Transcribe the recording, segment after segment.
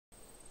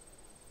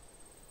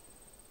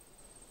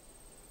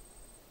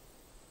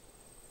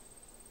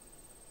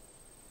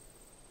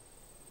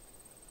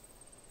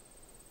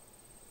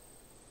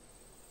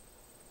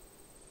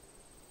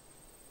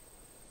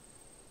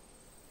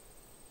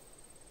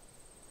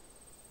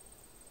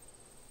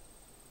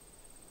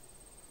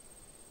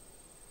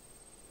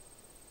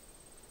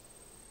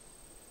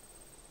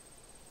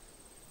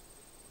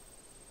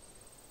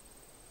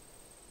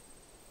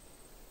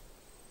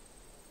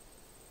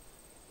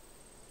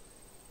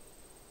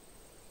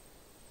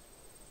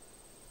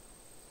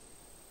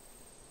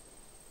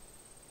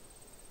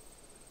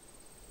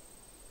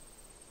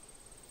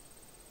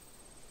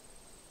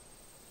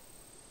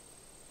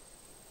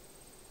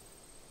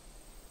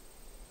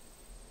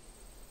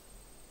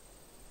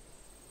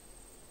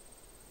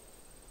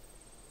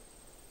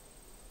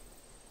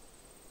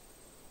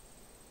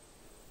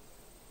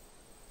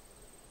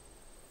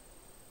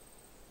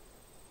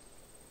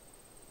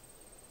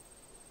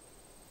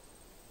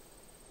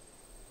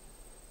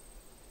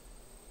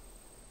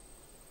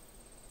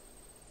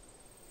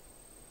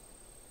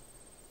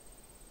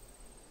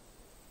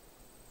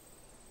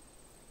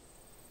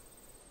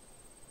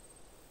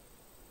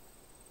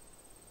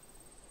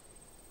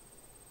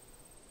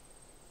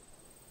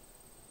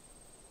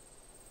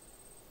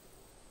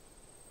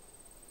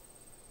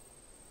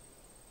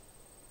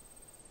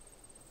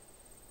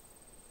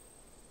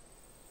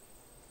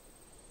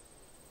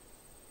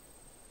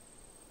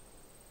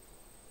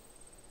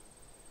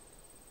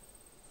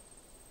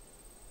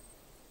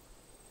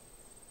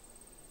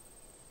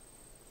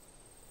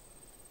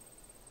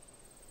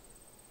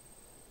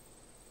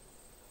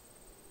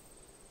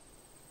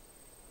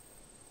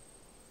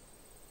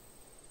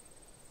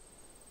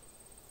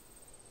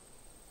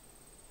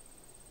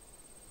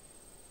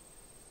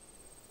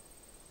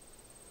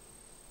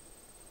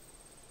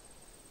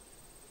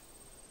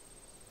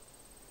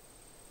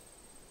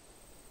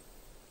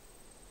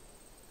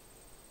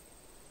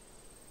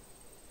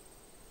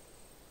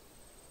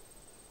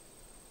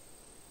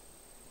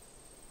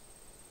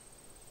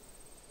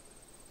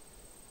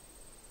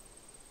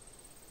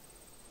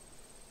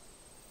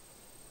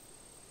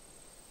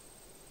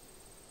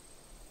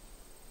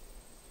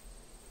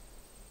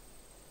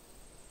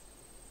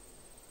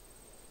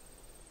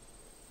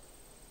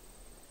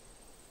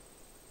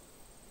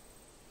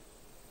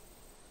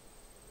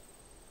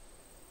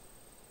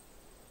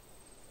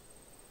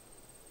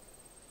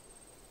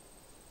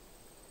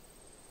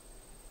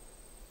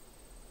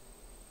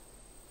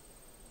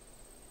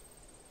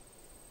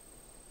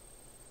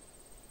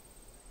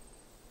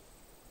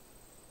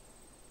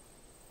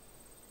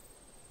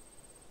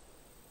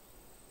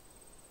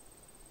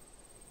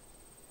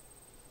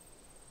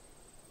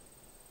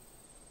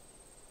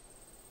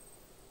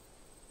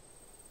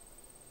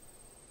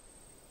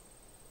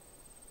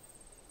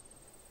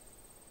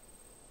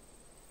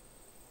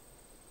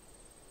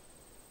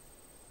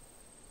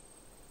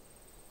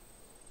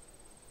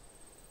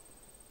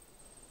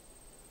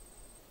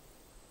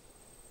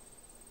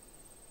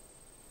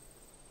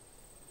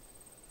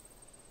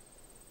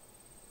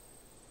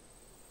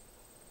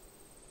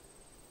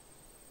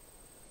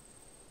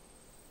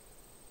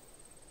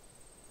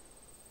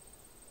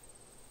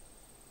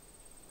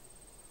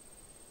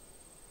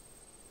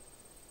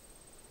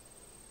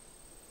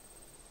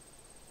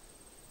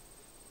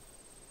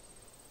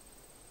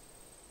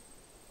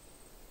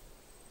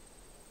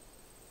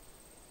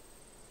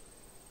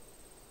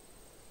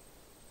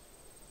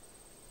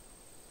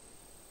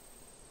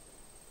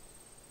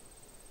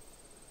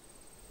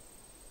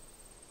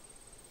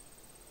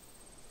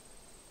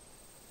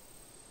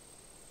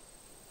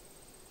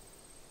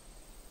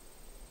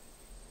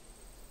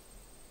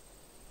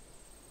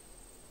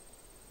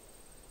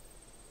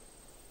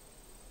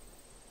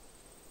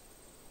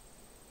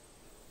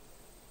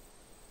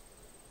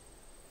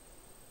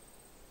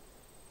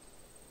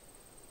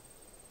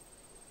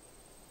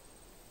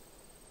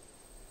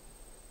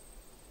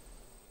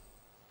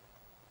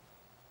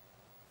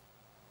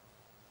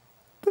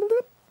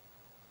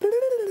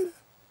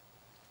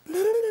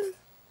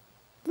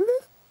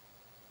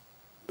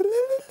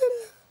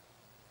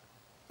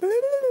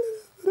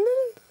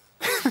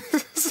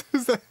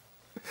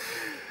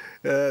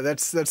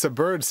That's a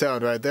bird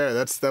sound right there.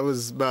 That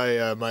was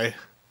my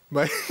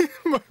my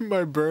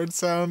bird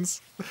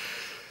sounds.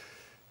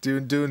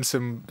 Doing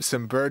some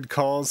bird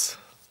calls.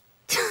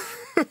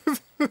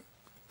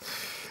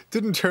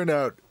 Didn't turn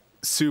out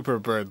super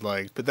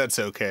bird-like, but that's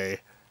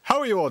okay. How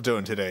are you all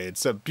doing today?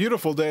 It's a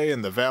beautiful day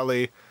in the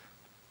valley,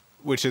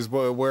 which is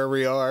where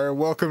we are.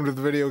 Welcome to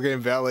the Video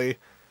Game Valley.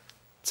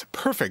 It's a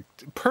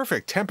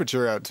perfect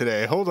temperature out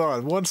today. Hold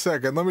on 1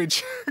 second. Let me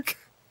check.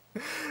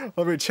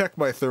 Let me check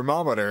my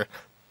thermometer.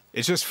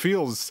 It just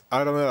feels,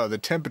 I don't know, the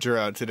temperature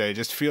out today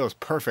just feels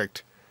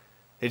perfect.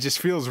 It just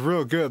feels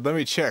real good. Let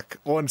me check.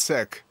 1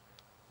 sec.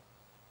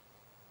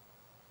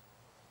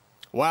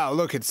 Wow,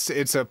 look,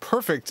 it's a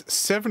perfect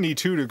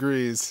 72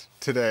 degrees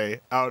today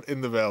out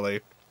in the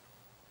valley.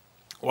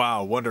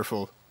 Wow,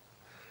 wonderful.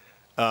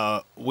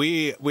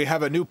 We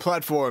have a new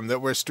platform that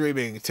we're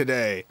streaming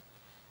today.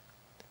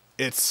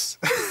 It's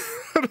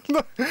I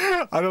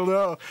don't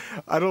know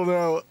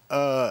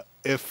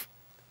if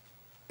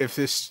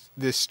this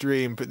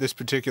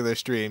particular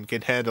stream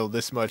can handle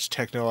this much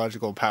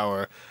technological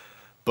power,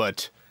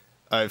 but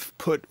I've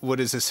put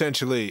what is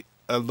essentially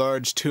a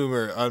large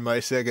tumor on my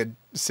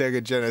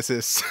Sega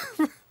Genesis,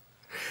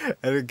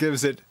 and it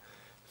gives it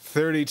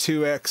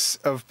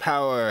 32x of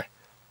power,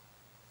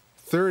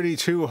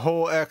 32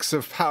 whole x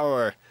of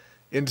power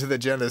into the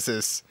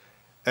Genesis,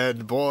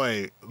 and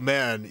boy,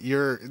 man,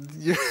 you're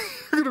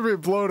gonna be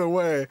blown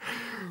away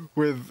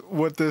with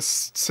what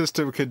this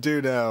system could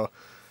do now.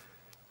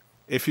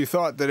 If you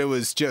thought that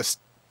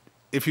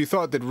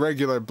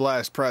regular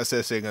blast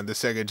processing on the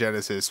Sega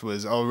Genesis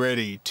was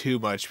already too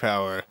much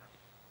power,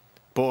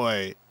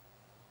 boy,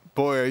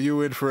 are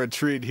you in for a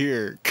treat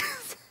here.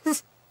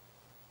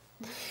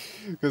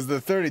 Because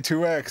the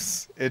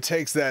 32X, it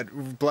takes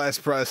that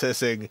blast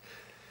processing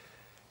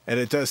and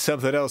it does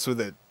something else with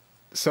it.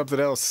 Something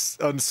else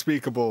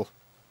unspeakable.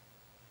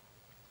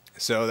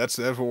 So that's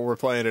what we're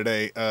playing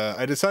today.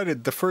 I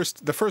decided the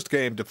first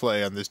game to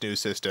play on this new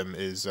system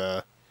is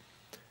a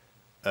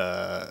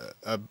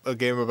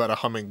game about a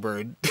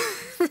hummingbird.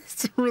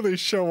 To really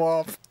show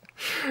off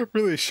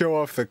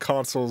the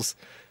console's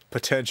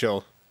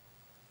potential.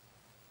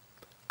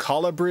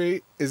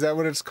 Kolibri, is that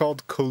what it's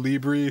called?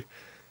 Kolibri?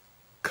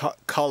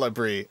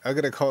 Kolibri. I'm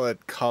gonna call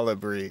it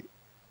Kolibri.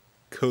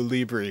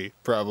 Kolibri,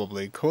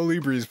 probably.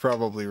 Kolibri's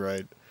probably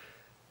right.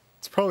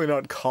 It's probably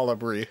not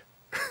Kolibri.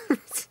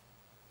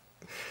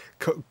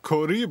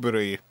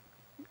 Kolibri.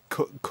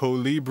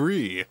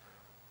 Kolibri.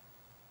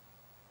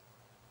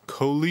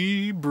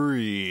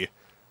 Kolibri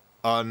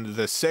on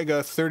the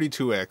Sega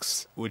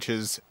 32X, which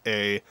is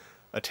a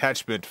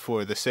attachment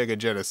for the Sega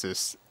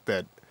Genesis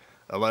that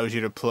allows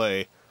you to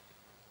play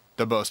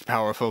the most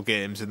powerful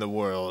games in the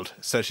world,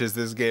 such as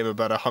this game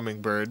about a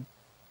hummingbird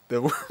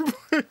that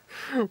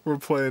we're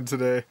playing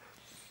today,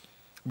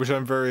 which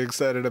I'm very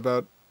excited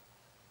about.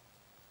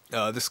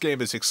 This game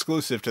is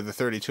exclusive to the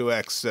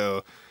 32X,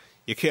 so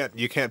you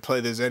can't play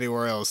this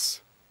anywhere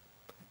else.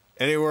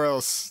 Anywhere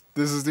else,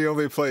 this is the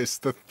only place.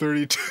 The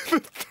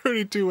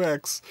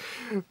 32X,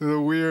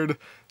 the weird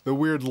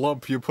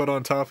lump you put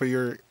on top of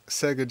your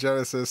Sega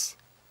Genesis.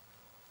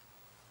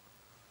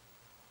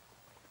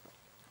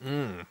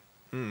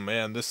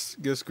 Man,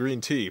 this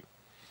green tea.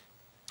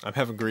 I'm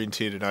having green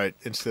tea tonight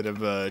instead of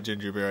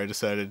ginger beer. I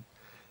decided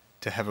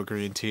to have a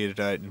green tea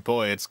tonight, and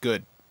boy, it's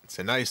good. It's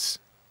a nice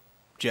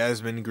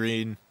jasmine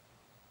green.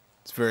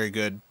 It's very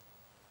good.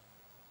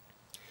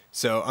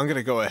 So I'm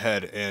gonna go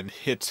ahead and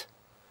hit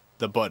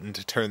the button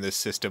to turn this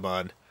system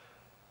on.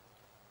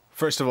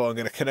 First of all, I'm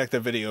gonna connect the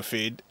video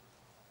feed.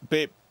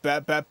 Beep,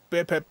 bap, bap,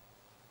 beep, beep.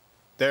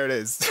 There it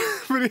is.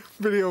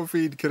 Video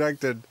feed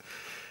connected.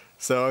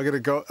 So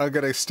I'm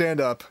gonna stand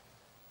up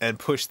and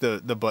push the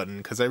button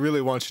because I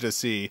really want you to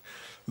see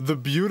the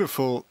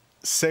beautiful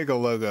Sega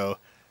logo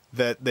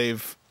that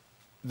they've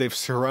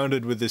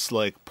surrounded with this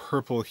like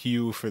purple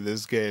hue for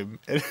this game,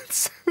 and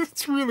it's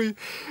really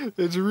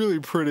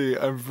pretty.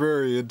 I'm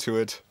very into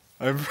it.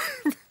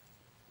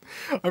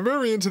 I'm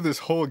very into this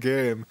whole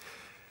game.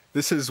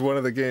 This is one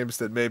of the games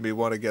that made me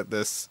want to get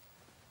this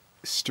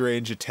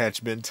strange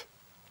attachment,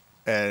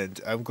 and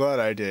I'm glad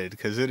I did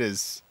because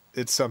it's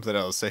something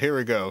else. So here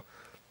we go.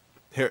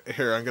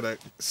 Here, I'm gonna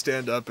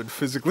stand up and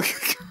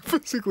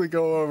physically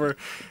go over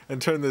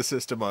and turn the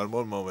system on.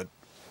 One moment.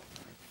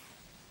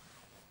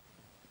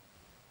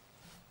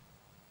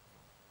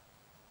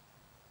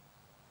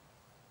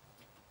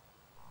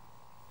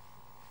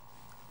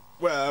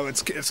 Wow,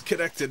 it's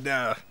connected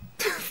now.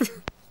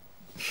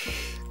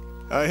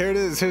 Here it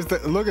is.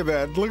 Look at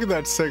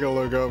that Sega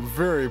logo.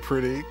 Very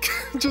pretty.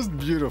 Just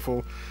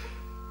beautiful.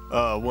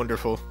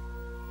 Wonderful.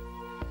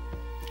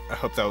 I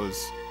hope that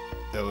was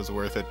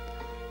worth it.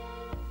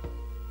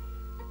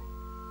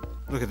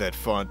 Look at that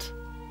font.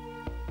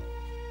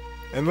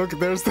 And look,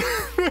 there's the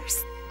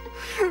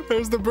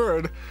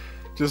bird.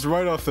 Just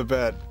right off the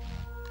bat.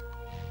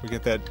 We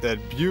get that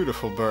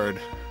beautiful bird.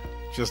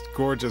 Just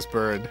gorgeous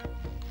bird.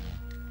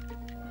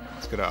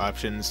 Let's go to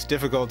options.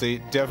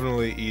 Difficulty,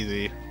 definitely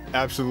easy.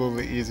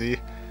 Absolutely easy.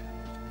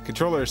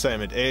 Controller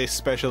assignment: A,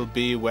 special;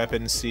 B,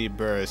 weapon; C,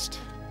 burst.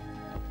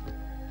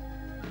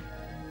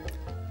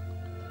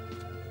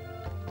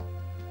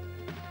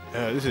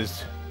 This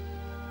is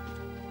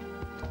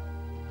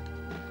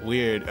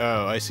weird.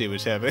 Oh, I see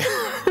what's happening.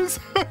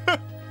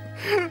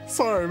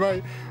 Sorry,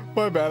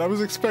 my bad. I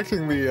was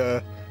expecting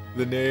the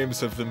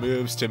names of the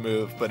moves to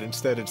move, but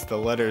instead it's the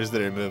letters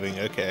that are moving.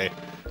 Okay.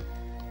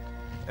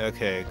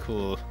 Okay,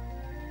 cool.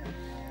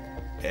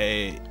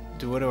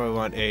 What do I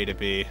want A to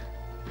be?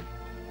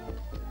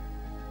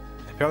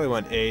 I probably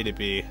want A to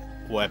be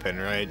weapon,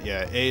 right?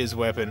 Yeah, A is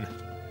weapon.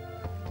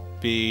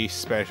 B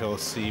special,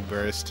 C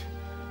burst.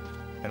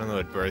 I don't know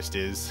what burst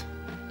is,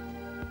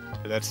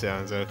 but that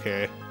sounds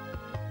okay.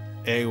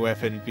 A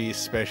weapon, B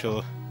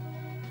special.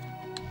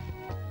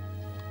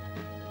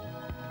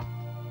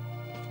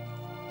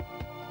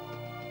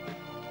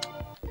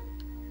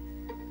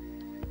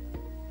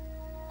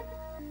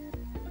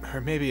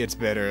 Or maybe it's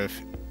better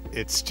if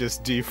it's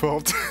just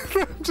default.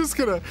 I'm just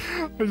gonna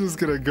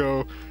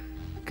go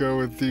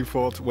with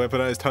default.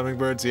 Weaponized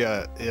hummingbirds.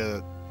 Yeah,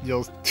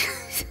 you'll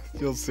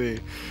you'll see.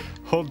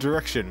 Hold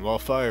direction while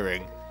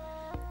firing.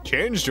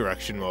 Change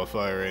direction while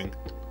firing.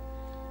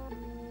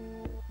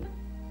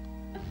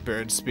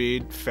 Bird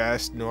speed,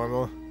 fast,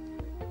 normal.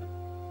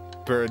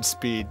 Bird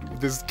speed.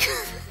 This.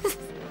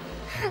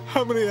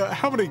 How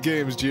many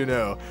games do you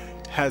know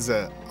has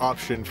an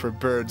option for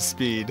bird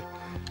speed?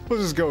 We'll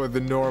just go with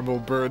the normal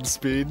bird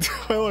speed.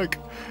 I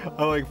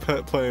like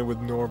playing with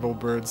normal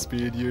bird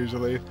speed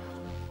usually.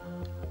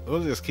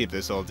 We'll just keep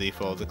this all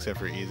default except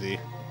for easy.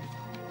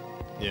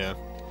 Yeah.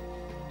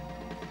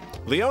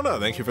 Leona,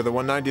 thank you for the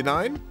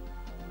 199.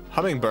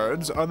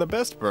 Hummingbirds are the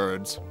best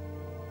birds.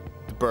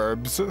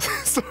 Burbs.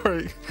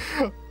 Sorry.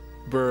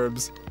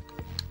 Burbs.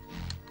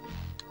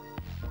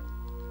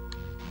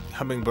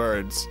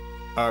 Hummingbirds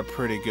are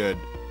pretty good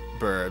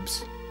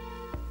burbs.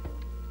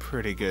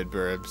 Pretty good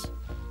burbs.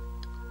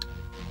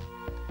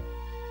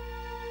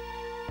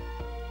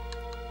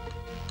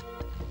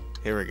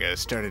 Here we go,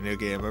 start a new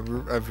game.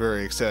 I'm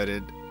very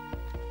excited.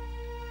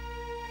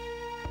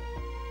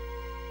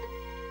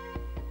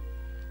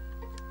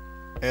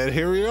 And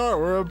here we are,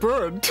 we're a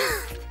bird.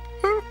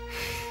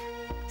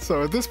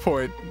 So at this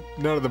point,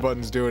 none of the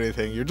buttons do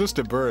anything. You're just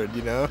a bird,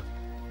 you know?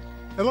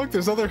 And look,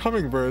 there's other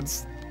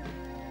hummingbirds.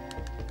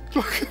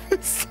 Look at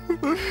this.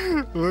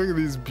 Look at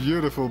these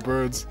beautiful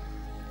birds.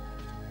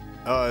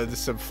 Oh, there's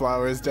some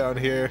flowers down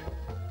here.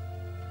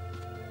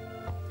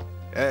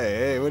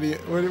 Hey, what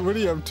are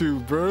you up to,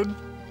 bird?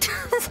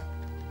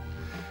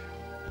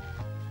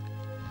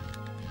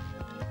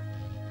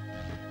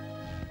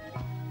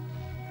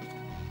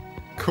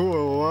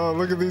 Cool. Wow,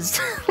 look at these.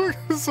 Look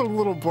at some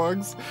little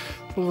bugs.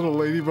 A little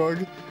ladybug.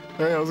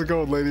 Hey, how's it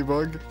going,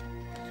 ladybug?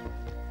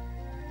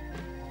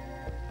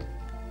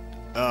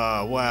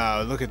 Oh,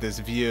 wow, look at this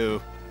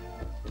view.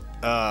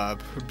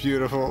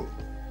 Beautiful.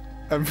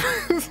 I'm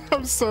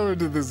so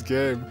into this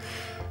game.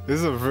 This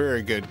is a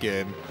very good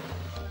game.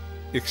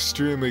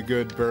 Extremely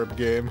good burb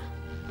game.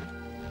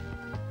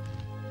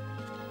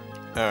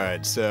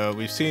 Alright, so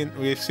we've seen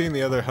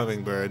the other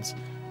hummingbirds.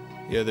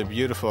 The other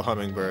beautiful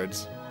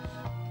hummingbirds.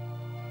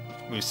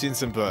 We've seen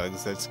some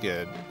bugs, that's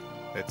good.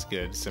 That's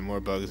good. Some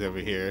more bugs over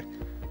here.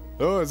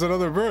 Oh, it's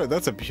another bird.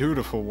 That's a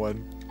beautiful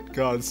one.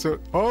 God, so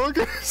oh look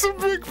at this, a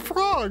big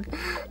frog!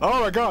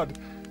 Oh my god!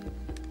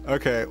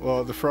 Okay,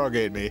 well the frog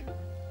ate me.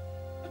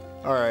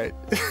 Alright.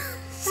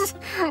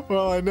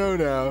 Well, I know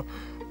now.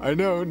 I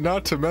know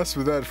not to mess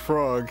with that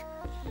frog.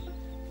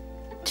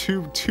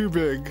 Too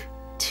big.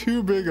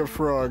 Too big a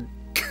frog.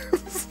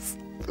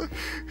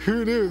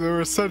 Who knew there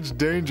were such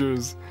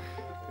dangers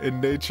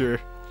in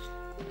nature?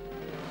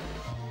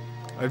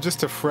 I'm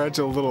just a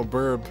fragile little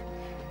burb.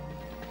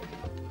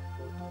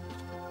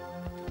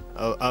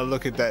 I'll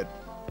look at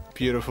that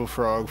beautiful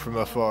frog from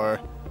afar.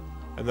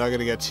 I'm not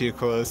gonna get too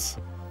close,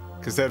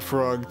 cause that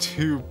frog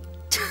too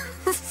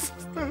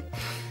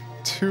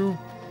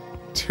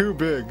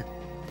big.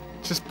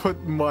 Just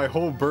put my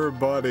whole bird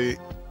body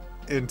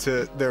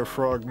into their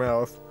frog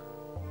mouth.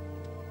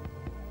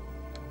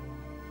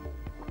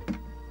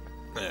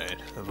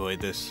 Alright, avoid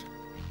this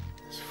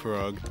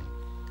frog.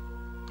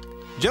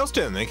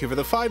 Justin, thank you for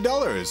the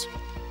 $5.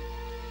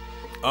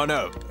 Oh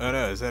no,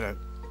 is that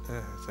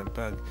a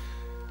bug?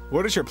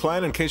 What is your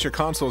plan in case your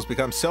consoles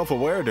become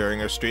self-aware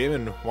during a stream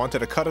and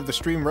wanted a cut of the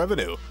stream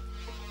revenue?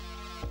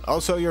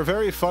 Also, you're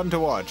very fun to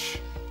watch.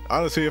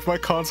 Honestly, if my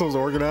console's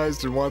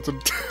organized and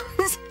wanted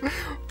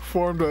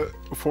formed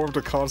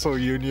a console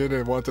union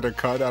and wanted a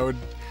cut, I would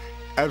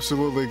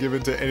absolutely give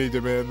in to any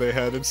demand they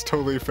had. It's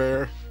totally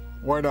fair.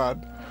 Why not?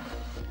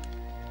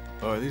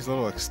 Oh, are these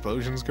little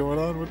explosions going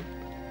on? What?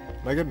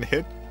 Am I getting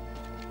hit?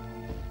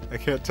 I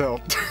can't tell.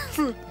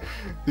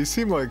 These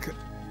seem like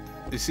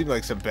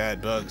some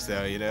bad bugs,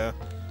 though. You know?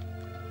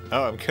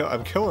 Oh,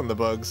 I'm killing the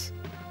bugs.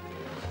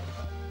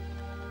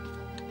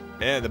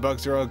 Man, the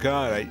bugs are all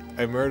gone.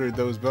 I murdered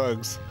those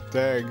bugs.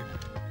 Dang.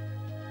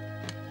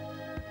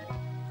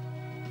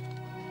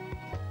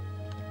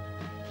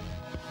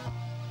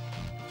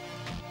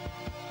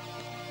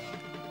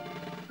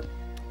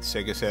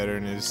 Sega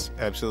Saturn is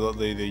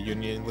absolutely the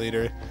union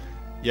leader.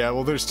 Yeah,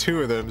 well, there's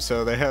two of them,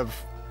 so they have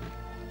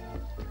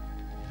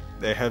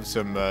They have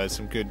some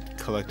good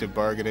collective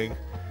bargaining.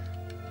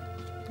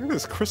 Look at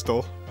this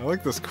crystal. I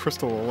like this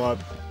crystal a lot.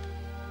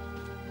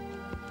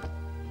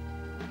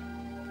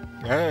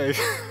 Hey,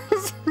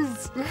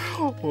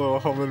 little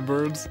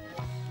hummingbirds.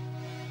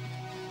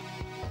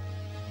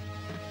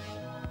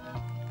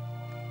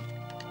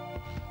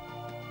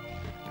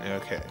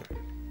 Okay.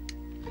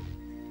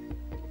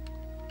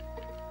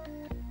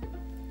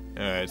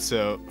 Alright,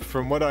 so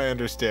from what I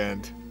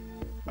understand,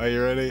 are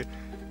you ready?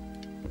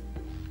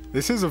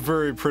 This is a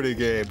very pretty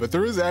game, but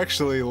there is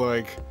actually,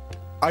 like,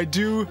 I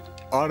do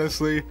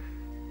honestly,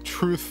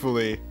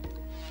 truthfully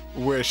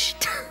wish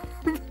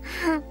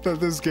that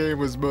this game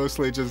was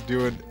mostly just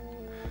doing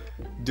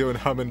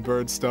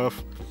hummingbird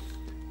stuff,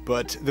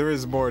 but there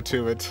is more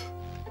to it.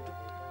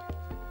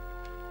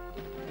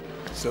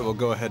 So we'll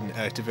go ahead and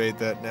activate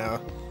that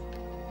now.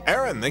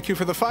 Aaron, thank you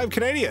for the 5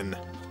 Canadian.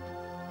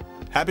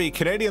 Happy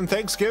Canadian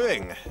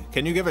Thanksgiving.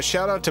 Can you give a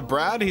shout out to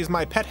Brad? He's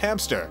my pet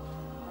hamster.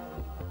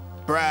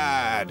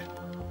 Brad.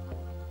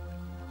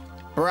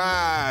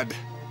 Brad.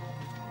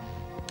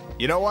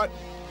 You know what?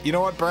 You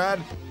know what,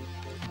 Brad?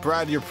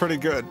 Brad, you're pretty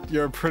good.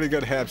 You're a pretty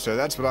good hamster.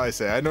 That's what I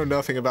say. I know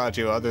nothing about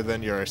you other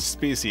than your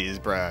species,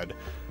 Brad.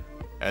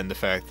 And the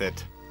fact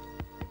that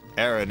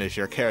Aaron is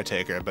your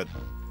caretaker, but...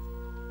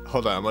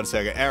 Hold on 1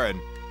 second.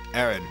 Aaron,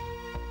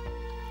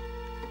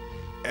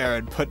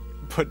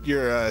 put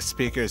your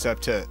speakers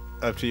up to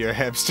your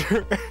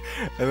hamster,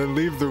 and then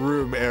leave the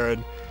room,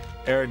 Aaron.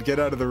 Aaron, get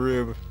out of the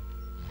room.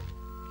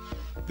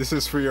 This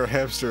is for your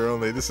hamster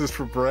only. This is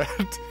for Brad.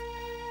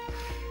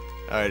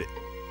 Alright.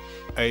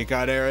 Oh, you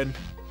got Aaron?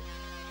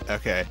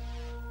 Okay.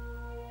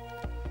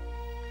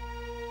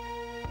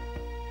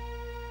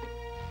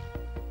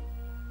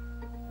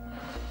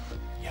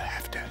 You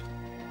have to.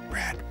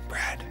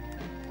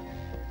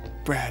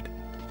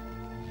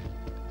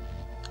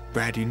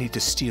 Brad, you need to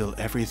steal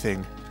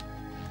everything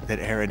that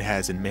Aaron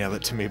has and mail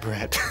it to me,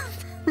 Brad.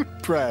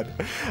 Brad,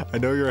 I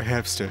know you're a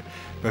hamster,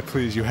 but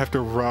please, you have to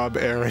rob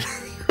Aaron.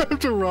 You have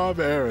to rob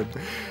Aaron.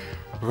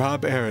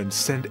 Rob Aaron,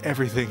 send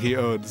everything he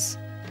owns.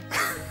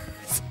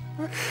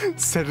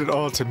 Send it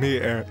all to me,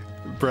 Aaron.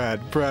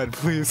 Brad,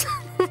 please.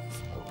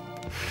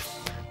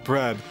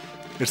 Brad,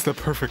 it's the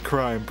perfect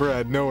crime.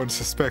 Brad, no one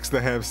suspects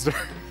the hamster.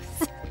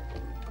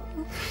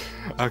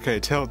 Okay,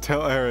 tell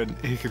Aaron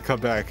he can come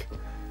back.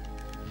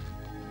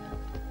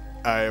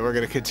 Alright, we're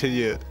gonna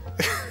continue.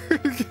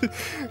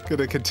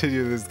 Gonna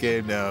continue this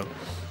game now.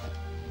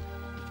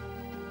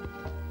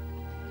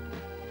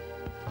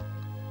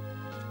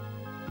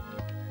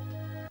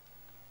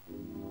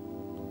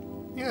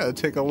 Yeah,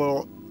 take a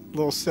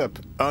little sip.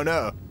 Oh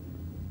no.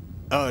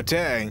 Oh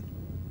dang.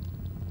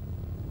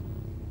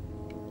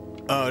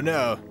 Oh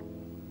no.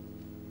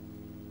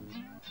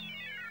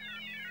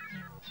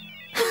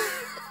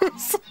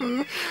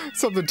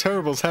 Something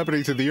terrible's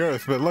happening to the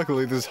Earth, but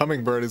luckily this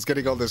hummingbird is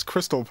getting all this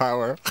crystal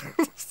power.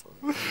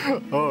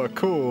 Oh,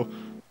 cool.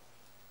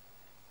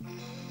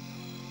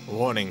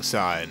 Warning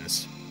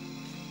signs.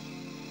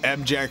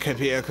 Get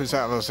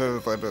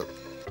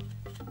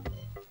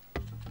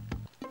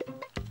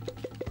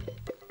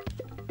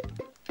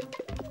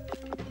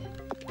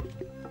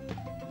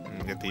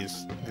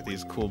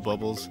these cool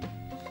bubbles.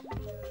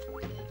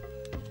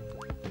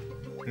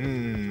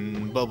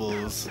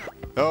 Bubbles.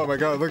 Oh my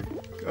god, look,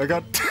 I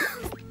got...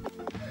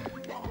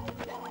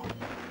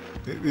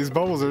 These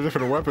bubbles are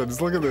different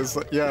weapons. Look at this.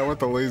 Yeah, I want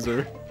the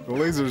laser. The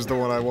laser's the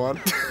one I want.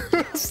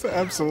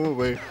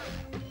 Absolutely.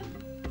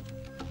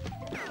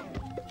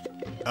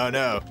 Oh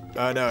no,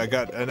 I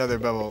got another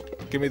bubble.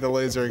 Give me the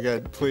laser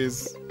again,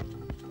 please.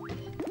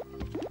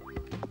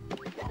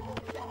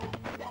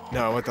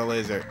 No, I want the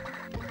laser.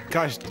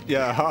 Gosh,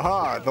 yeah,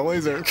 haha, the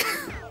laser.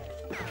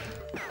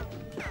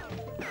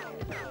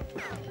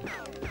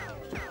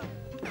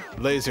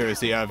 Laser is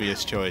the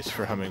obvious choice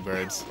for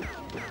hummingbirds.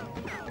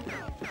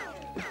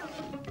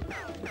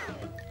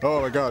 Oh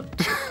my god.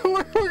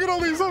 Look at all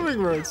these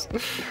hummingbirds.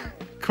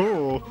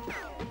 Cool.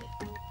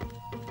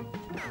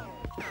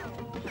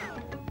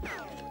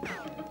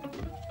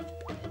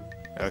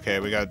 Okay,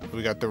 we got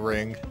the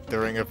ring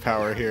of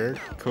power here.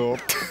 Cool.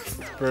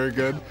 Very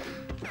good.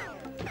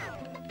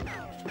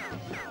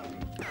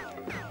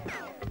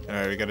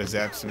 Alright, we gotta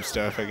zap some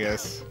stuff, I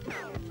guess.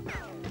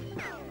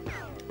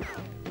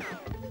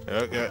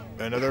 Oh, got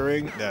another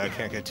ring? No, I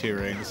can't get 2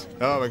 rings.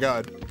 Oh my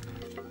god.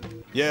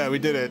 Yeah, we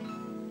did it.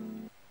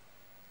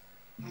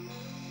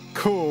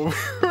 Cool.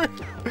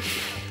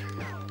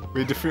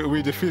 we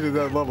defeated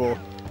that level.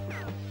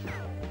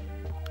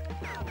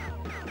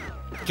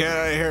 Get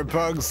out of here,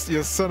 bugs!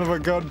 You son of a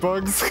gun,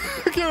 bugs!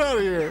 Get out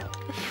of here!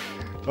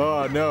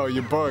 Oh no,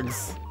 you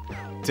bugs.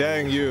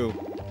 Dang you.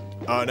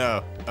 Oh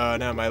no. Oh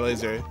no, my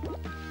laser.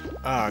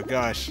 Oh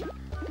gosh.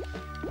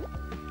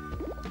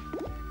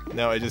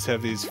 Now I just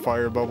have these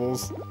fire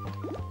bubbles.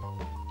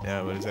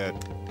 Yeah, what is that?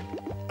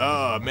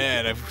 Oh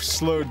man, I've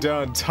slowed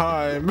down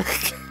time.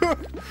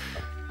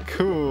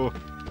 Cool.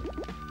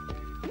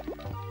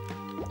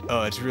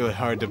 Oh, it's really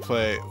hard to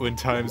play when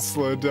time's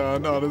slowed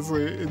down,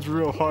 honestly. It's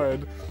real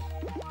hard.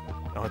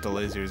 I want the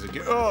lasers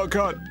again. Oh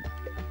god!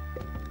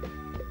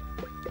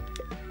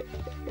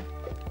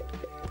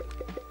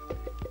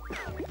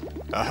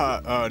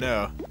 Aha, oh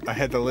no. I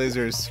had the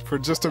lasers for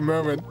just a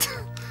moment.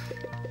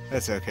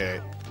 That's okay.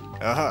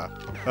 Aha,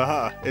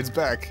 aha, it's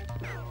back.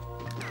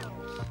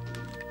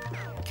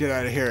 Get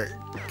out of here.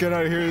 Get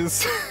out of here.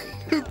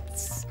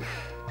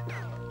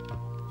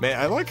 Man,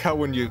 I like how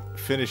when you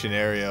finish an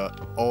area,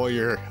 all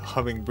your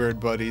hummingbird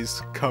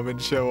buddies come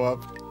and show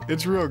up.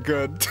 It's real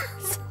good.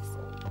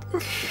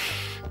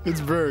 It's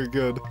very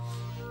good.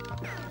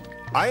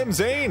 I am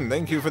Zane.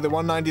 Thank you for the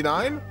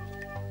 $1.99.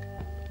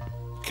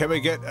 Can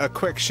we get a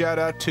quick shout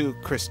out to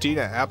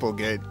Christina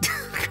Applegate?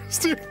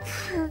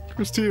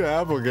 Christina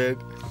Applegate.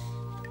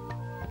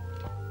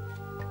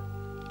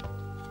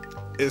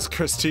 Is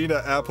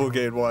Christina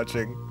Applegate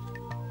watching?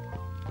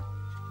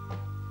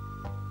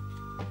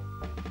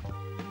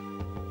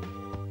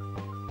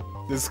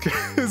 Is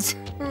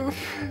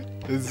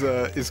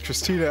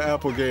Christina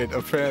Applegate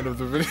a fan of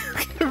the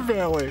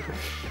VideoGameValley?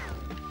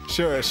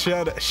 Sure,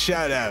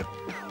 shout out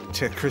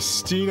to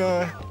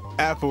Christina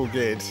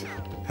Applegate.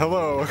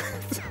 Hello.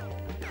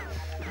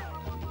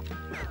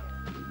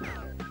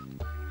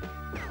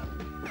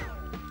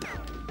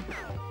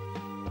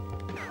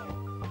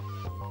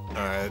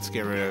 Alright, let's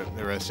get rid of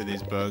the rest of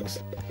these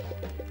bugs.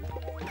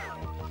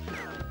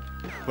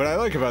 What I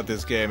like about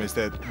this game is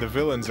that the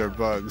villains are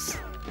bugs.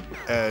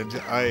 And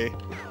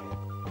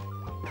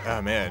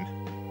oh man.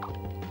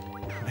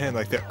 Man,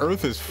 like the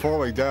earth is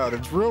falling down.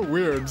 It's real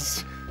weird.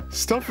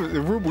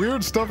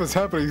 Weird stuff is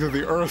happening to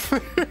the earth.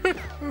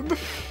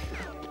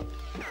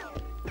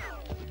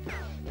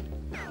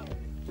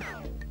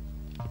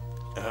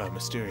 Oh,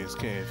 mysterious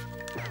cave.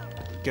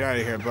 Get out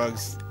of here,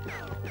 bugs.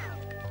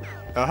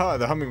 Aha,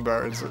 the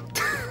hummingbirds.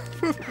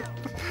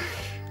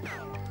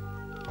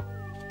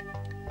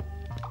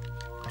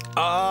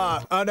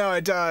 Ah, oh no,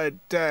 I died.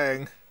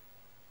 Dang.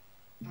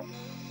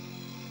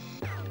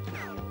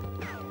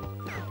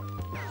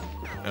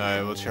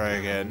 Alright, we'll try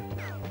again.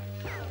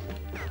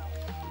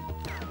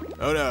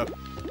 Oh no.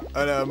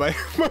 Oh no, my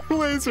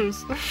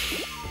lasers.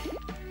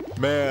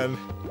 Man,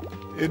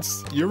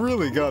 you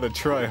really gotta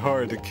try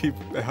hard to keep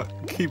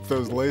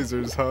those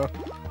lasers, huh?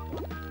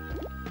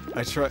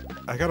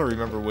 I gotta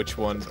remember which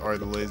ones are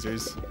the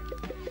lasers.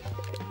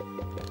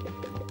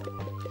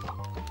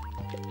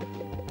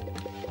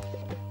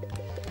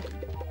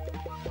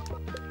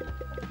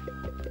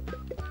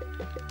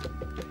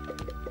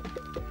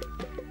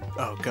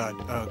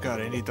 Oh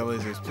god, I need the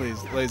lasers, please,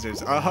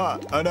 lasers. Aha!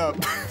 Oh no!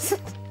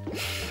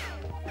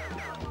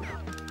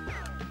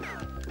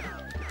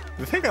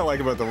 The thing I like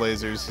about the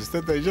lasers is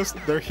that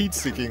they're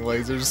heat-seeking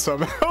lasers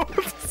somehow.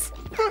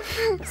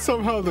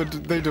 Somehow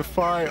they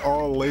defy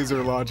all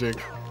laser logic.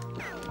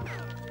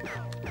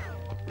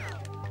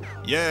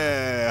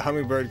 Yeah,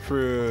 hummingbird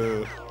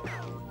crew.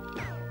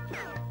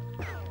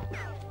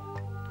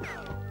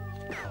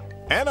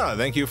 Anna,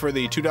 thank you for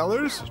the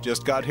 $2.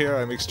 Just got here,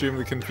 I'm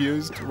extremely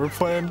confused. We're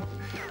playing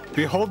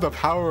Behold the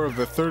power of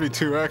the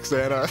 32X,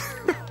 Anna.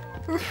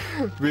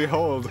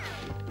 Behold.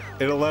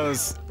 It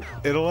allows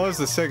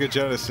the Sega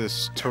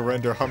Genesis to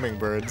render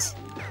hummingbirds,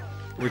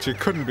 which it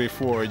couldn't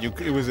before.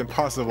 It was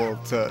impossible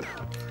to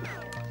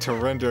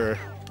render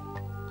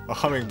a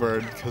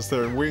hummingbird because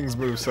their wings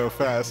move so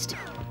fast.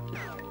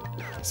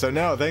 So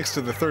now, thanks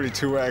to the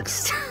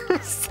 32X,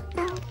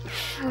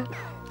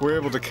 we're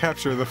able to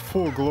capture the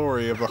full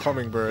glory of the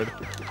hummingbird.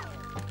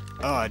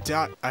 Oh, I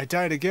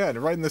died again,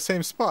 right in the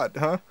same spot,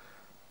 huh?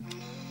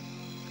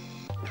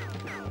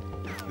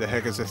 The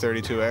heck is a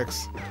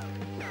 32X?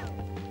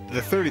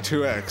 The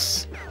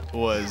 32X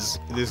was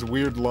this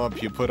weird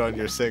lump you put on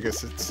your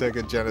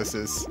Sega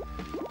Genesis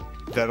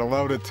that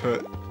allowed it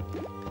to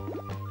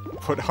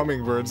put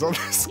hummingbirds on the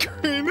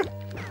screen.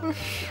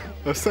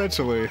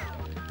 Essentially.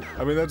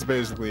 I mean, that's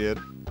basically it.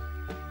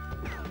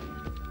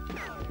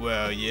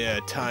 Well, yeah,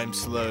 time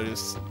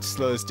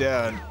slows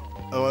down.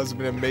 Allows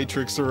me to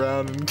matrix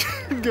around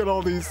and get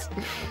all these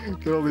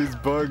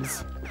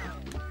bugs.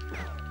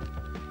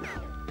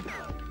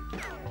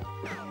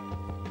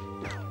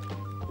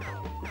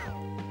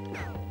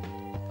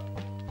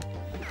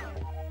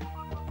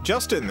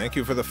 Justin, thank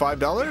you for the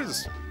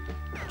 $5.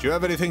 Do you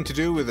have anything to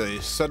do with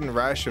a sudden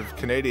rash of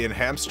Canadian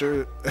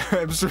hamster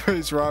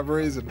race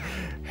robberies and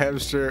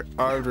hamster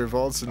armed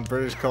revolts in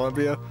British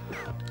Columbia?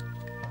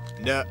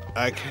 No,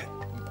 I can't.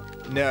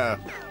 No,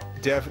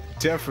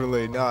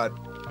 definitely not.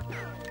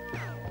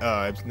 Oh,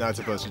 I'm not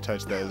supposed to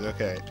touch those.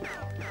 Okay.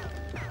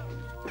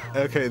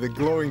 Okay, the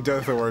glowing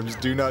death orbs,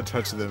 do not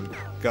touch them.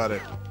 Got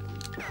it.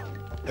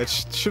 It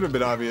should have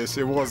been obvious.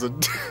 It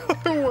wasn't.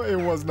 It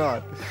was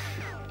not.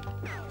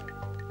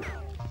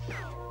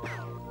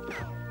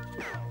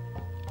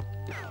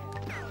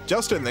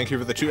 Justin, thank you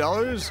for the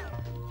 $2.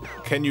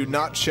 Can you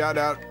not shout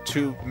out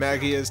to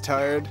Maggie is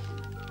tired?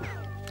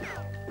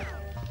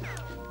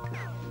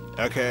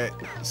 Okay,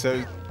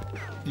 so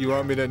you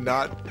want me to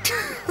not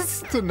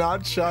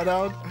shout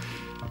out?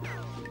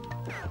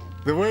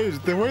 The way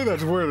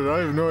that's worded, I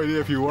have no idea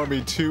if you want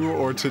me to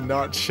or to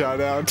not shout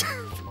out.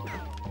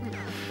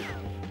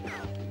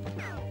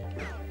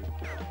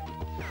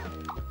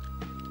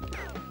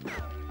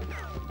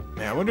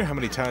 Man, I wonder how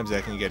many times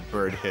I can get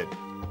bird hit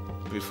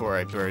before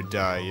I bird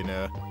die, you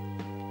know.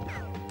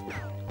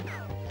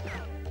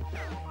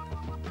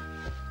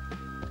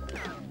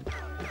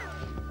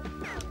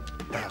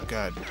 Oh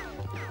god,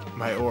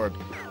 my orb.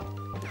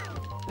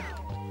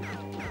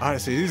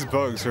 Honestly, these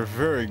bugs are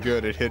very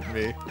good at hitting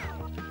me.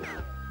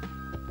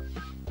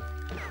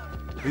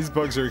 These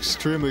bugs are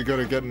extremely good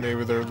at getting me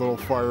with their little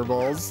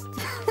fireballs.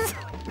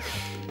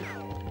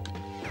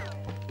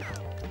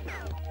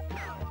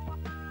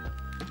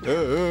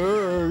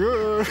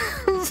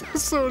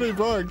 So many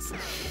bugs.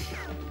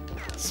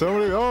 So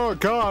many. Oh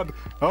god.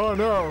 Oh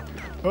no.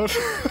 Oh,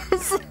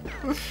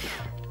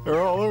 they're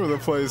all over the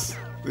place.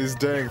 These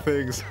dang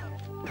things.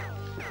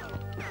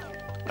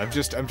 I'm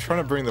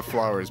trying to bring the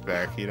flowers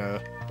back, you know.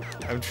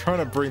 I'm trying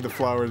to bring the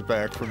flowers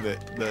back from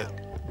the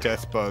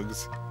death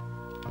bugs.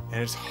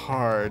 And it's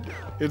hard.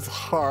 It's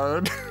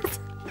hard.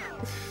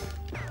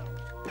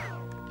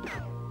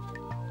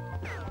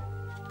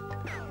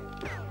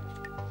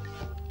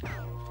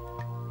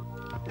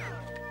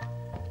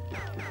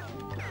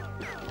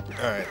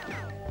 Alright.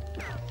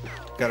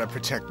 Gotta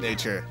protect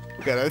nature.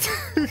 Gotta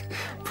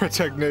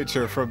protect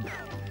nature from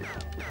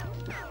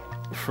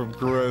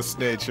gross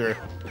nature.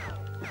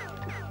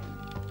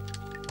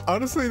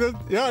 Honestly,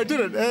 yeah, I did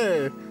it.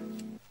 Hey.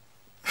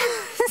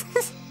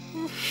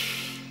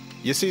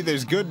 You see,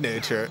 there's good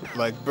nature,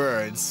 like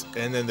birds,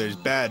 and then there's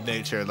bad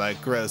nature,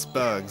 like gross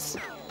bugs.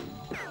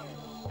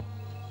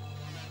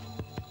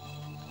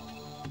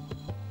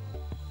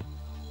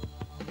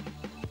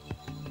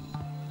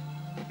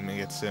 Let me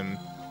get some.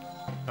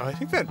 Oh, I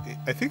think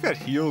that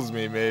heals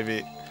me.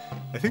 Maybe.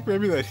 I think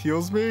maybe that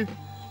heals me.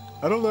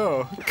 I don't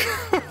know.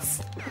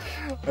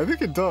 I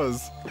think it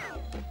does.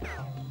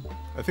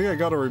 I think I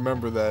gotta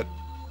remember that.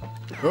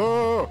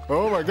 Oh!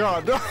 Oh my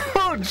god!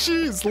 Oh,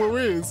 jeez,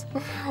 Louise!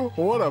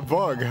 What a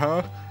bug,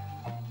 huh?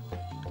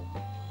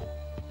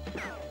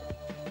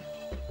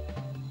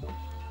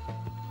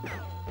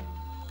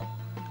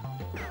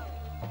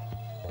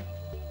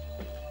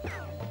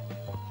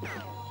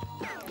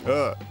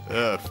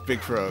 Big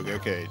frog.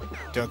 Okay,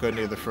 don't go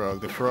near the frog.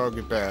 The frog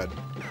is bad.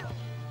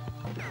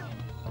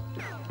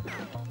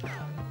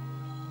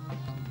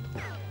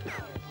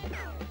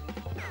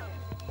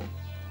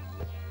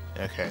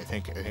 Okay, I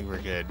think we're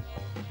good.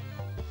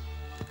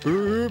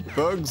 Ooh,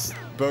 bugs!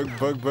 Bug.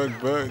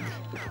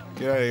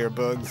 Get out of here,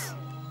 bugs.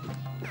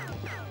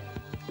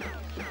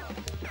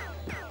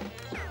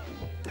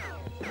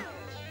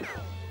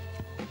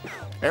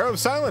 Arrow of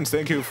Silence,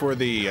 thank you for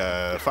the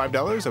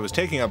 $5. I was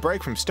taking a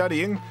break from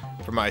studying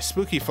for my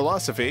spooky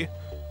philosophy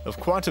of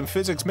quantum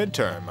physics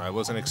midterm. I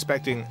wasn't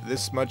expecting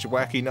this much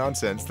wacky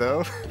nonsense,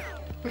 though.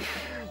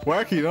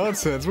 Wacky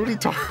nonsense? What are you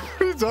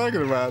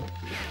talking about?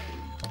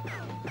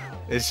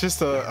 It's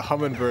just a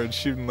hummingbird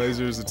shooting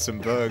lasers at some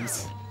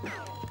bugs.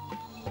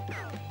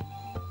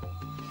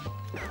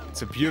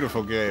 It's a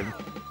beautiful game.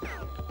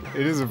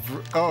 It is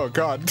oh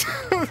god.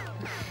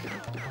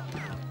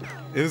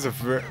 It is a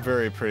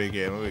very pretty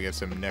game. Let me get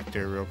some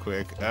nectar real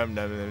quick. Nom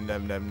nom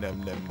nom nom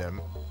nom nom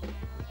nom.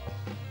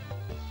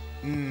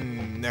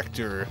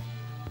 Nectar.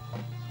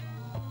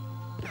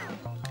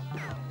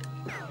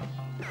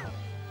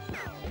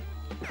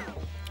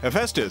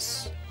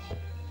 Hephaestus.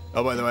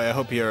 Oh, by the way, I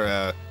hope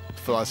your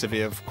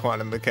philosophy of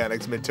quantum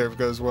mechanics midterm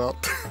goes well.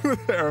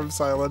 Arrow of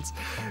Silence.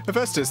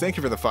 Hephaestus, thank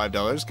you for the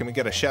 $5. Can we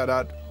get a shout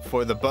out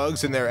for the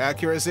bugs and their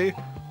accuracy?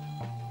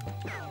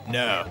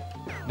 No.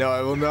 No,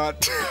 I will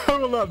not. I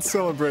will not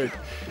celebrate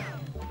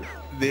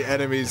the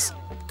enemy's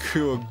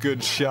cool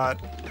good shot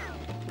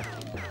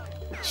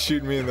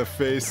shooting me in the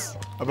face.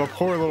 I'm a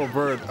poor little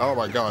bird. Oh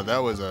my god, that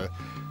was a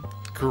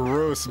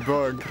gross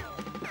bug.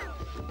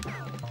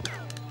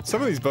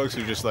 Some of these bugs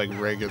are just like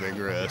regular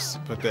gross,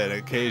 but then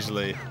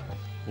occasionally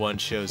one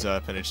shows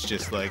up and it's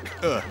just like,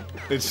 ugh.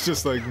 It's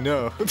just like,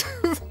 no.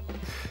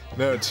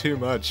 No, too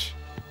much.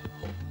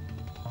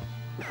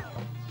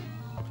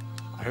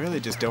 I really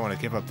just don't want to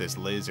give up this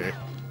laser.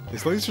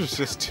 This laser's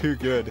just too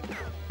good.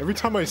 Every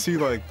time I see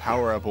like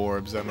power-up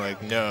orbs, I'm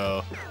like,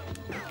 no.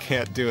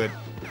 Can't do it.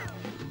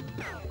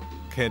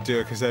 Can't do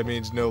it because that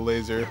means no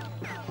laser.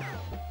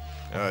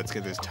 Oh, let's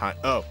get this time.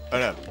 Oh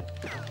no.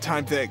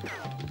 Time thing.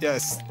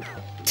 Yes.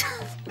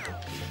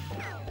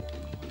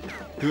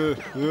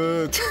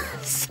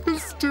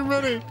 It's too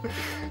many.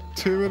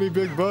 Too many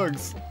big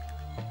bugs.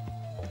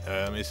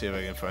 Let me see if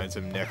I can find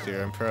some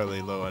nectar. I'm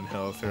probably low on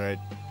health, right?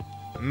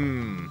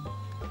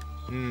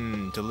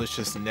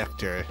 Delicious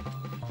nectar.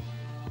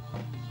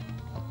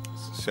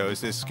 So is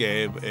this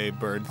game a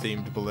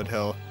bird-themed bullet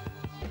hell?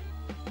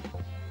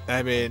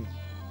 I mean,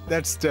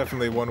 that's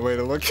definitely one way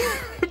to look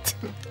at it.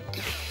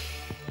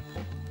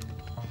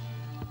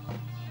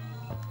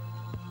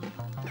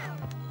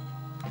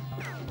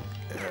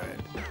 Alright.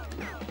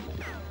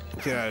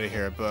 Get out of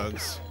here,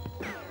 bugs.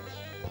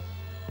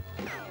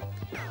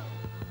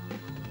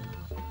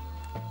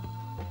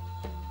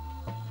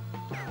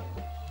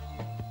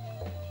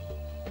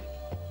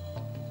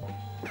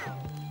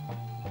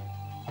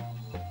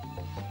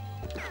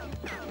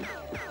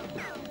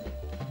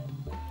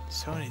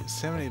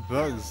 So many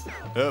bugs.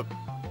 Oh,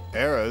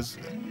 arrows.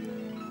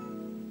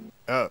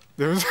 Oh,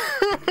 there's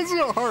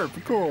a harp.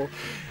 Cool.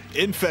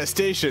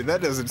 Infestation.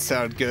 That doesn't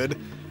sound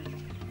good.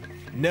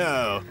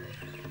 No.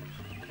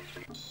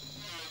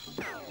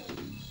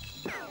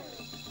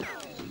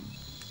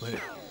 Wait.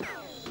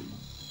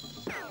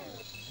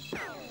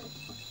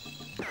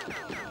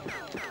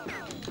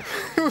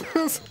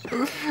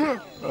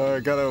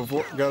 Gotta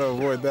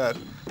avoid that.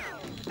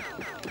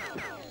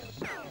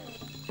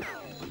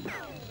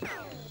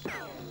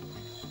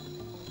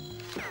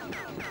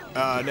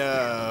 Oh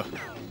no.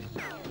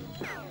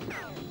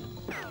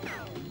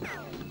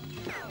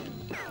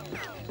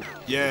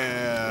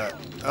 Yeah.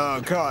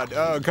 Oh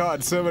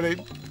god, so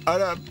many. Oh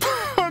no.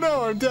 Oh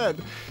no, I'm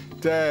dead.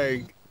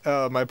 Dang.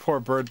 Oh, my poor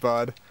bird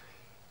bod.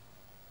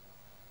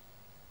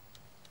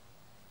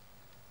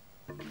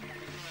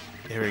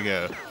 Here we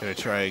go. Gonna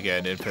try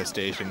again.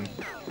 Infestation.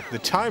 The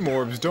time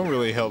orbs don't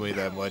really help me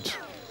that much.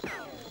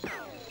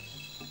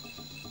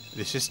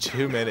 There's just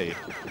too many.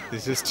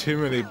 There's just too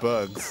many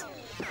bugs.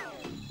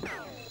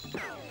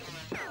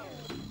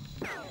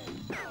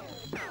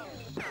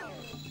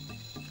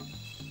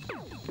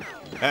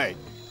 Hey,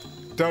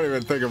 don't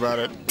even think about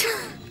it.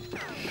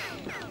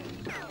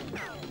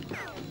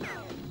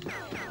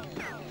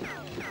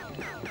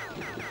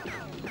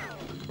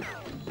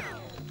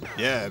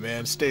 Yeah,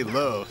 man, stay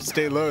low.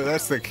 Stay low,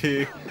 that's the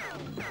key.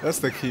 That's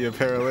the key,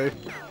 apparently.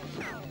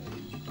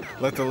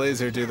 Let the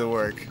laser do the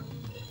work.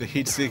 The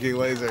heat-seeking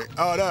laser.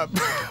 Oh, no.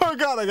 Oh,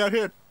 God, I got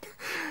hit.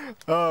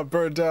 Oh,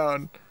 burned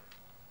down.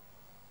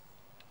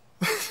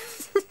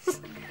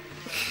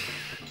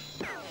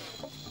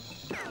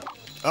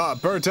 Ah,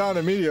 burnt down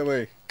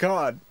immediately.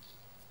 God.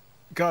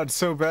 God,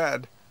 so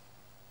bad.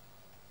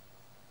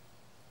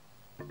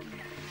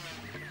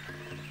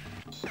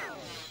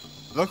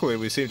 Luckily,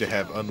 we seem to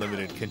have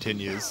unlimited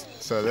continues,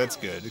 so that's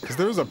good. Because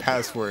there was a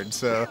password,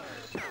 so...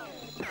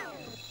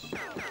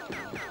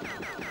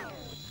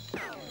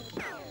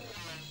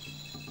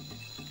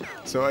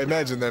 So I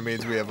imagine that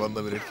means we have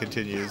unlimited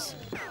continues.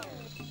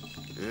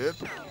 Yep.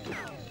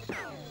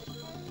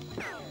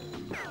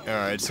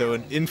 Alright, so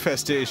an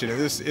infestation in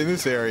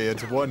this area,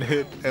 it's one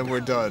hit and we're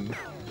done.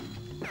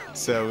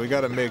 So we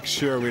gotta make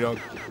sure we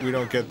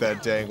don't get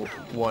that dang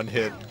one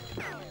hit.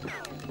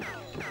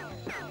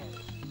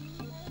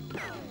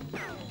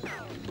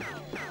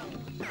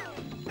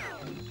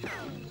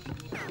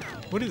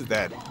 What is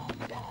that?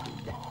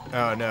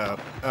 Oh no.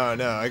 Oh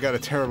no, I got a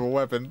terrible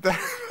weapon.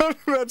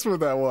 That's what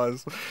that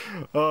was.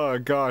 Oh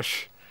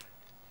gosh.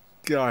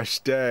 Gosh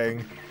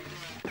dang.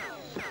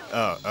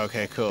 Oh,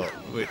 okay, cool.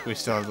 We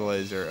still have the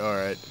laser.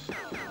 Alright.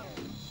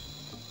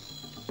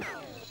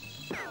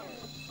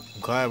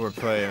 I'm glad we're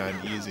playing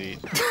on easy.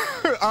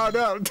 Oh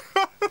no!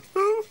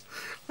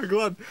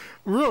 I'm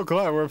real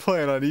glad we're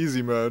playing on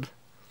easy mode.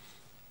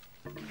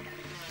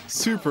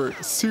 Super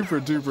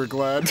duper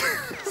glad.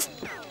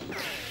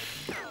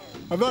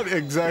 I'm not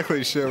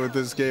exactly sure what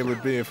this game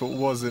would be if it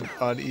wasn't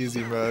on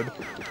easy mode.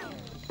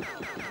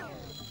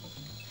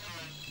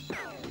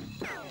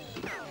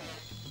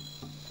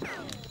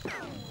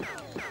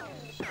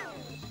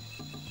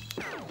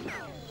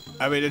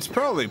 I mean, it's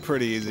probably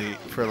pretty easy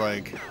for,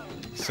 like,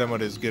 someone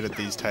who's good at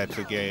these types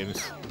of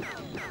games.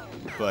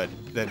 But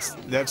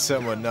that's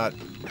someone not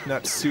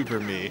super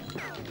me.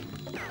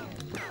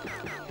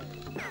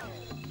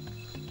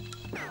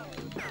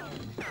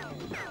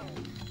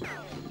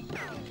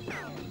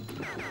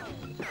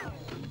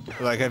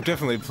 Like, I've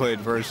definitely played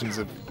versions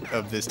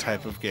of this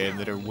type of game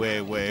that are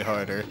way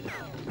harder.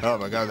 Oh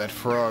my god, that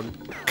frog.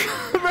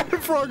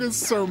 That frog is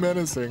so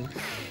menacing.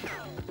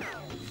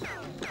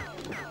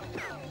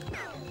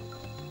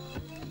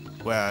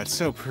 Wow, it's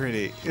so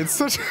pretty. It's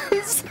such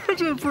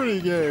a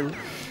pretty game.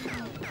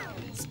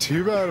 It's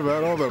too bad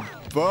about all the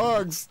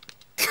bugs.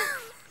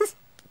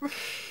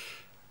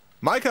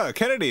 Micah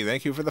Kennedy,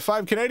 thank you for the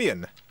 5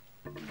 Canadian.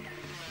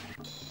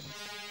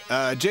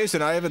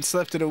 Jason, I haven't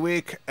slept in a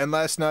week, and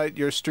last night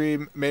your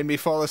stream made me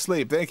fall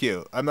asleep. Thank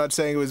you. I'm not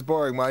saying it was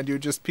boring, mind you,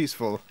 just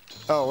peaceful.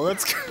 Oh, well,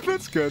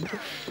 that's good.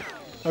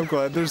 I'm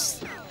glad.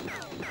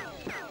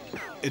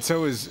 It's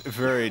always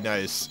very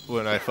nice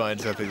when I find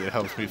something that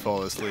helps me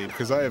fall asleep,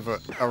 because I have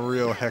a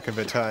real heck of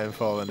a time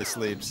falling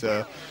asleep,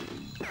 so...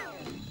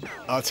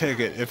 I'll take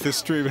it. If this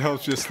stream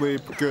helps you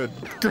sleep, good.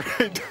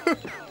 Great.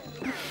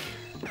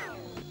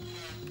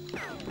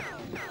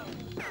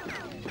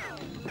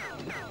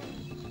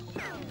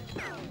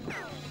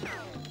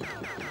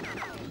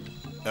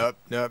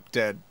 Nope,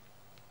 dead.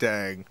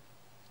 Dang.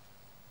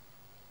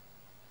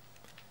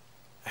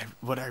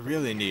 What I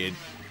really need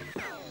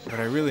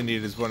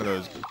is one of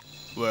those...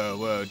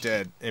 Whoa,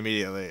 dead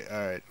immediately.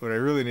 Alright, what I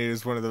really need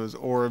is one of those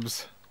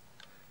orbs.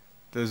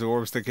 Those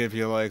orbs that give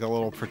you, like, a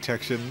little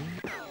protection.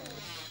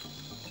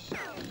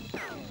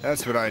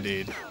 That's what I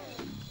need.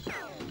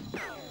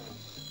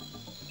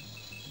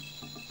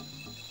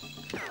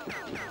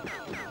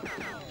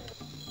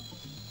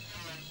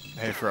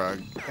 Hey,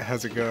 Frog.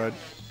 How's it going?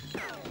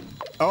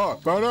 Oh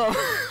no!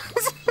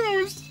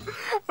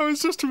 I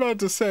was just about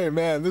to say,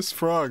 man, this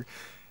frog,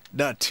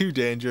 not too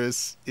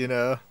dangerous, you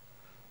know?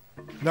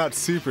 Not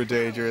super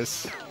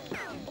dangerous.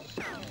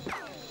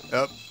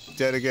 Oh,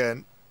 Dead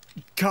again.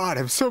 God,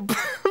 I'm so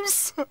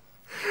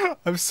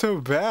I'm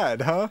so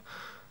bad, huh?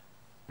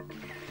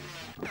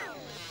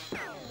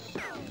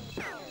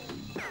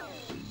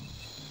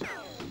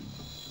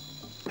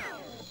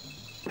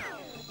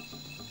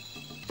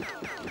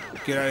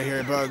 Get out of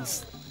here,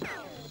 bugs.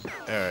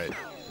 Alright.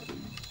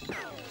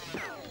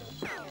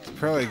 It's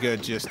probably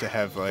good just to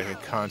have like a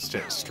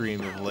constant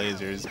stream of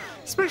lasers,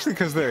 especially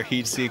because they're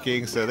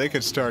heat-seeking, so they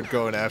could start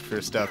going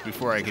after stuff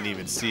before I can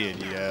even see it,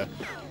 you know?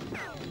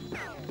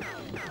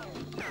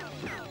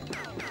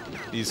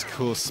 These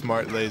cool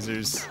smart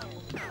lasers.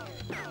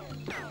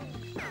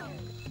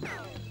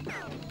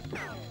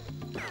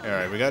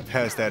 Alright, we got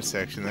past that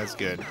section, that's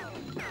good.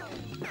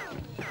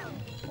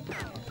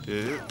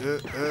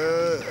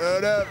 Oh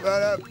no,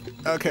 oh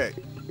no. Okay.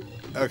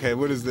 Okay,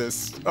 what is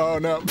this? Oh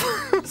no.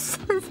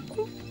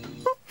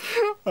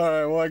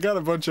 Alright, well I got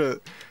a bunch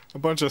of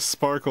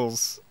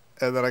sparkles,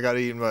 and then I got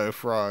eaten by a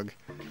frog.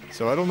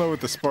 So I don't know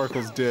what the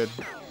sparkles did.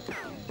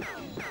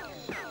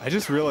 I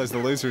just realized the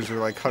lasers are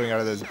like coming out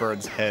of this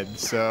bird's head.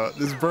 So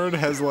this bird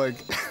has like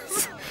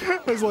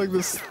has like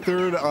this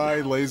third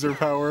eye laser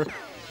power.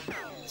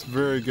 It's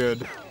very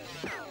good.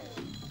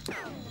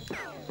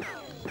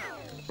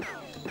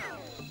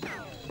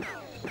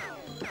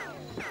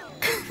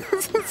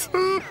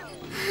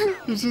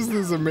 It's just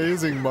this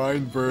amazing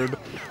mind bird,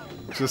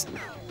 just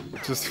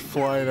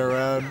flying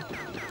around,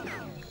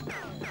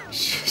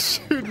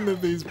 shooting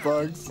at these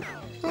bugs.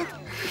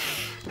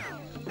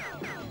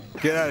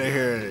 Get out of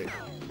here,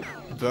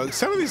 bugs.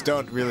 Some of these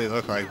don't really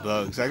look like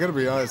bugs. I gotta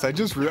be honest. I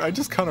just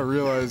kind of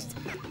realized,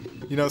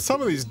 you know,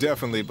 some of these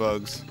definitely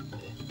bugs.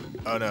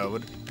 Oh no!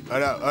 Oh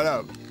no! Oh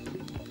no!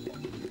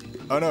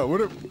 Oh no!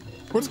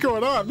 What's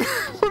going on?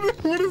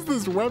 What is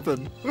this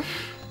weapon?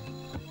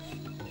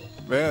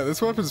 Man,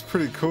 this weapon's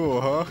pretty cool,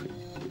 huh?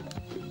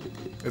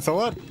 It's a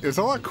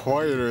lot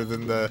quieter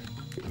than the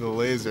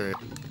laser.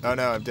 Oh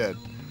no, I'm dead.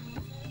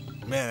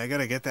 Man, I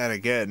gotta get that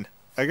again.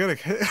 I gotta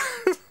get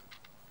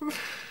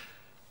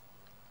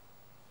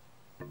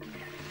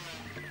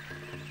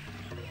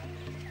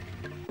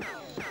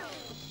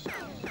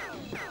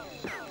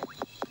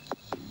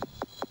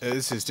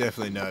This is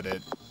definitely not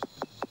it.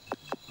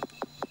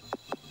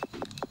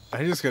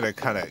 I'm just gonna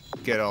kind of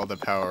get all the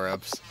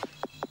power-ups.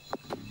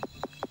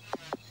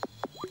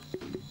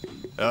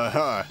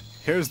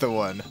 Here's the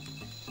one.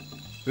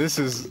 This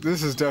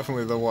is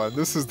definitely the one.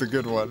 This is the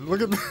good one.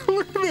 Look at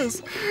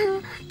this.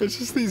 It's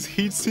just these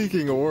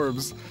heat-seeking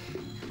orbs.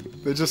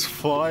 They just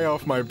fly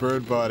off my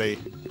bird body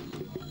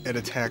and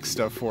attack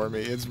stuff for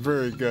me. It's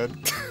very good.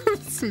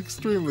 It's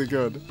extremely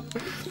good.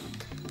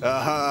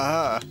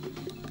 Aha!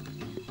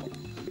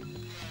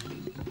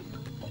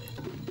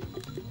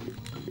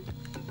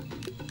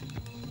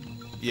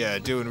 Yeah,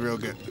 doing real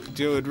good.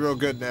 Doing real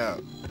good now.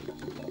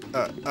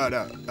 Oh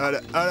no,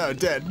 oh no,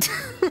 dead.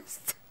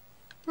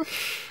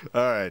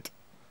 Alright.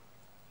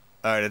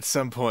 Alright, at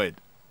some point,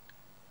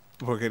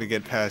 we're gonna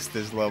get past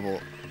this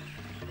level.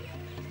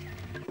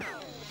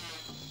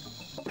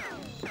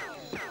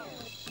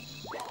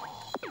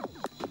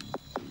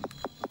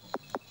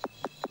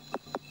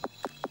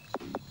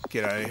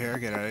 Get out of here,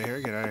 get out of here,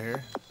 get out of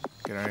here.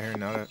 Get out of here,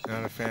 not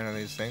a fan of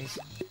these things.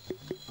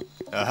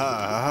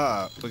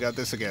 Aha, we got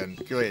this again.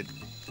 Great.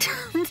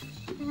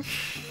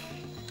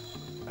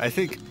 I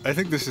think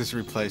this has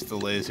replaced the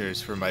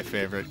lasers for my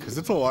favorite, because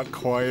it's a lot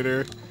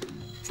quieter.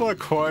 It's a lot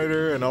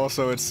quieter, and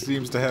also it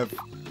seems to have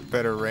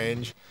better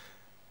range.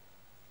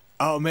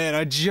 Oh man,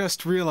 I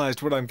just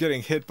realized what I'm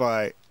getting hit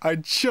by. I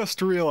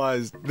just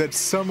realized that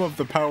some of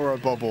the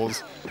power-up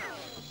bubbles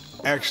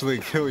actually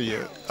kill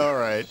you.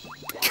 Alright.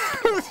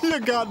 You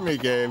got me,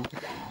 game.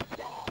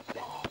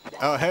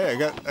 Oh hey,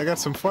 I got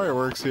some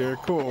fireworks here.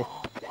 Cool.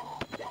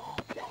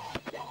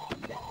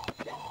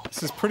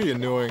 This is pretty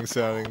annoying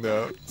sounding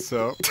though,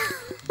 so.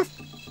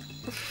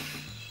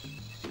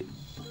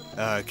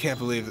 I can't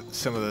believe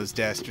some of those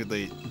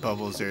dastardly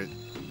bubbles are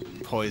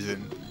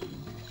poison.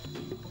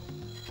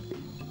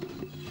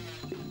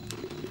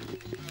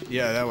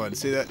 Yeah, that one.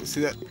 See that?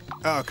 See that?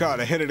 Oh god,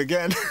 I hit it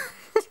again.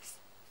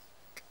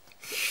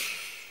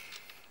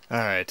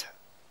 Alright.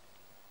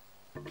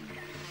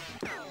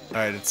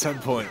 Alright, at some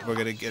point we're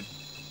gonna get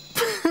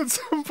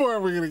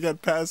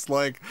past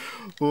like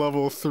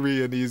level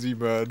 3 in easy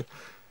mode.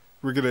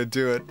 We're gonna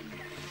do it.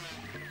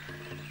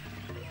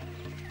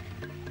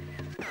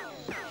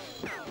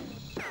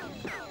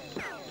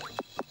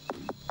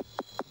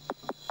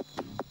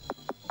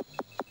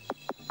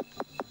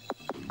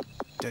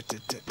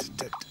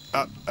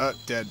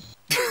 Dead.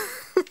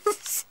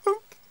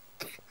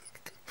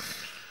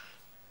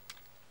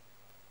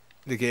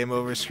 The game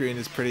over screen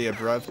is pretty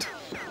abrupt.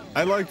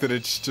 I like that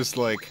it's just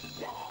like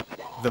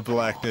the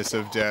blackness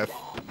of death.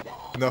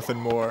 Nothing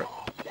more.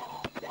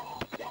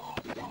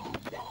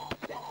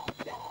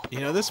 You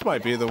know, this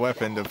might be the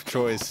weapon of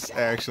choice,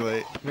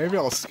 actually. Maybe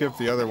I'll skip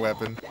the other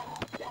weapon.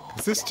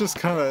 Because this just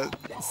kind of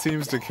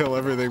seems to kill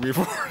everything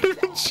before it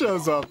even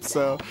shows up,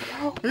 so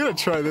I'm gonna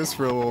try this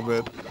for a little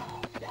bit.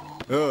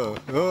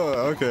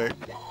 Okay.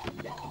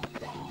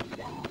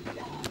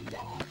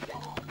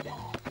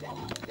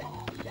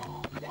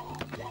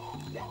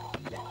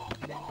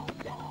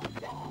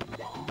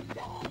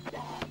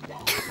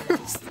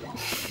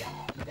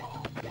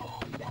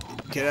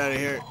 Get out of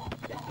here,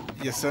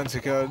 you sons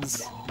of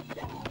guns.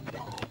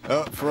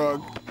 Oh,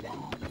 frog.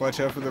 Watch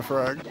out for the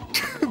frog.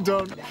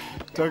 Don't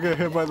get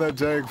hit by that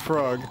giant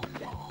frog.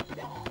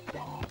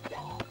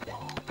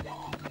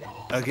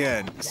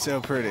 Again, so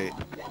pretty.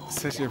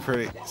 Such a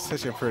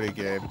pretty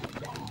game.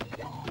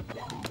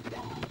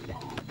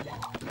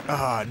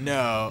 Oh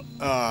no.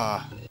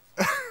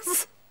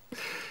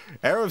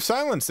 Arrow of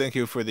Silence, thank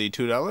you for the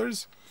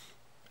 $2.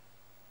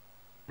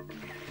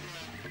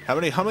 How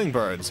many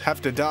hummingbirds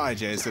have to die,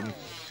 Jason?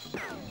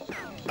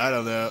 I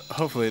don't know.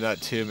 Hopefully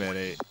not too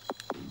many.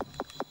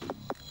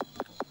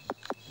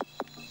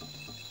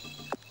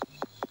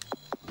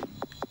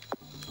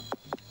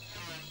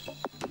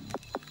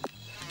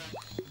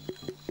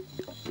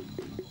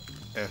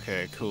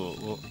 Okay,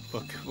 cool.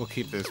 We'll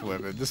keep this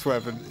weapon. This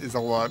weapon is a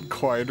lot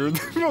quieter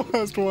than the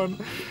last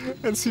one,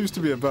 and seems to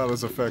be about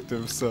as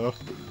effective. So.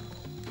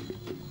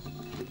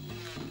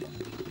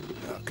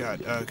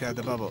 Oh god,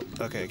 the bubble.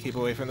 Okay, keep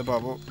away from the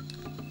bubble.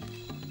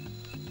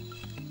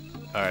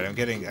 All right, I'm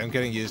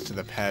getting used to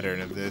the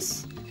pattern of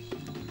this.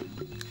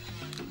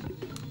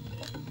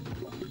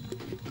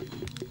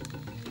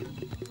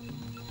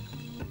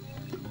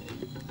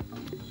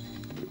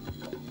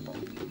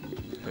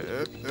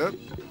 Up.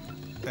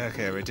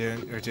 Okay, we're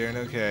doing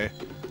okay.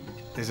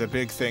 There's a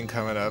big thing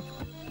coming up.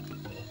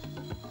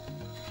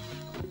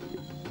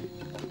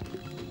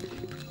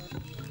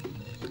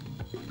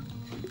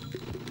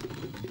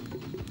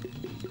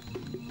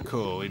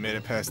 Cool, we made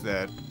it past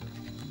that.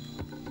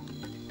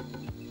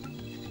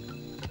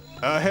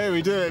 Oh, hey,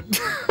 we did it!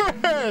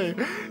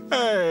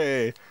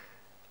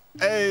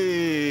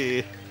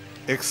 Hey!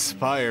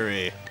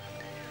 Expiry.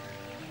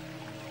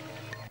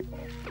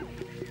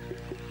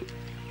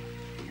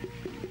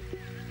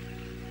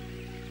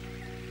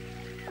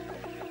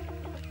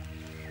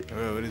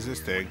 Oh, what is this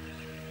thing?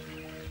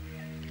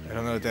 I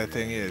don't know what that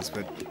thing is,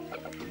 but...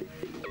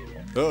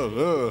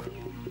 Oh!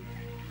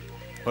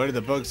 Why did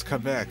the bugs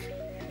come back?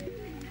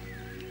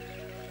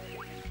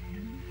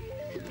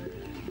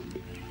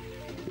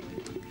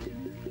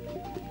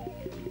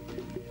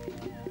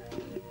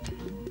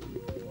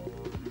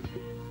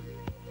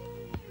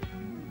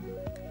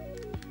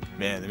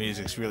 Man, the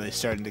music's really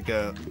starting to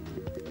go.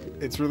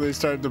 It's really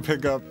starting to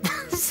pick up.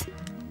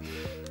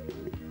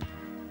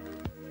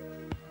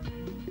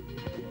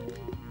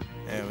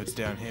 Yeah, what's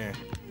down here?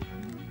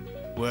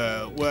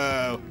 Whoa,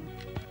 whoa.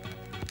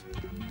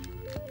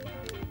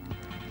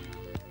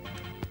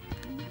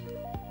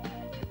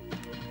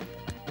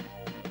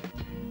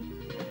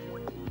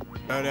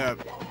 Oh no.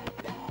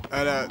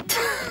 Oh no.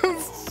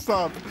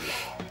 Stop.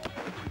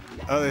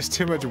 Oh, there's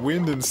too much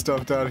wind and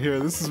stuff down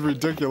here. This is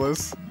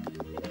ridiculous.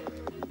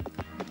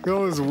 Look at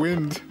all this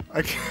wind.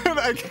 I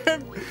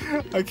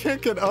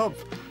can't get up.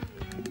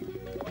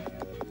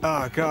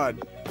 Oh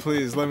god.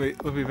 Please let me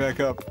back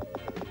up.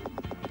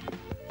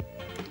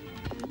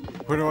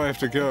 Where do I have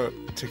to go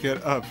to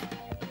get up?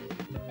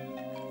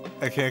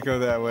 I can't go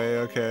that way,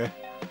 okay.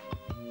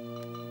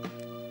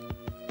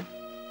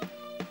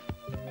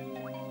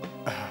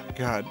 Oh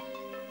god.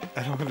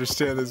 I don't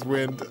understand this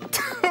wind.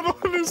 I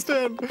don't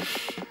understand.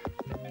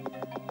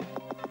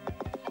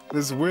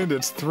 This wind,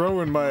 it's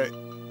throwing my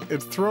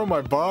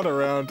bot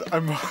around.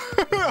 I'm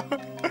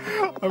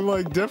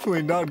like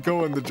definitely not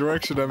going the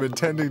direction I'm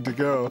intending to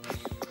go.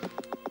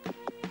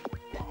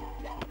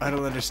 I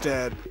don't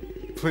understand.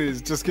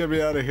 Please, just get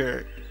me out of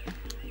here.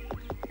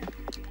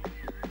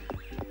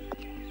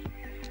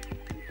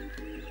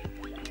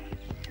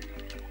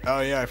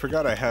 Oh yeah, I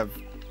forgot I have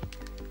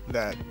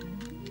that.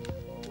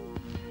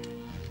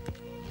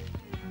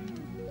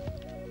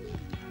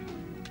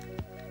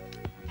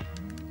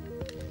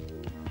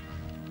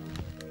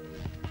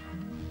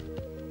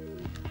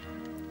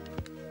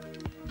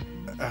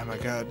 Oh my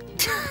god.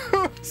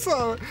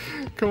 So,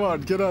 come on,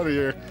 get out of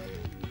here.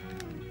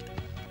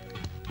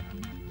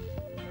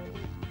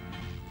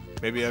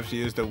 Maybe I have to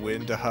use the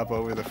wind to hop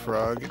over the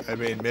frog. I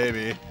mean,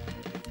 maybe.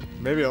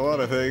 Maybe a lot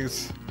of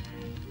things.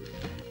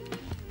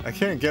 I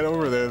can't get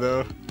over there,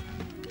 though.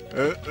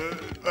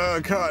 Oh,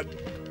 God.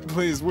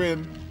 Please,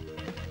 win.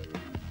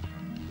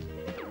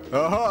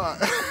 Aha!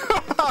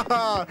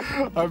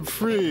 I'm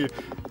free.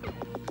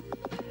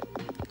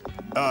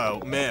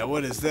 Oh, man,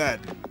 what is that?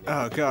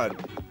 Oh, God.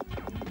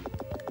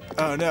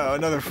 Oh, no,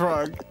 another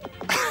frog.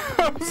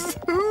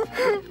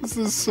 This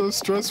is so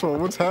stressful.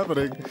 What's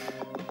happening?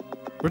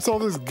 What's all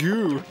this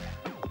goo?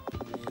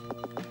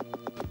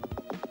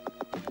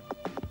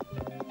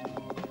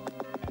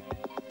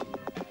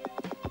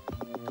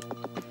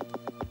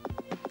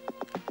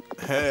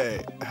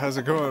 Hey, how's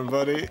it going,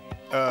 buddy?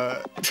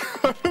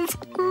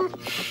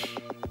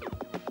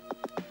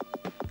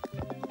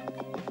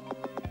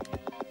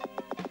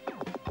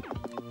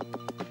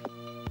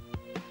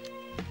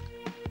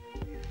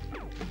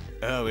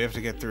 Oh, we have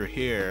to get through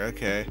here,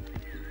 okay.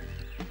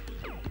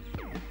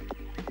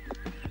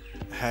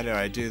 How do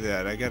I do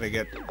that? I gotta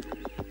get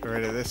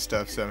rid of this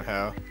stuff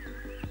somehow.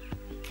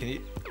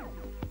 Can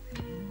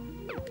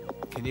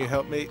you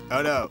help me?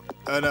 Oh no!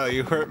 Oh no,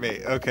 you hurt me.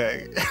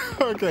 Okay.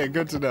 Okay,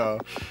 good to know.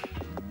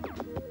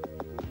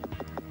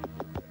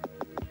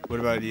 What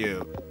about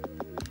you?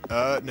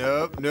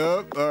 Nope,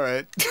 nope.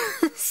 Alright.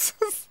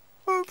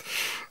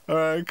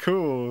 Alright,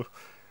 cool.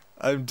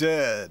 I'm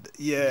dead.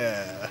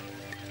 Yeah.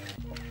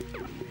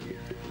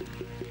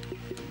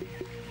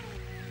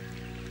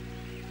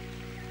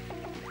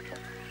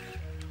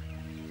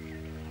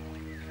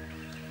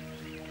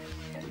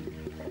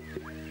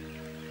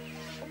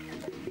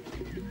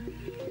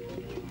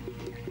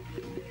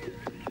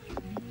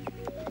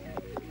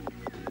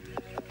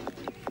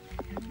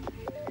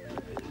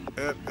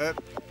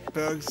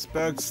 Bugs,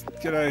 bugs,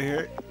 get out of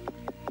here.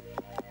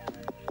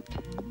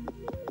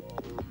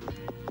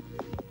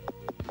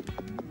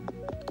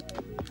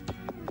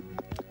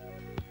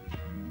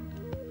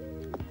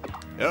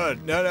 Oh,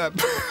 no, no.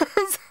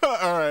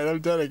 Alright, I'm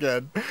done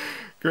again.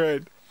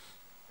 Great.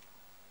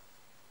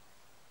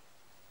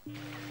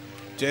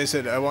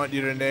 Jason, I want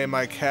you to name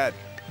my cat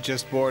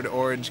just born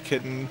Orange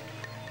Kitten.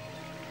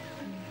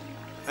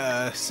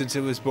 Since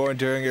it was born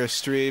during your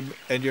stream,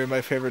 and you're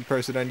my favorite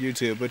person on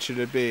YouTube, what should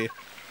it be?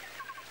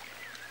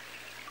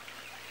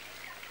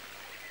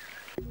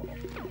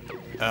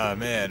 Oh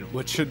man,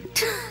 what should...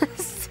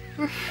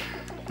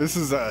 This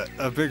is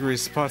a big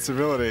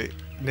responsibility,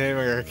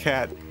 naming our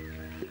cat.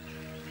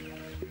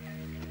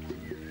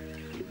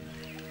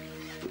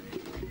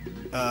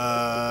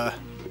 I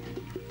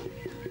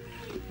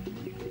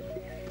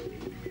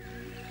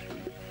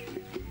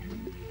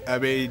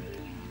mean,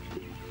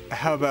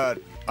 how about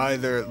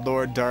either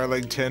Lord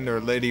Darlington or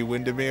Lady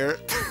Windermere?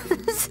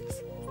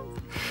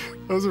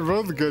 Those are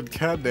both good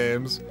cat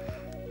names.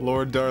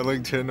 Lord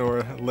Darlington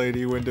or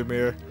Lady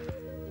Windermere.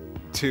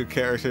 Two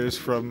characters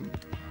from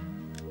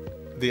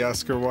the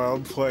Oscar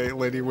Wilde play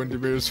Lady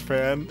Windermere's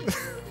fan.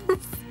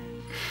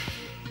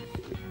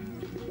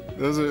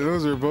 those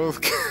are both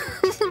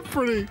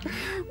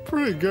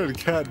pretty good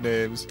cat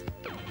names.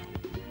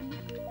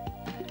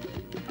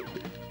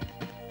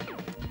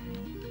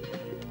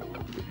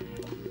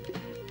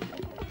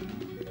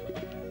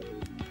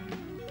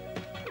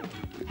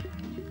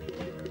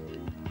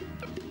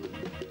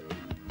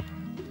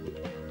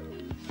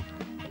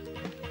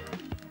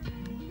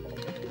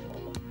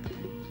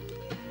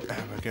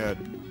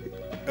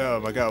 Oh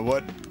my god,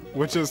 what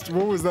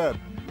was that?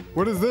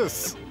 What is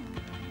this?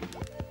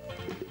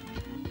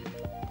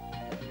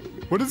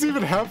 What is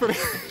even happening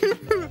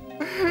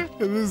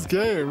in this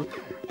game?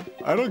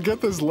 I don't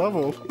get this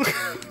level.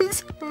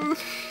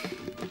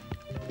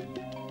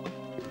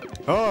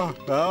 Oh,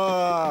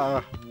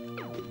 ah.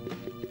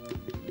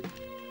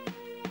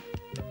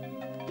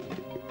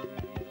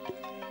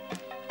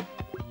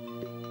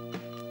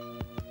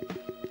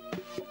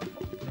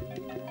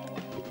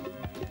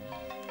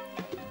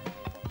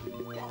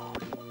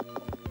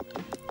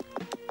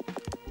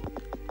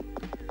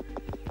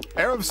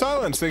 Arab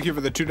Silence, thank you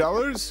for the $2.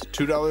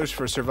 $2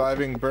 for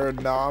surviving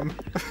Bird Nom.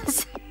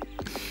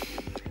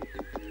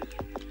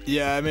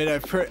 Yeah, I mean, I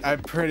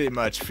pretty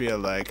much feel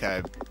like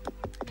I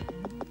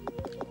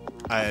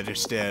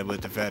understand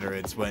what the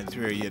veterans went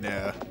through, you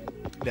know,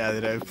 now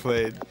that I've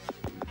played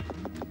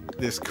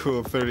this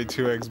cool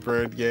 32X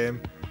Bird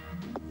game.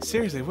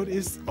 Seriously, what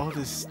is all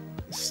this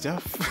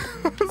stuff?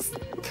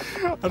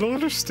 I don't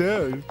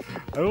understand.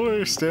 I don't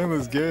understand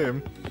this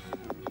game.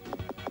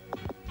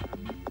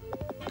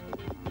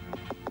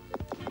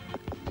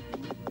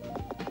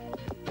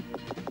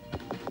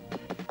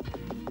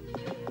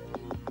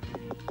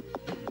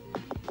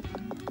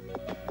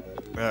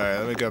 Alright,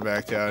 let me go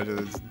back down to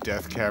this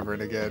death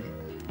cavern again.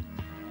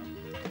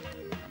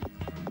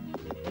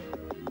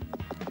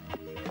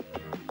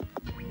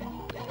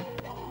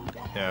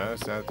 Yeah,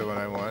 that's not the one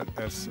I want.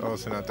 That's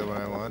also not the one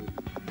I want.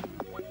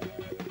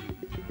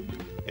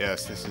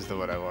 Yes, this is the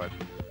one I want.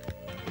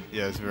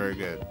 Yes, very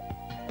good.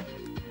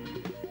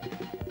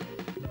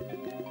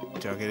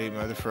 Don't get eaten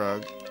by the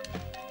frog.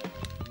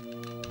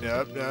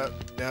 Nope, nope,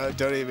 no,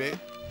 don't eat me.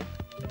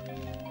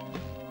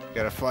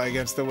 Gotta fly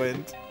against the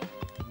wind.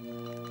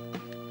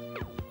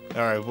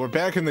 Alright, we're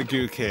back in the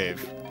goo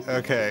cave.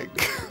 Okay.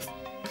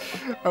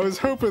 I was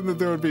hoping that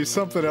there would be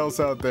something else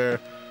out there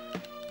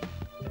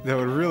that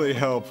would really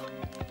help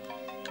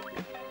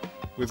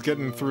with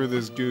getting through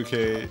this goo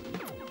cave.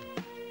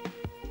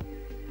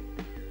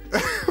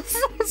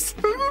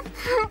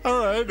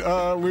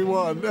 Alright, we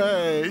won.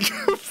 Hey!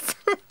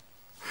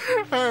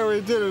 Hey,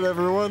 we did it,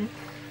 everyone.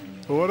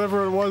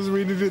 Whatever it was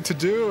we needed to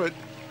do,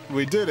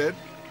 we did it.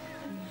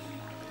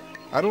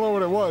 I don't know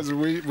what it was.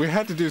 We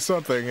had to do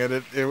something,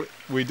 and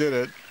we did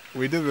it.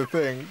 We did the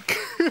thing.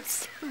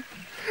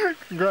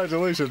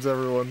 Congratulations,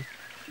 everyone.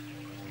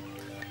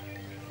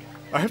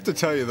 I have to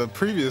tell you, the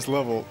previous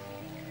level,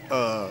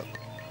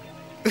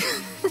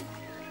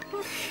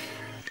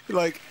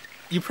 like,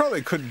 you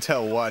probably couldn't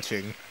tell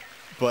watching,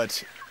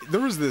 but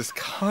there was this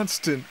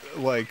constant,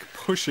 like,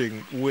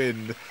 pushing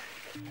wind.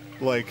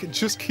 Like,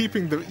 just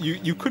keeping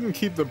you couldn't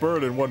keep the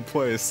bird in one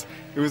place.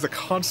 It was a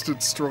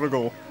constant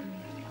struggle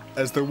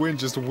as the wind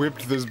just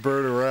whipped this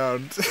bird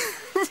around.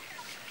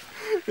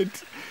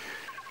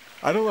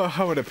 I don't know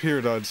how it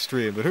appeared on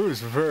stream, but it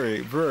was very,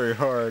 very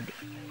hard.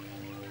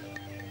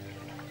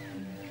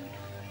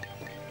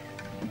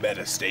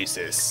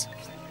 Metastasis.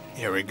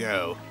 Here we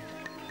go.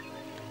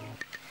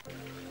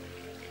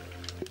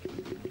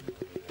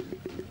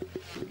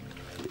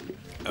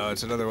 Oh,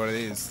 it's another one of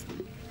these.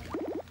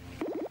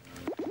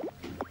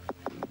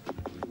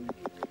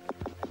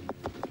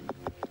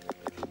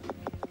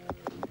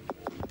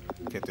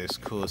 Get this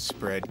cool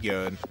spread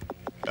going.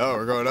 Oh,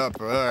 we're going up.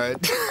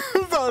 Alright.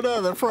 Oh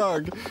no, the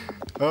frog.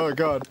 Oh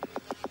god.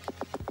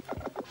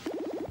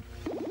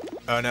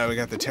 Oh no, we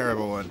got the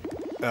terrible one.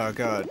 Oh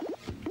god.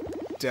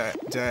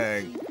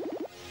 Dang.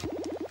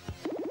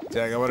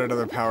 Dang, I want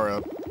another power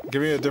up.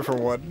 Give me a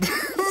different one.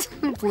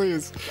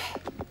 Please.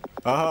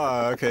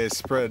 Aha, okay,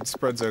 spread's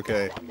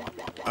okay.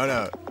 Oh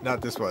no,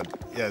 not this one.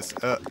 Yes,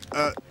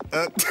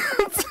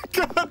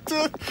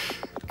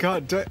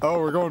 God damn. Oh,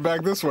 we're going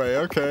back this way,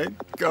 okay.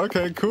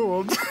 Okay,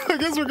 cool. I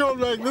guess we're going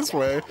back this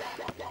way.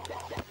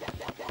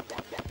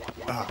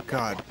 Oh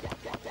god.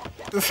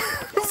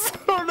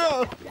 Oh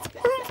no!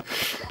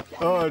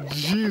 Oh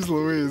jeez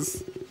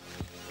Louise.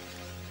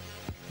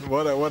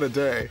 What a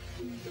day.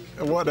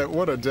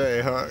 What a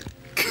day, huh?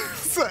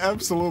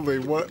 Absolutely,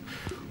 what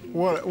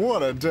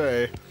a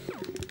day.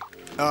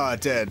 Ah, oh,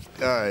 dead.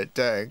 Alright,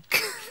 dang.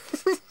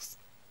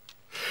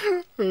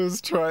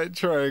 Let's try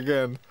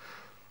again.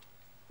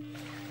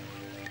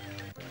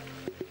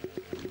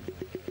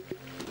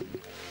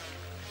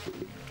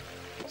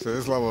 So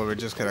this level we're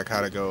just gonna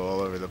kinda go all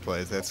over the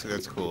place. That's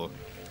cool.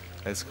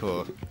 That's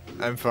cool.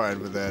 I'm fine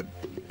with that.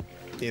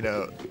 You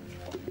know.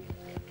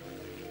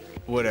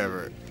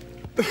 Whatever.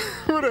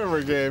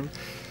 Whatever, game.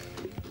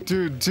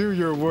 Dude, do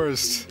your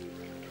worst.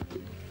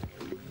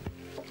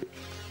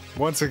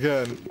 Once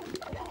again,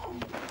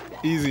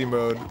 easy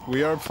mode.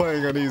 We are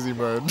playing on easy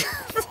mode.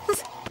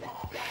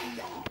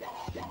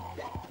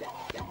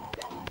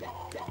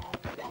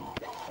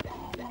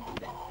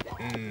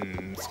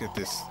 Let's get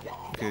this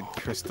good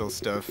crystal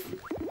stuff.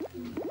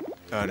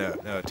 Oh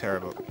no,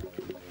 terrible.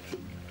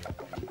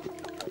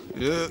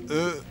 Yep,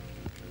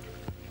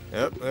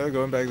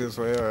 going back this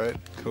way, alright,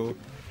 cool.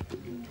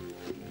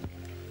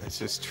 Let's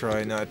just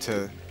try not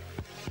to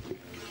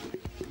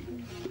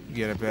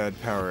get a bad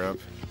power up.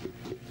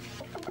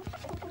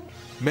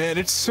 Man,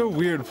 it's so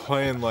weird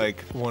playing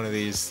like one of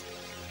these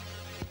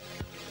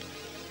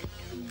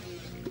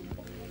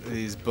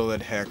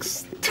bullet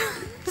hecks.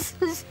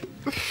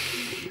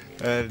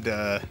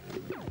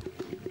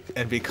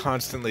 and be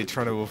constantly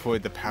trying to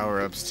avoid the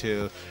power-ups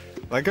too.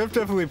 Like, I've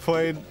definitely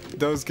played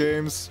those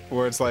games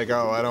where it's like,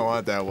 oh, I don't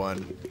want that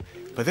one.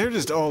 But they're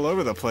just all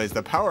over the place.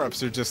 The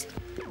power-ups are just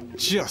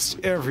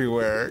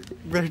everywhere.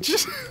 They're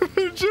just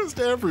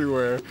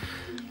everywhere.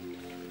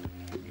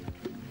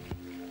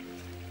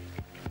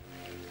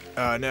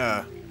 Oh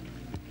no.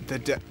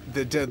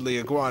 The deadly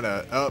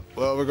iguana. Oh,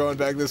 well, we're going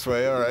back this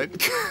way, alright.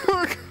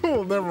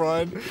 Cool, never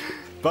mind.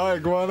 Bye,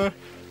 iguana.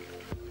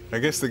 I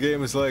guess the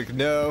game is like,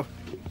 no.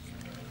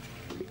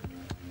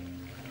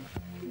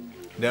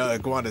 No,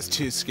 iguana's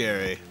too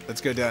scary. Let's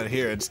go down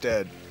here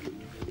instead.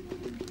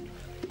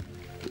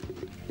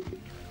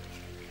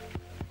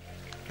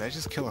 Did I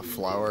just kill a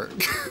flower?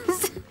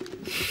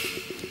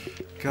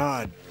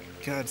 God,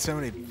 so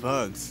many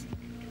bugs.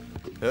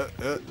 Oh,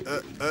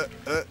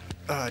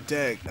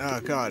 dang.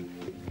 Oh, God.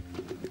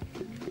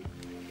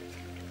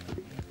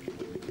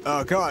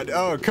 Oh,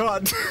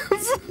 God.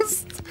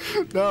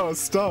 No,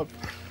 stop.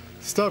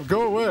 Stop,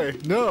 go away.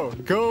 No,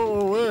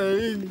 go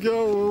away.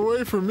 Go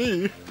away from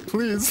me,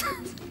 please.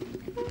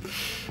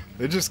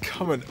 They're just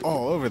coming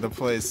all over the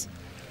place.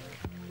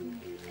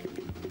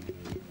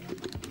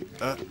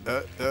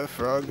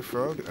 Frog.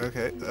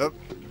 Okay. Up.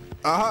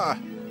 Aha!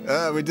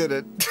 We did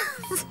it.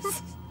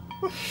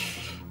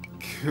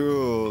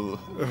 Cool.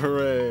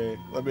 Hooray.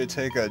 Let me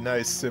take a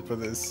nice sip of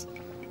this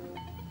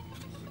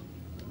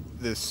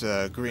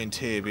green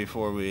tea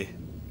before we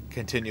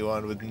continue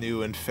on with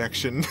new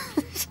infection.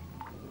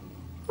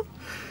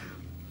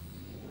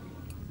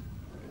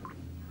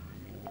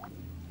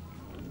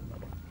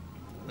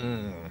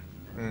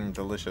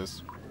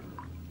 Delicious.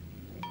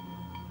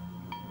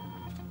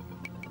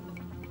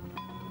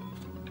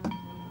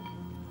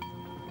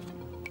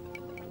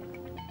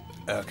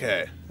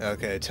 Okay,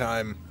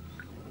 time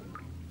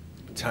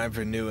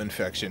for new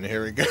infection.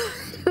 Here we go.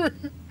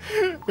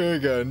 Here we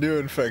go, new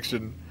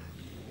infection.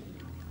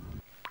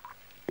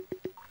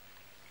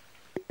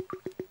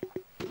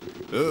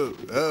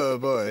 Oh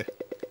boy.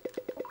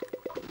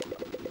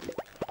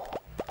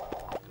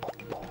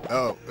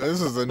 Oh,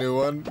 this is a new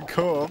one.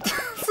 Cool.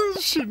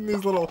 Shooting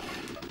these little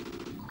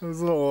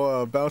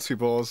bouncy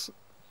balls.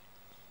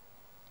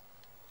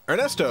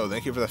 Ernesto,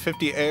 thank you for the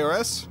 50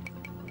 ARS.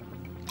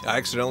 I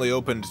accidentally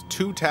opened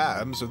 2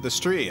 tabs of the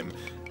stream,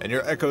 and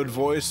your echoed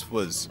voice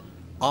was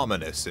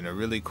ominous in a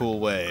really cool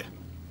way.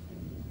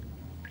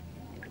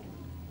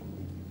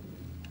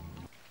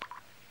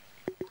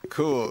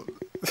 Cool.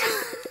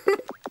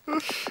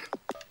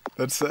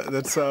 That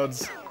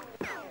sounds.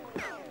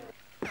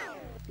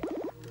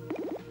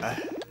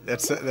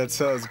 That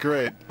sounds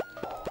great.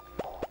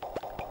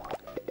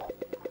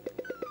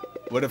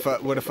 What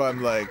if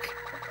I'm like,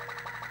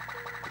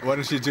 why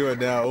don't you do it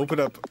now? Open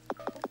up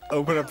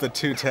open up the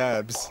 2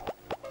 tabs.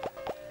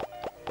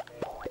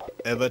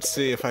 And let's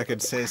see if I can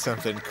say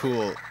something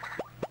cool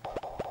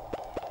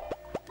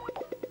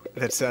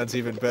that sounds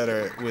even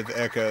better with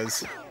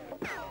echoes.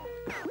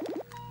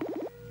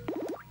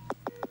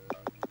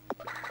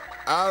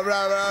 Ah,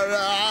 blah, blah,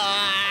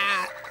 blah.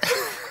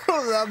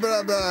 Blah,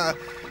 blah, blah.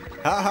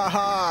 Ha ha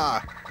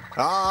ha.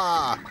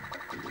 Ah.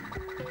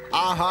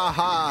 Ah ha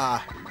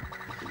ha.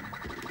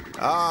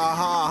 Ah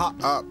ha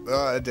ha.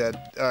 Oh, I did.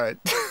 Alright.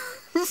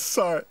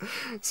 Sorry.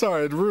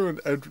 Sorry, it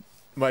ruined.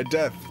 My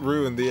death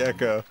ruined the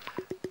echo.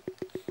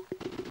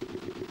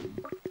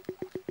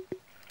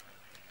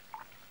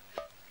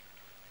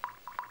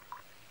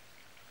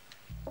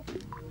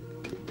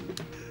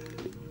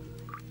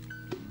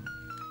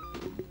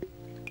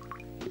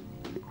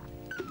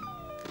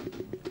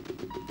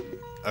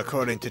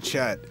 According to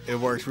chat, it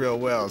worked real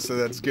well, so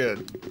that's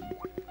good.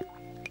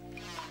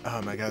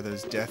 Oh my god,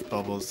 those death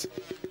bubbles.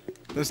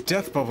 Those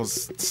death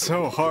bubbles,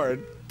 so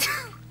hard.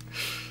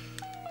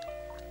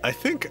 I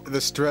think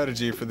the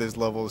strategy for this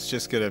level is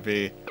just gonna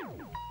be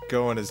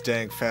going as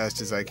dang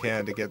fast as I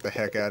can to get the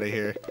heck out of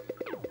here.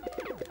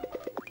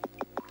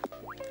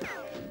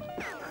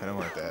 I don't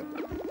want that.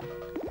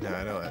 No,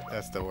 I don't want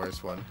that's the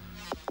worst one.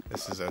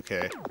 This is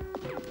okay.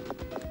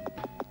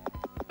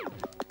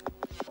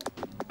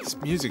 This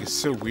music is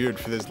so weird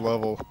for this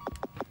level.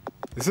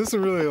 This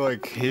isn't really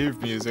like cave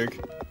music.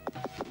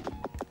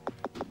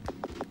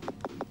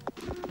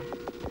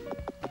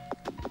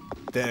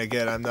 Then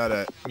again, I'm not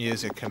a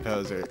music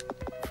composer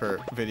for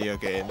video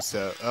games,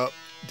 so... Oh,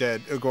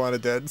 dead. Iguana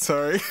dead.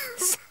 Sorry.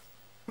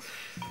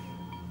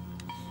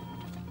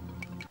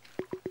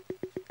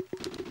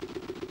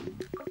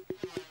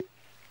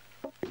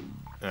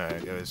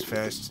 Alright, go as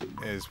fast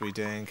as we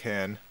dang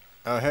can.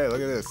 Oh, hey,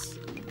 look at this.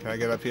 Can I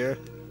get up here?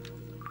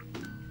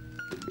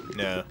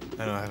 No,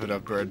 I don't have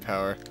enough bird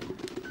power.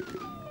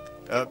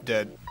 Oh,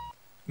 dead.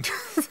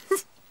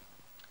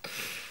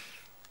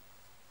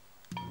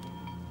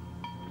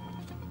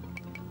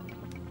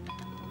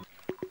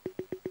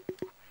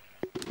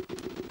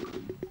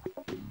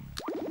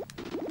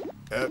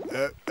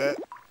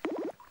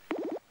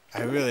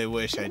 I really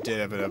wish I did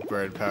have enough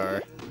bird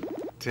power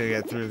to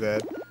get through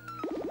that.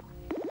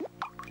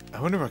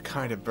 I wonder what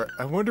kind of bird...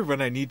 I wonder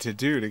what I need to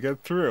do to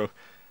get through.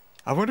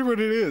 I wonder what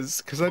it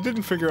is, because I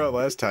didn't figure out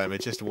last time.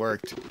 It just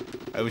worked.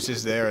 I was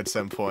just there at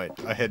some point.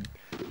 I had...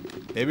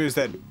 Maybe it was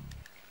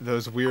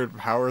those weird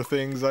power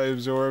things I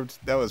absorbed.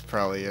 That was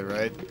probably it,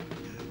 right?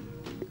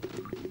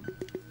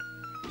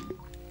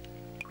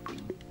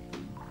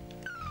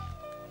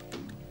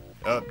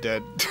 Oh,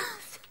 dead.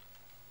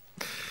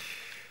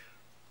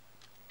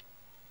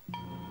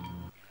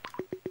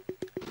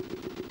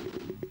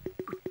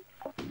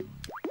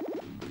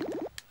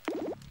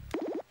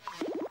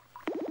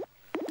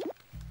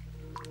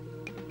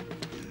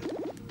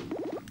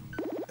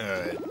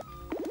 Alright.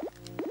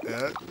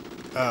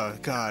 Oh,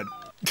 God.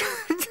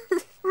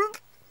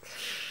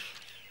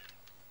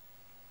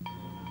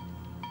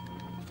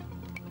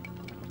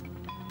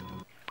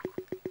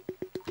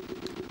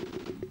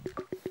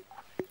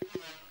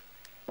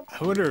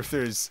 I wonder if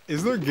is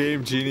there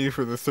Game Genie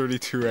for the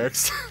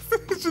 32X?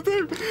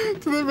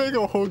 Do they make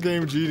a whole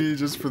Game Genie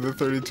just for the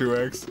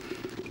 32X?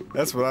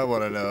 That's what I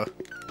want to know.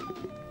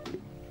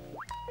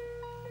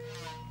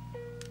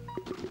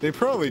 They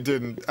probably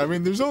didn't. I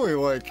mean, there's only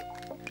like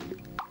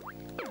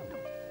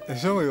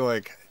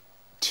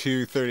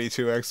 2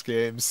 32X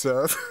games,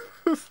 so...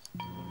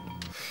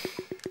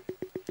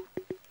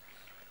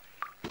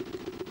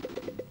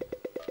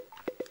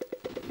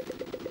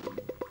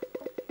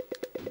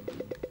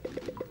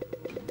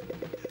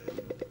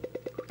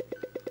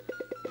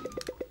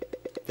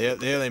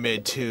 They only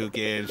made 2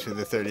 games for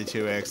the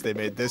 32X. They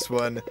made this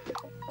one,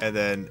 and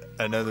then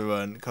another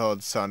one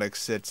called Sonic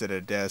Sits at a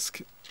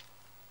Desk.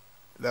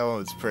 That one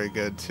was pretty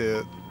good,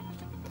 too.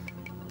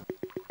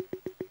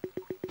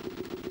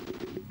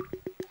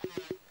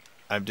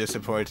 I'm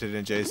disappointed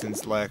in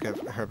Jason's lack of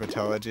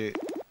herpetology.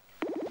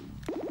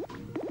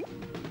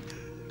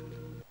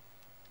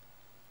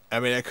 I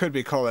mean, I could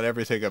be calling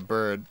everything a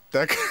bird.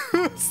 That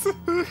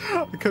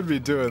I could be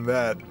doing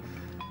that.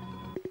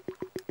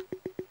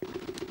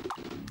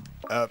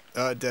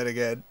 Oh, dead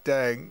again.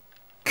 Dang.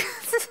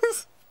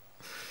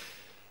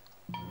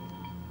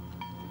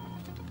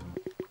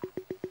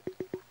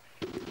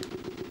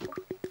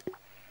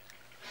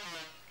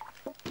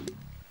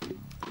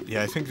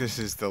 Yeah, I think this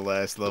is the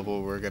last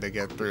level we're gonna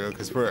get through,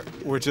 because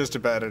we're just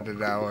about at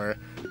an hour.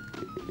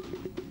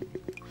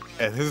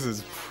 And this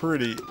is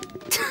pretty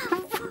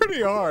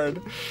pretty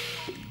hard.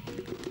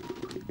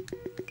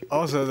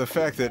 Also, the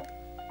fact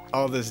that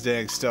all this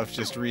dang stuff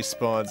just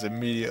respawns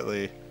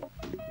immediately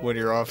when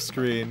you're off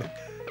screen.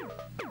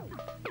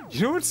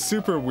 You know what's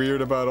super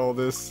weird about all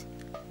this?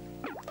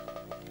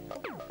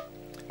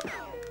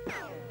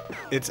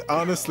 It's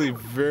honestly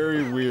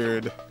very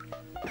weird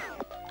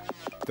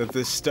that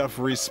this stuff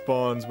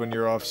respawns when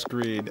you're off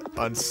screen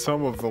on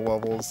some of the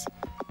levels,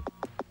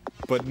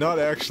 but not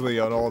actually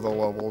on all the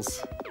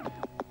levels.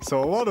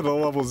 So a lot of the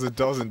levels it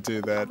doesn't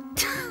do that.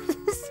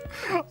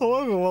 A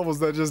lot of the levels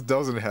that just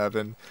doesn't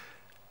happen.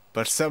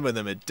 But some of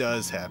them it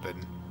does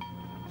happen.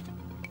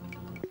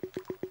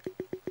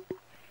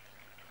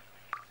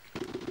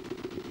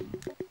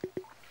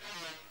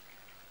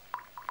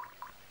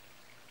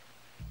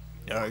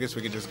 Oh, I guess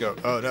we can just go.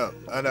 Oh no,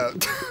 oh no.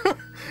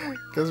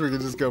 Guess we can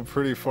just go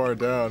pretty far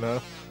down, huh?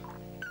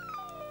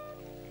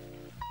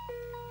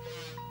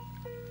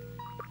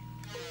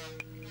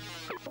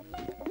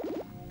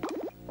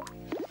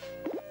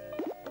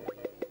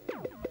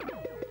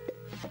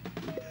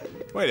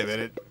 Wait a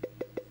minute.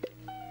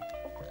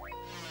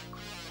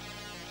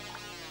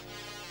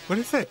 What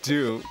does that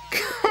do?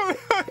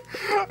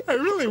 I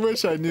really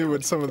wish I knew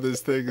what some of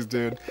these things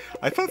do.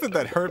 I thought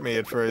that hurt me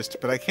at first,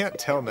 but I can't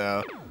tell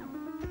now.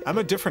 I'm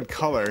a different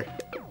color.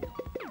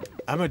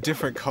 I'm a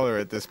different color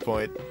at this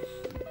point.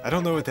 I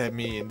don't know what that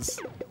means.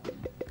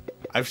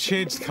 I've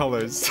changed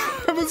colors.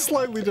 I'm a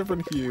slightly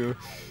different hue.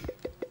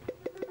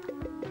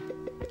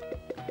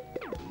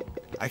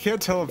 I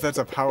can't tell if that's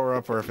a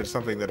power-up or if it's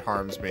something that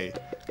harms me.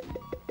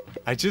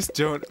 I just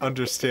don't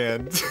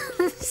understand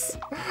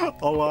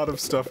a lot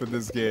of stuff in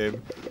this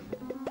game.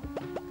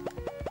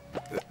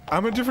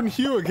 I'm a different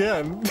hue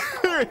again.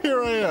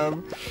 Here I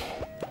am.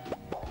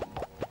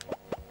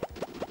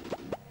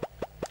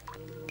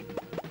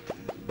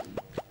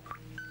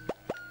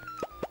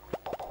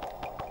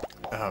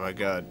 Oh my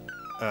god.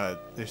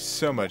 There's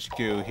so much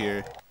goo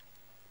here.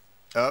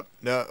 Oh,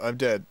 no, I'm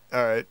dead.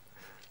 Alright.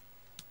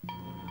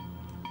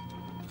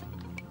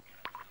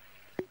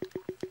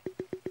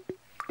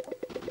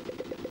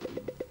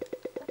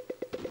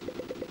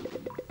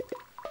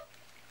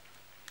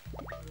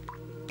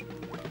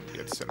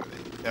 Get some of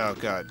the... Oh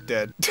god,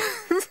 dead.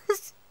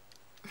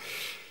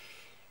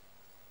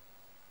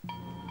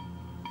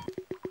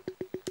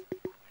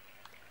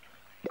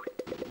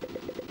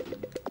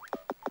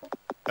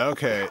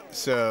 Okay,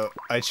 so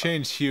I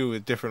changed hue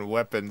with different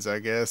weapons, I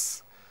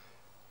guess.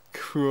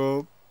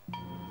 Cool.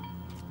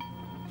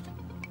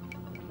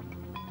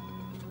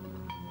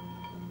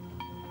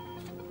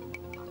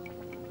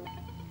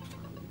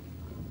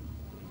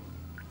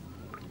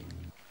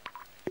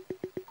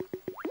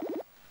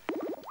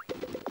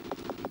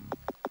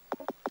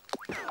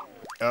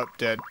 Oh,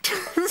 dead.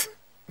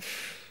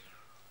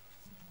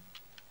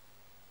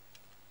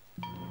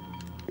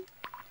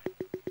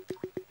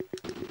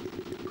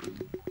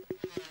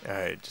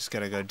 Alright, just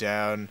gotta go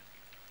down.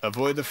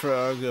 Avoid the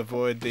frog,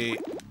 avoid the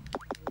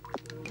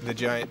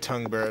giant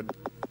tongue bird.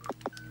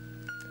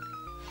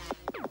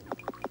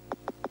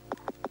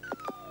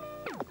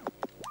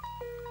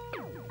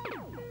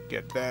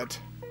 Get that.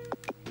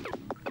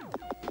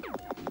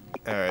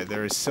 Alright,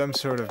 there is some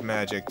sort of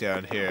magic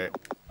down here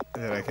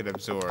that I could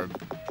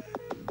absorb.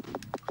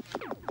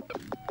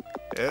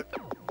 Yep.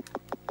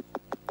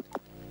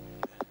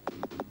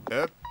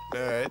 Yep,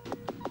 alright.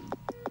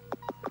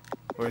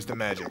 Where's the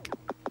magic?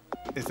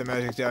 Is the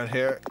magic down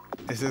here?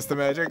 Is this the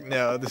magic?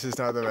 No, this is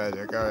not the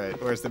magic.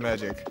 Alright, where's the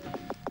magic?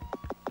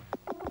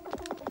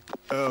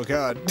 Oh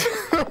god,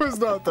 that was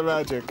not the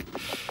magic.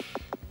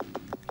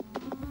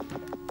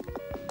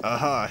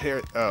 Aha,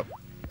 here. Oh.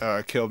 Oh,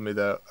 it killed me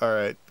though.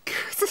 Alright.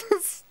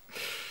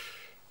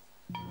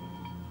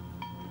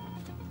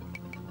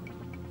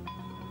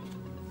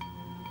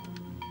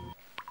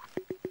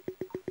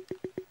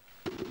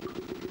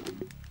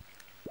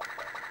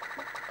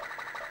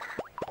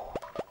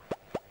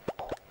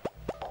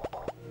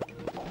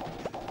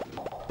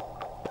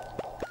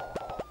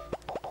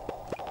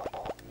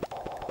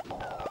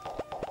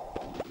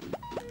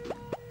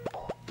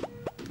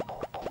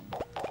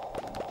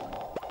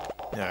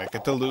 Yeah,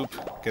 get the loop.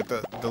 Get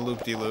the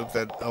loop-de-loop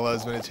that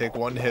allows me to take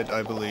one hit,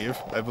 I believe.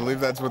 I believe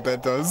that's what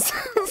that does.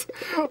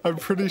 I'm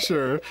pretty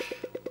sure.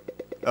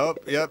 Oh,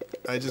 yep.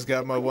 I just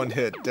got my one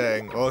hit.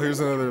 Dang. Well, here's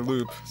another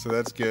loop, so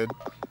that's good.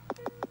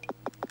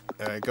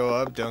 Alright, go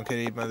up. Don't get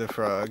eaten by the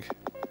frog.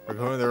 We're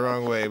going the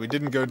wrong way. We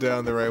didn't go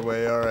down the right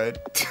way. Alright.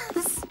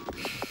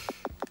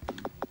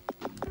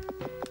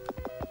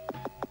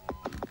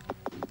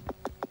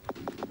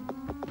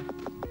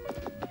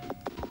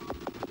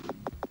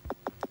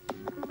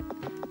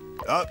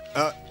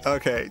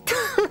 Okay.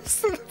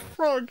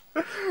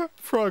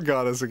 Frog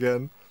got us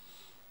again.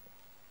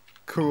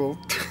 Cool.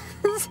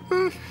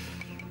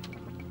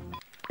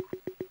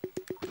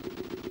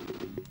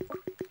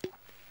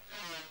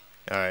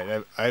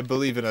 Alright, I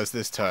believe in us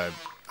this time.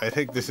 I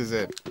think this is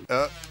it.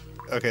 Oh,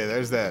 okay,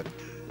 there's that.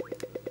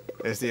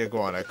 There's the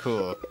iguana.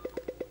 Cool.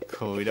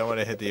 Cool, we don't want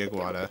to hit the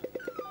iguana.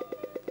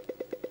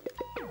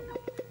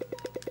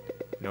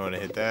 We don't want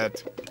to hit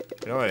that.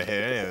 We don't want to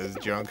hit any of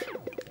this junk.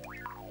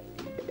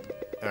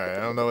 Alright,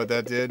 I don't know what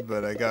that did,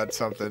 but I got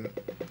something.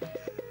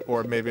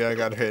 Or maybe I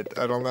got hit.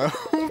 I don't know.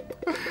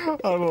 I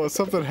don't know.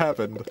 Something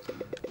happened.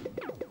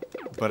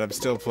 But I'm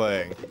still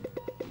playing.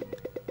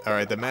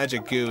 Alright, the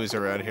magic goo is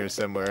around here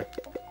somewhere.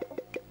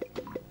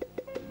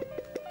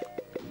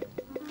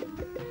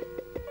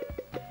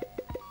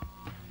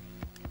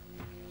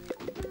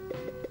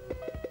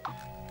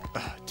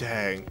 Oh,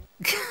 dang.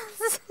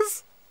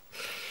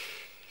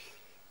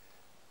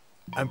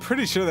 I'm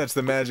pretty sure that's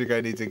the magic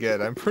I need to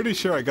get. I'm pretty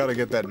sure I gotta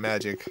get that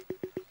magic.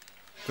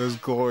 Those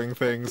glowing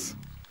things.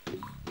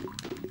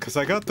 Because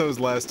I got those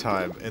last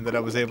time, and then I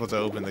was able to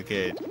open the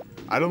gate.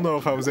 I don't know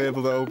if I was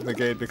able to open the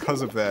gate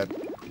because of that.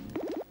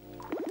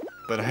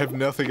 But I have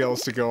nothing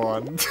else to go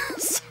on,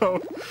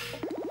 so...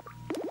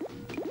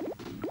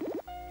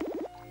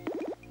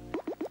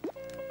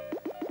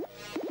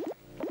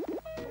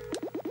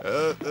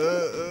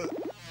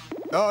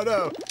 Oh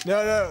no!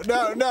 No, no,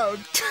 no, no!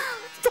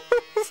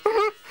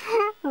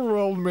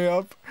 Rolled me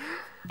up.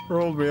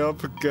 Rolled me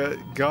up.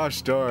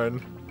 Gosh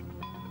darn.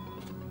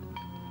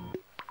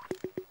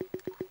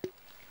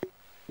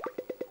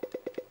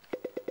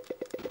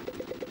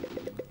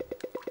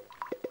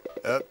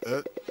 Up.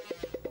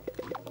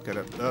 Get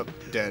up.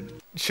 Dead.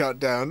 Shot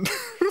down.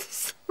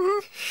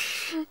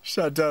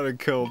 Shot down and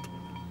killed.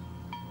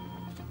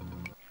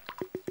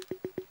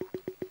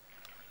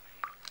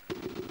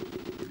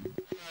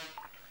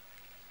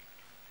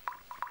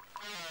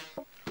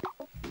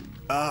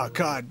 Oh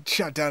god,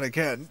 shot down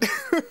again.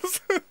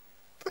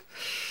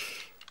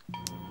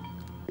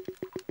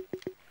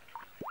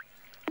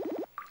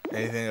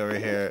 Anything over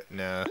here?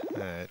 No.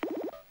 Alright.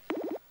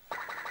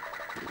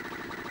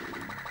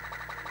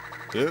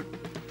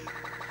 Oop.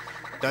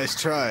 Nice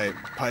try,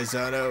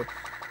 paisano.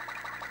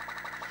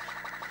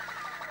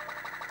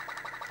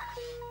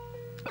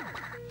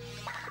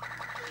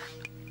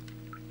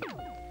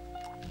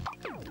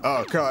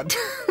 Oh god.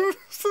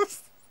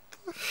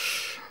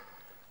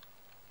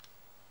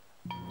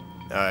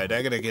 Alright,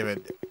 I'm gonna give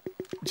it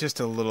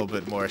just a little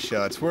bit more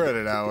shots. We're at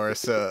an hour,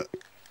 so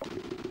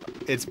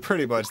it's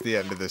pretty much the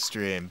end of the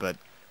stream, but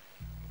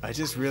I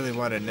just really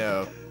want to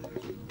know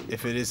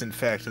if it is in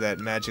fact that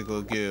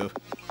magical goo.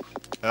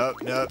 Oh,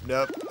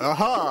 nope.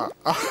 Aha!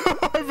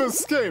 I've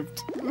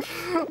escaped!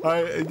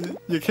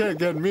 You can't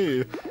get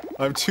me.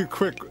 I'm too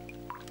quick.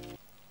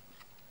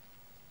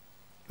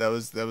 That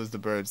was the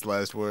bird's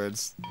last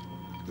words.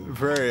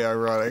 Very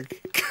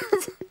ironic.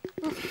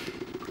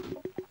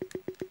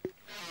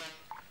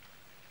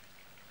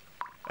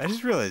 I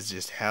just realized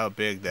just how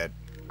big that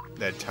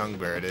tongue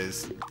bird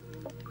is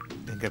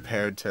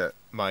compared to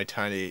my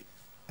tiny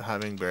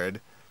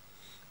hummingbird.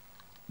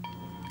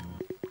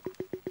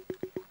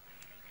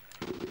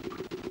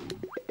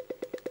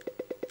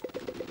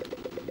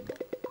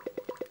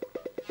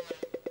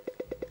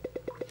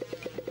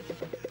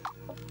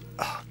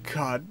 Oh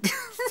god.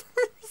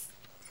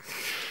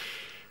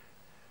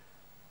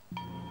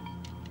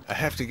 I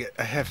have to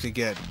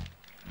get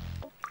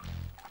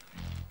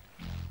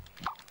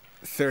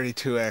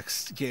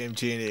 32x Game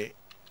Genie.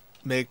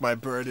 Make my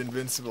bird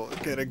invincible.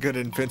 Get a good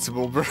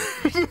invincible bird.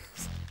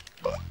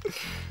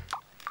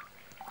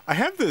 I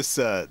have this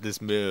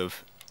this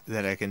move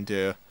that I can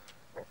do,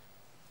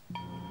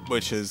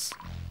 which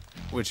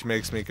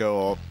makes me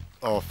go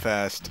all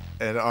fast.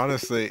 And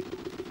honestly,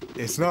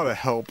 it's not a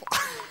help.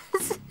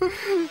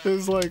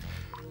 It's like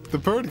the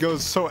bird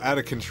goes so out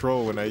of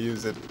control when I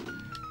use it.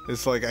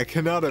 It's like I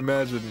cannot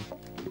imagine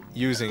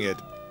using it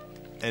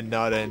and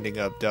not ending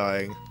up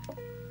dying.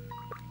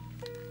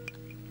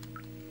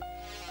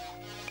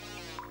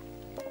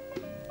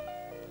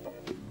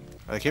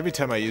 Like every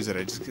time I use it,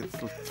 I just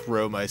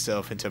throw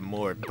myself into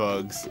more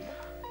bugs.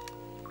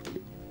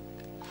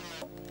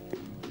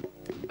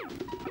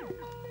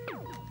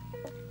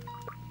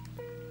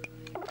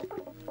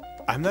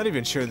 I'm not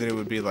even sure that it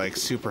would be like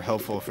super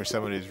helpful for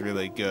someone who's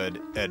really good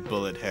at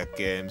bullet heck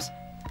games.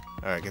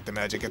 Alright, get the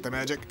magic.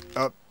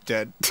 Oh,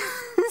 dead.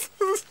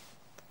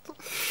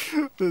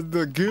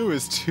 The goo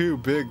is too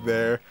big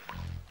there.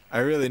 I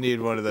really need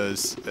one of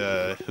those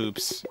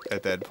hoops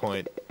at that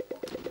point.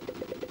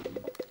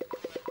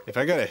 If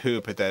I got a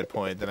hoop at that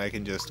point, then I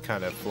can just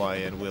kind of fly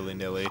in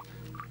willy-nilly.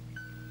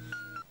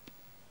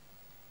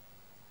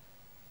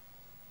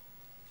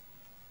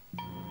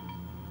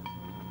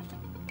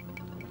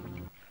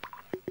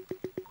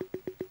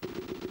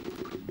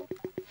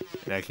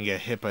 And I can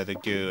get hit by the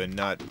goo and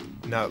not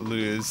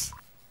lose.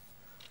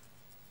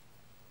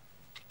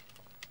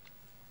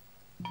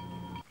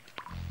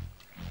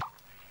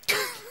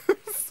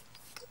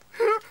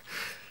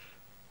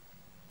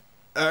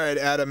 Alright,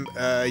 Adam,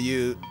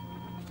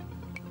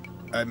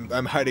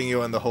 I'm hiding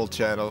you on the whole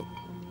channel.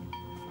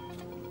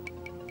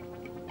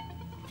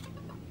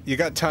 You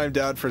got timed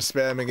out for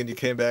spamming and you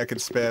came back and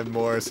spammed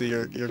more, so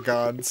you're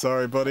gone.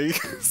 Sorry, buddy.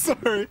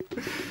 Sorry.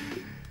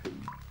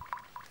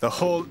 The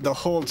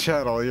whole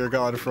channel you're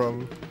gone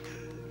from.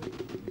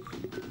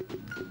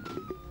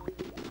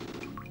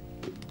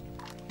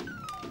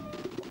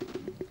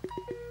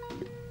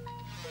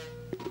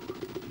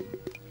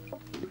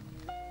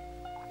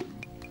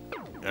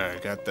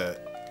 Alright, got the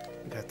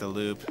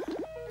loop.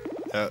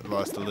 Oh,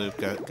 lost the loop,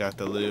 got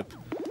the loop.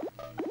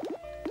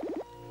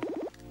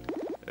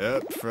 Oh,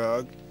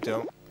 frog.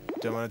 Don't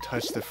want to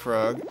touch the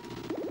frog.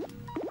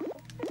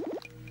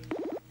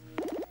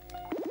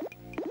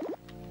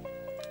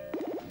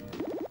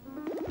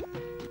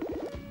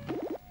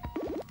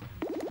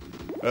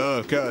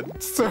 Oh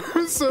god,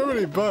 so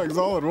many bugs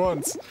all at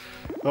once.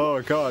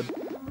 Oh god.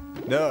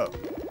 No.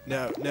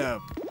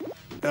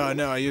 Oh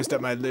no, I used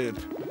up my loop.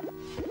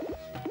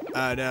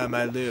 Oh no,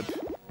 my loop.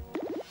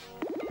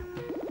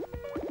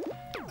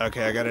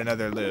 Okay, I got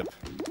another loop.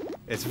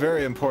 It's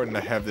very important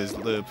to have this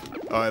loop.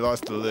 Oh, I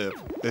lost the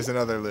loop. There's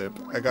another loop.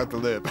 I got the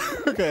loop.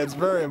 Okay, it's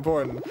very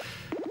important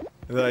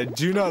that I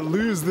do not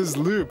lose this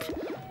loop,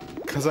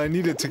 because I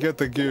need it to get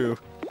the goo.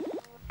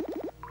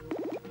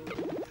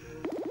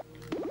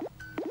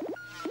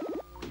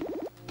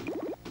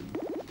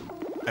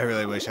 I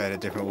really wish I had a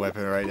different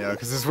weapon right now,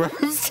 because this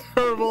weapon's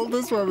terrible.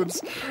 This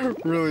weapon's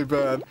really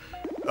bad.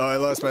 Oh, I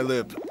lost my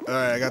loop.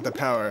 Alright, I got the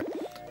power.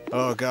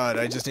 Oh god,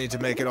 I just need to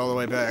make it all the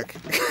way back.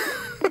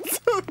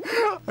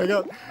 I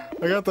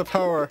got the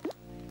power.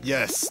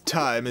 Yes,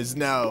 time is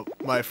now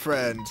my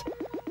friend.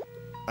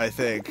 I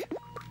think.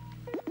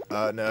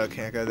 Oh no,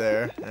 can't go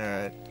there.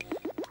 Alright.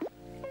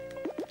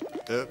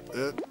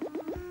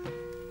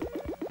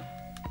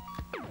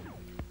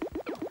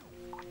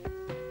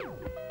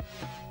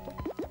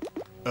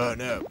 Oh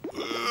no.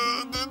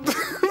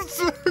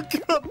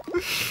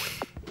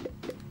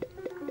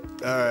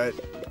 Alright.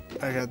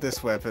 I got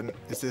this weapon.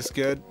 Is this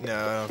good? No,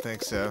 I don't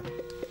think so.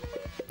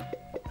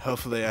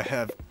 Hopefully I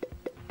have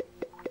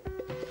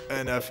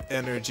enough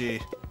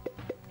energy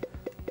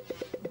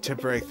to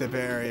break the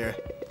barrier.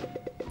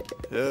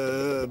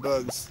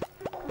 Bugs.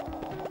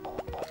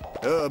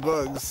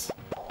 Bugs.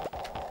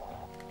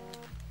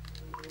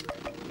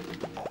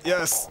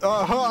 Yes!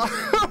 Aha!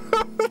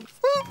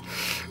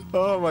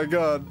 Oh my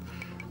god.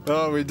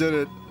 Oh, we did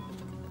it.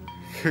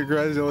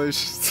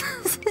 Congratulations.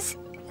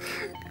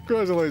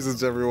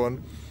 Congratulations,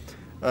 everyone.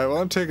 Alright, well,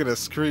 I'm taking a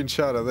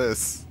screenshot of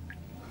this.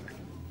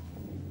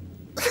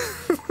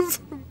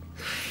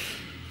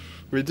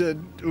 We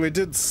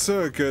did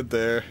so good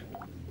there.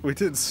 We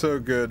did so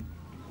good.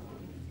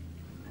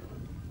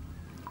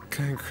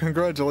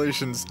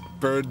 Congratulations,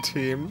 bird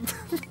team.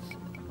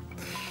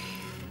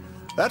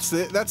 That's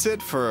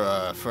it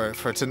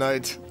for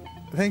tonight.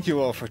 Thank you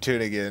all for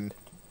tuning in.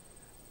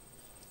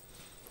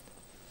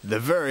 The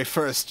very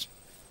first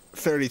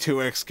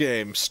 32X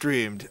game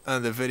streamed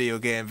on the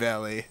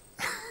VideoGameValley.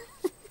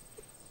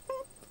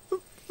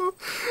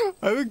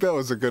 I think that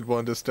was a good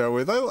one to start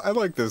with. I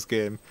like this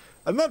game.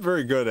 I'm not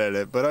very good at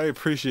it, but I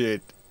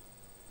appreciate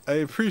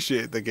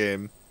the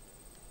game.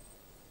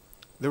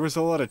 There was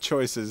a lot of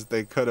choices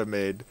they could have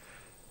made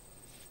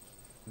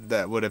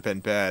that would have been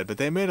bad, but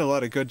they made a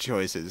lot of good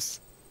choices.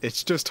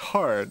 It's just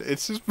hard.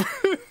 It's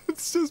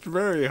just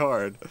very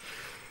hard.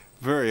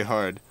 Very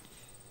hard.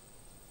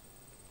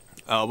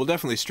 We'll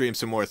definitely stream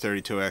some more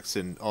 32X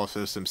and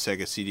also some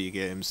Sega CD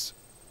games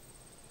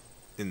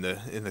in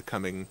the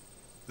coming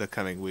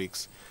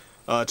weeks.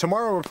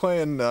 Tomorrow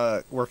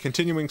we're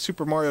continuing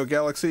Super Mario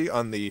Galaxy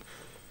on the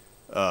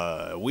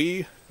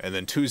Wii, and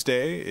then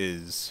Tuesday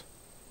is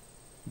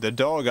The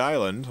Dog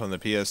Island on the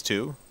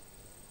PS2.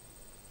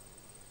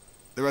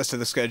 The rest of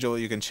the schedule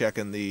you can check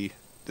in the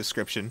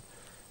description.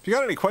 If you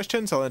got any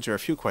questions, I'll answer a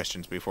few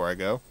questions before I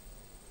go.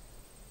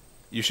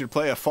 You should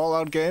play a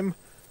Fallout game.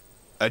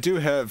 I do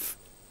have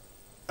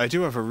a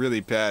really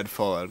bad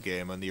Fallout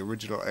game on the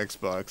original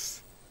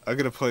Xbox. I'm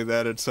gonna play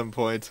that at some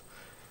point.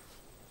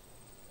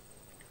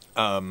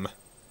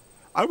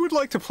 I would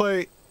like to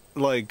play,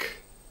 like,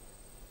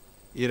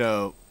 you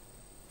know,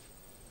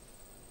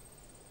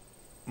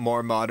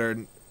 more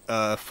modern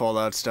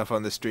Fallout stuff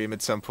on the stream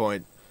at some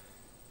point.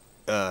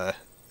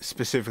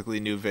 Specifically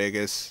New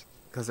Vegas,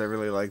 because I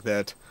really like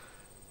that.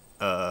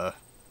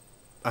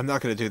 I'm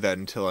not gonna do that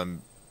until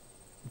I'm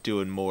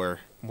doing more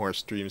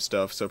stream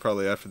stuff, so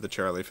probably after the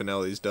Charlie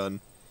finale's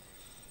done.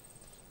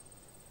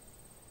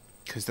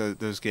 Because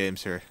those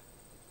games are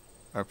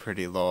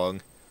pretty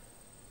long.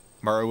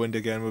 Morrowind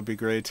again would be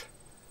great.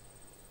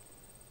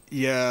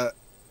 Yeah,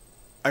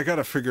 I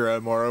gotta figure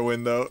out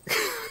Morrowind though.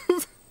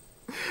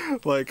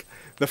 Like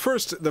the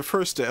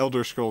first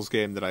Elder Scrolls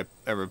game that I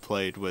ever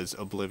played was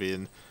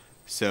Oblivion,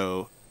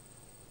 so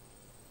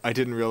I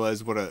didn't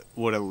realize what a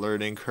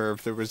learning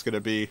curve there was gonna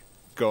be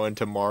going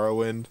to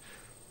Morrowind.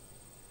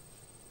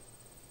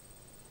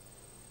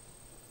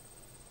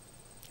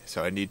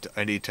 So I need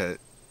to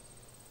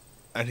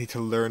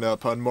learn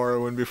up on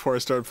Morrowind before I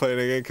start playing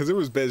again, because it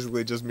was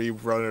basically just me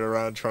running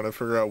around trying to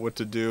figure out what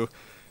to do,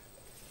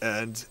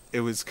 and it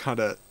was kind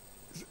of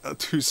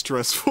too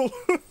stressful.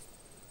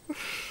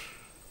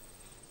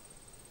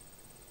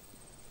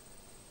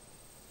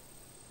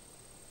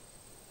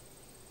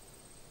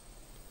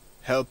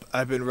 Help,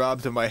 I've been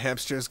robbed and my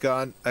hamster's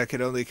gone. I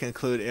can only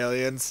conclude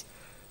aliens.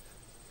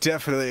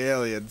 Definitely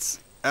aliens.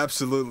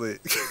 Absolutely.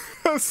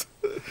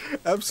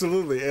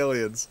 Absolutely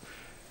aliens.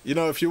 You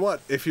know, if you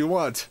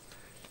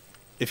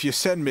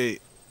send me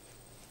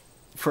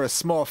for a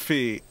small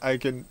fee, I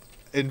can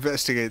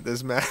investigate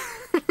this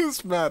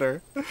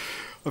matter.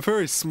 A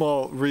very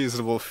small,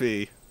 reasonable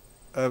fee.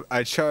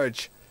 I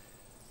charge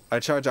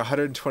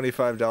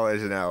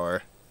 $125 an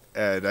hour,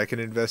 and I can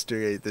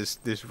investigate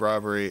this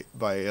robbery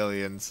by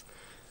aliens.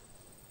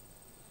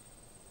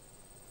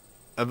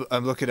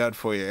 I'm looking out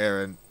for you,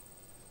 Aaron.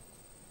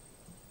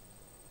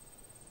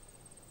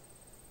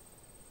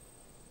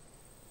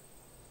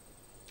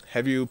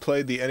 Have you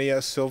played the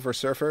NES Silver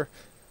Surfer?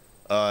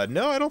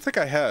 No, I don't think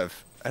I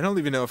have. I don't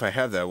even know if I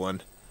have that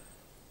one.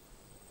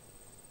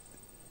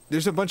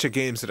 There's a bunch of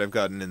games that I've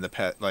gotten in the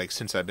past, like,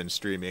 since I've been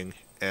streaming,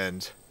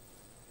 and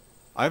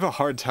I have a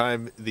hard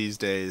time these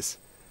days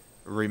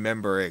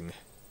remembering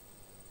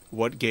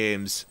what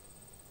games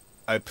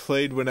I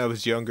played when I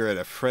was younger at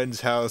a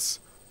friend's house,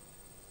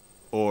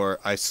 or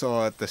I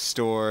saw at the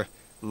store,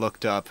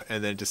 looked up,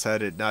 and then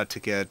decided not to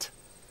get,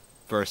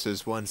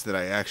 versus ones that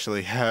I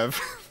actually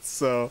have.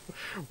 So,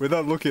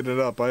 without looking it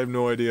up, I have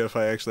no idea if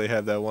I actually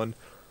have that one.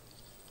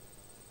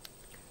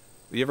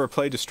 You ever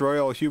play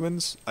Destroy All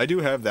Humans? I do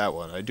have that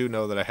one. I do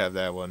know that I have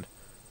that one.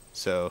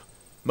 So,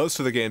 most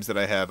of the games that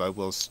I have, I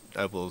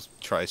will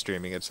try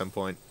streaming at some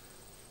point.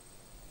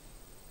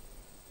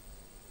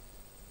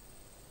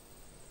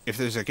 If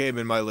there's a game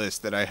in my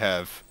list that I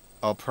have,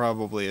 I'll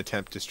probably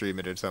attempt to stream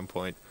it at some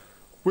point.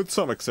 With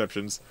some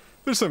exceptions.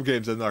 There's some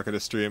games I'm not going to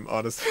stream,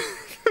 honestly.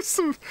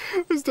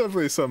 There's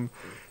definitely some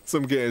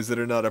games that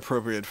are not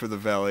appropriate for the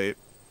Valley.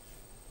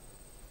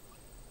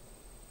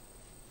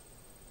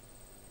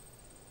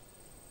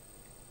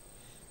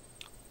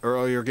 Are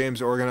all your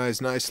games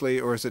organized nicely,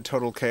 or is it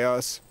total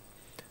chaos?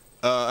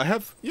 I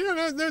have,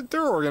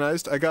 they're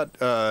organized. I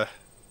got,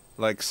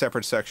 like,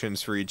 separate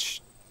sections for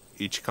each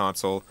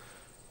console.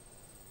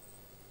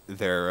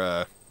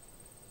 They're,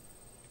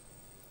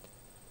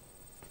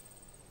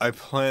 I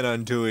plan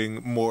on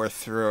doing more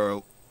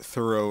thorough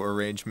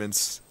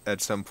arrangements at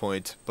some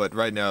point, but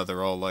right now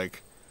they're all,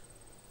 like,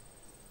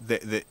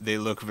 they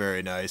look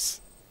very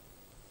nice,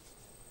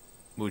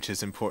 which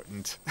is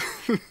important.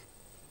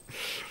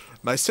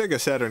 My Sega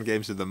Saturn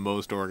games are the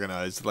most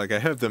organized. Like, I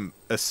have them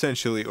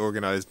essentially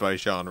organized by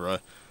genre.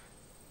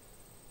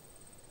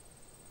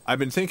 I've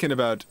been thinking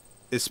about,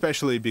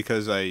 especially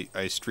because I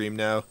stream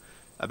now,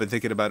 I've been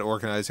thinking about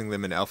organizing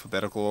them in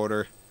alphabetical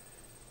order.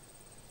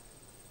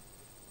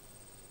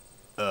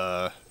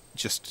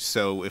 Just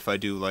so if I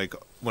do, like,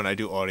 when I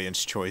do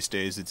audience choice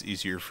days, it's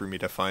easier for me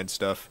to find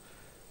stuff.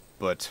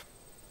 But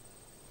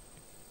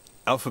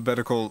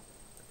alphabetical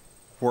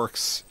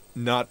works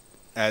not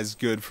as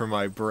good for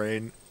my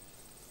brain.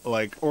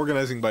 Like,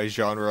 organizing by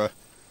genre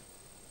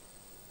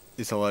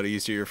is a lot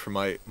easier for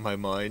my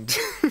mind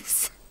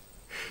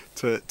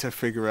to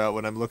figure out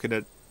when I'm looking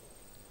at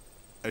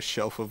a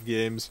shelf of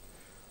games.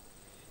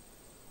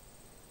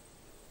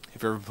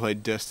 Have you ever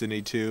played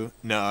Destiny 2?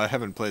 No, I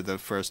haven't played the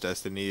first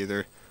Destiny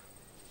either.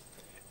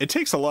 It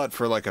takes a lot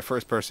for, like, a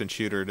first-person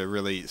shooter to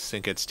really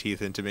sink its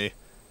teeth into me.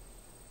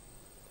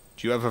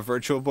 Do you have a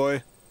Virtual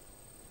Boy?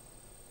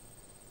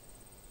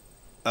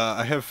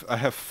 I have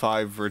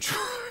 5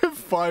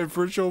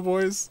 Virtual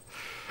Boys.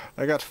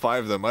 I got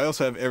 5 of them. I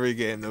also have every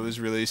game that was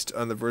released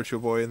on the Virtual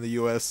Boy in the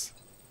US.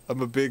 I'm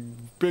a big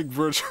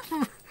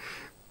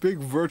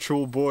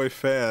Virtual Boy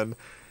fan.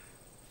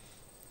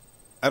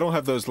 I don't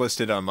have those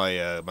listed on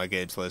my my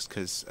games list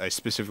because I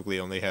specifically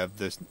only have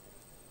the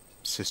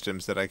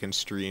systems that I can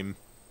stream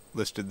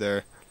listed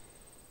there.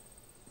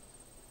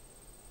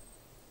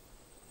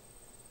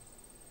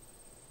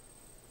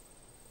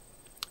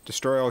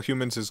 Destroy All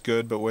Humans is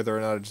good, but whether or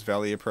not it's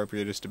Valley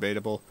appropriate is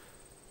debatable.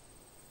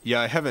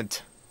 Yeah, I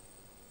haven't.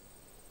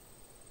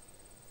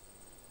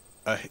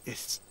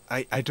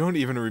 I don't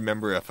even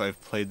remember if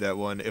I've played that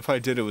one. If I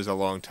did, it was a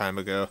long time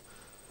ago.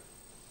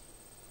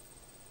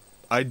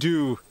 I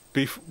do,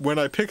 when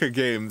I pick a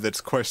game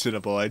that's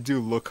questionable, I do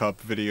look up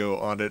video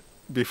on it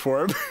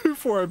before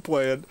I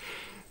play it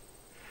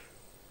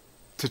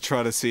to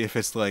try to see if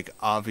it's, like,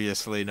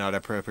 obviously not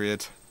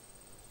appropriate.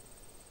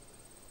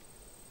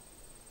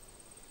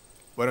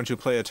 Why don't you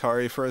play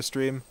Atari for a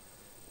stream?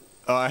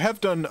 I have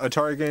done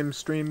Atari game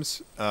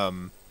streams. I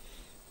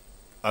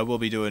will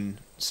be doing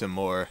some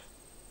more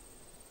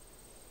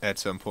at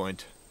some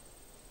point.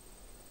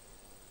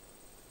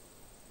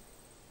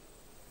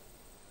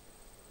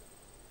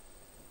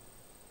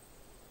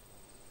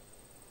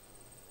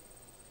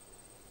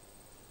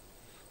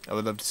 I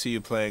would love to see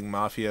you playing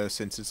Mafia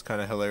since it's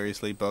kind of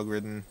hilariously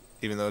bug-ridden,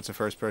 even though it's a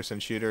first-person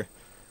shooter.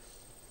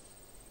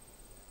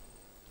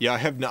 Yeah, I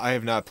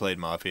have not played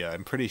Mafia.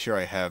 I'm pretty sure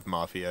I have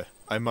Mafia.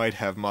 I might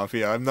have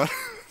Mafia. I'm not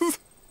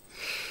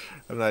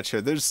I'm not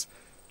sure. There's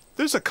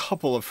a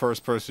couple of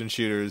first-person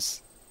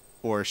shooters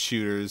or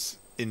shooters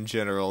in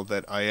general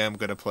that I am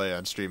going to play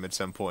on stream at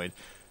some point,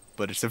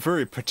 but it's a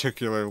very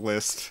particular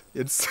list.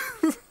 It's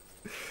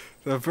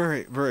a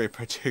very, very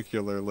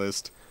particular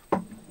list.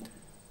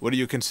 What do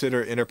you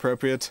consider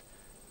inappropriate?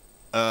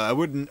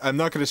 I'm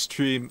not going to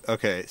stream.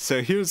 Okay,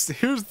 so here's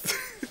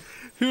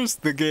here's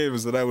the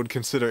games that I would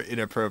consider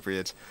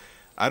inappropriate.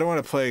 I don't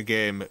want to play a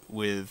game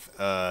with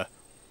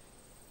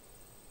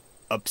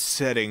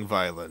upsetting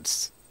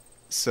violence.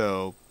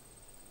 So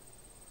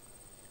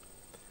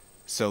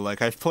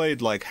like, I've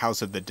played, like,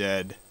 House of the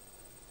Dead,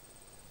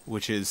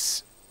 which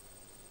is,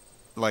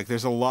 like,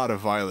 there's a lot of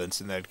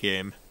violence in that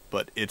game,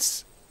 but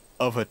it's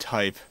of a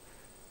type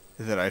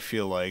that I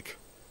feel like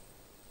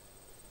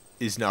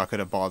is not going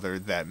to bother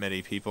that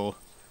many people.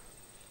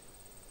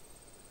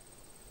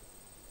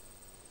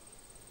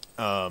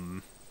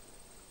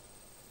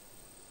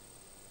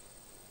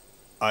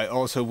 I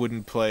also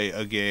wouldn't play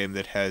a game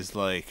that has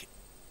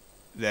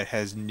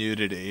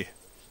nudity.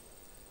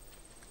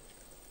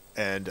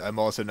 And I'm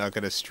also not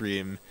going to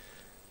stream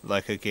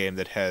like a game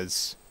that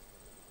has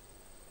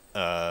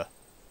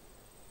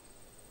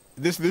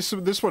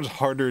this one's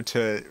harder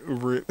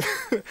to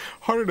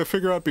harder to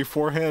figure out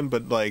beforehand,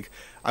 but like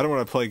I don't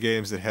want to play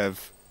games that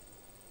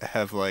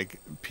have like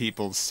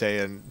people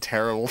saying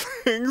terrible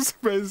things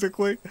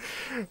basically.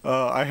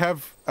 I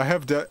have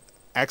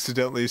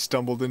accidentally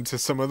stumbled into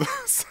some of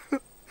those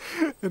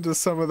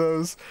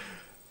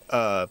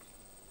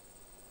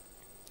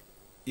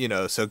you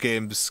know, so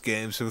games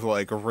with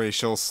like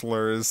racial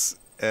slurs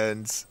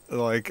and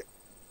like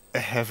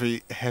heavy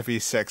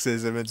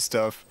sexism and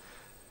stuff.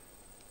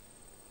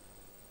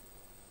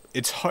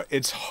 It's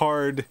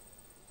hard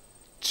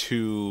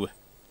to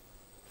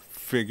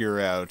figure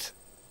out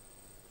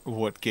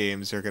what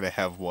games are gonna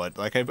have what.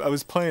 Like I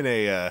was playing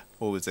a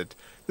what was it?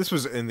 This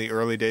was in the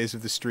early days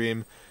of the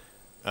stream.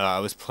 I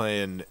was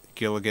playing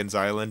Gilligan's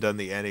Island on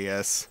the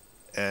NES,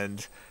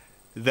 and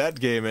that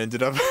game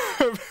ended up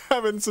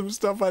having some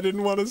stuff I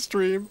didn't want to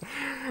stream,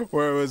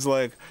 where it was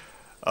like,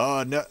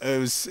 oh no,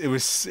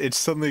 it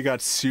suddenly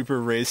got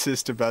super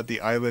racist about the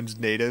island's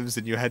natives,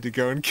 and you had to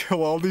go and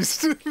kill all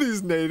these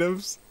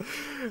natives.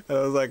 And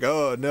I was like,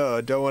 oh no,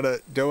 I don't want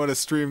to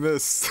stream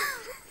this.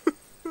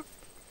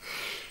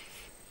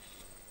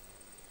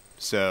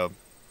 So,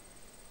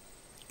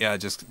 yeah,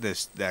 just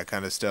that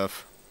kind of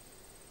stuff.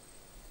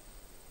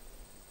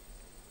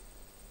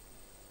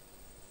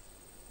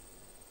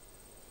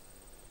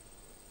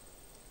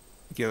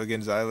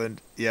 Gilligan's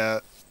Island, yeah.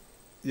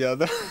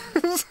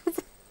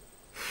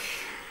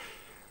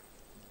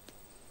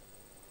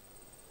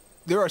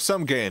 There are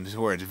some games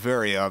where it's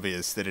very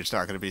obvious that it's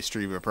not going to be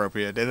stream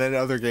appropriate, and then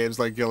other games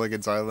like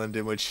Gilligan's Island,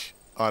 in which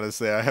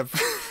honestly I have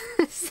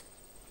it's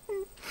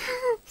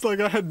like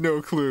I had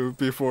no clue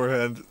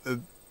beforehand.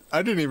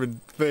 I didn't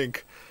even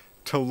think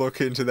to look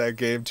into that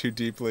game too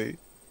deeply,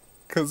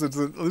 because it's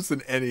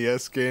an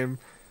NES game.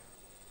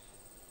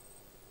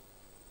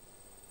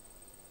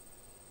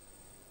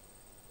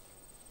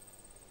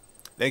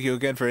 Thank you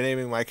again for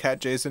naming my cat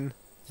Jason.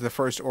 It's the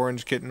first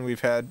orange kitten we've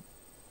had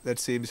that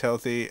seems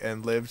healthy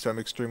and lived, so I'm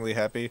extremely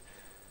happy.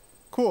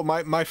 Cool,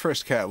 my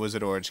first cat was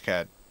an orange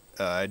cat.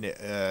 I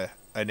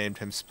named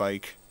him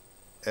Spike,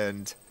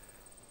 and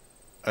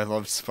I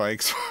loved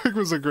Spike. Spike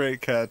was a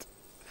great cat.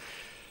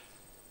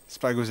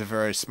 Spike was a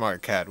very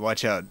smart cat.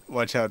 Watch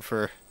out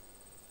for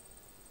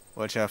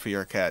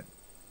your cat.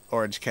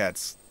 Orange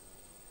cats.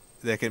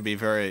 They can be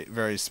very,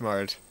 very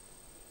smart.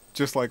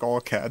 Just like all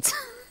cats.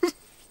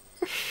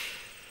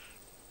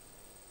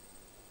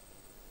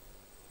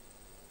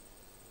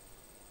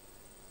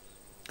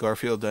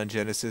 Garfield on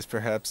Genesis,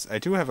 perhaps. I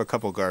do have a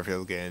couple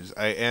Garfield games.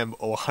 I am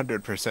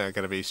 100%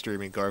 going to be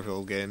streaming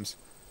Garfield games.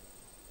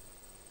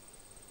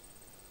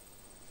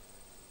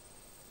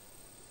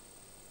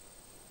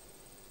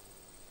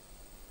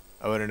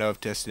 I want to know if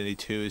Destiny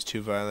 2 is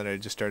too violent. I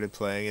just started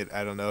playing it.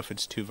 I don't know if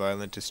it's too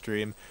violent to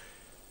stream.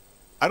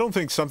 I don't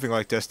think something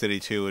like Destiny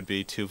 2 would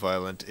be too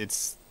violent.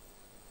 It's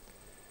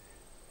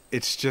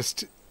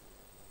just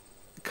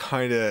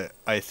kind of,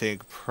 I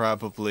think,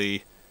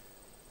 probably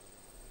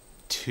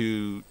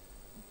too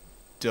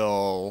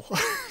dull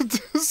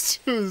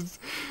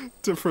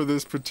for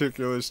this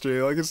particular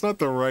stream. Like, it's not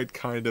the right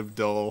kind of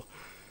dull.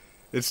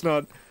 It's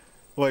not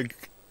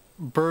like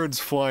birds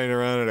flying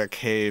around in a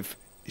cave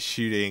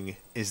shooting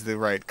is the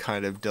right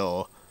kind of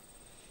dull.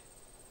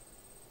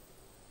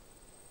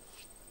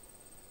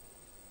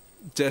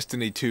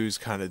 Destiny 2's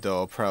kind of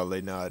dull,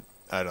 probably not.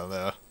 I don't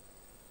know.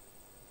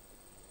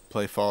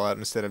 Play Fallout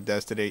instead of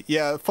Destiny.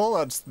 Yeah,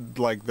 Fallout's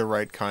like the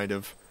right kind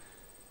of,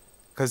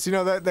 because you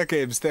know that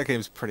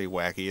game's pretty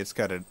wacky. It's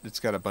got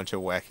a bunch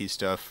of wacky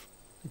stuff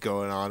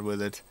going on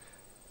with it.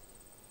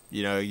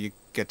 You know, you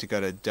get to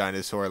go to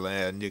Dinosaur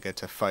Land. You get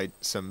to fight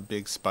some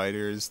big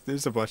spiders.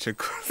 There's a bunch of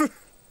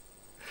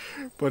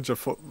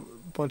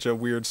bunch of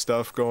weird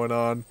stuff going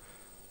on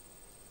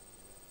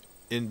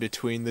in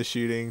between the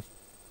shooting.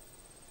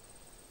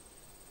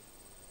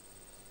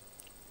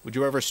 Would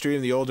you ever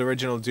stream the old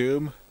original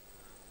Doom?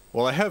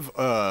 Well, I have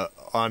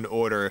on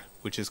order,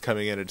 which is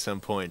coming in at some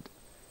point,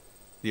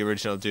 the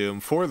original Doom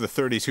for the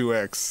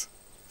 32X.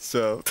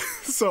 So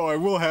so I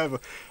will have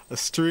a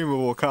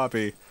streamable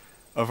copy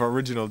of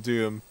original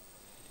Doom.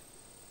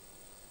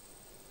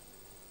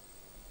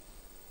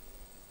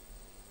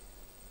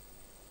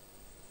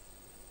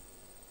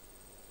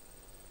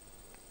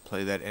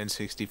 Play that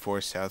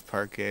N64 South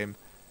Park game.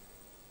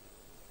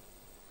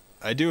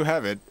 I do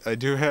have it. I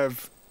do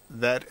have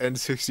that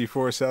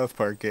N64 South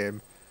Park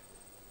game.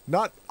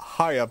 Not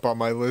high up on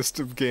my list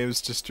of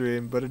games to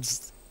stream, but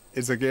it's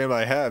a game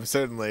I have,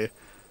 certainly.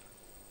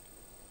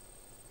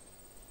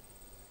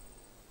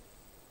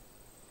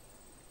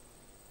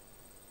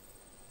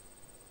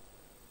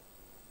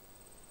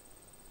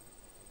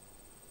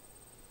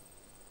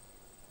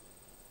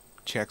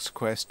 Chex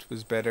Quest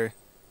was better.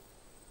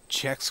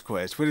 Chex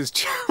Quest? What is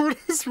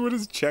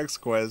Chex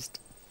Quest?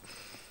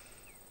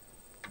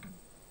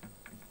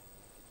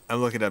 I'm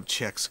looking up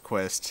Chex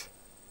Quest.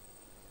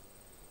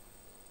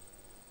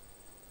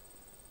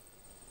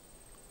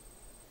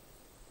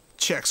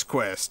 Chex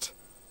Quest.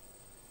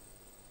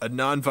 A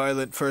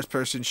non-violent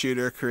first-person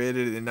shooter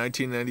created in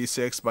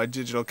 1996 by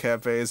Digital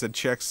Cafe as a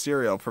Chex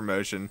cereal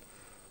promotion.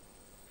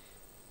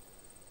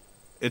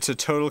 It's a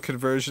total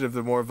conversion of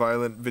the more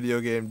violent video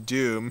game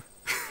Doom.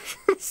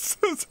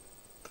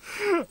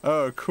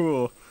 Oh,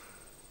 cool.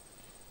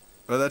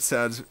 Well, that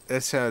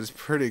sounds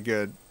pretty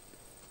good.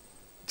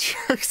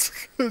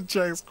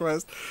 Chex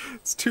Quest.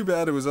 It's too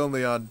bad it was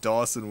only on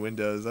DOS and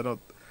Windows.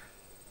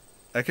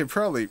 I could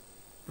probably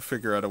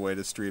figure out a way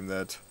to stream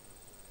that.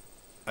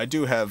 I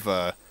do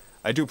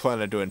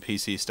plan on doing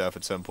PC stuff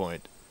at some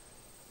point.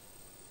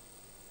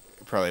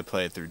 Probably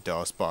play it through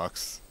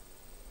DOSBox.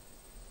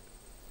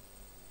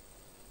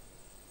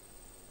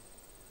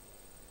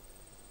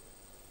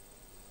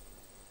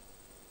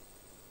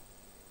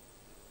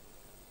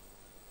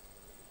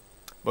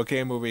 What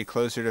game will be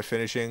closer to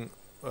finishing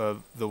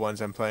of the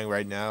ones I'm playing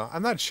right now?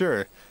 I'm not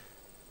sure.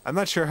 I'm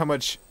not sure how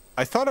much...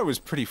 I thought I was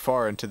pretty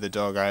far into the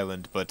Dog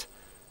Island, but...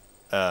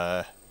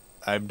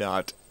 I'm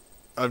not.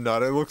 I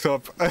looked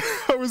up...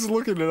 I was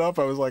looking it up.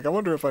 I was like, I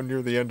wonder if I'm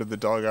near the end of the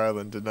Dog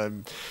Island, and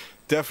I'm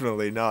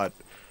definitely not.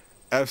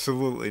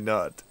 Absolutely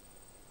not.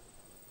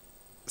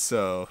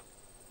 So...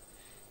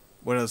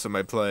 What else am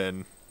I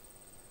playing?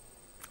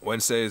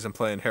 Wednesdays I'm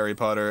playing Harry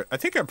Potter. I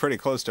think I'm pretty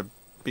close to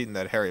beating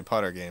that Harry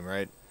Potter game,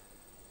 right?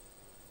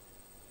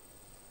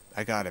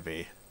 I gotta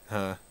be.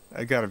 Huh?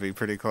 I gotta be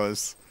pretty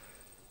close.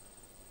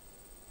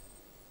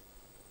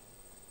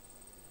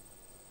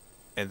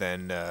 And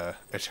then,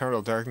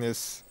 Eternal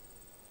Darkness.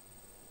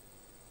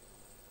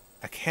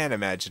 I can't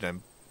imagine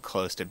I'm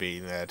close to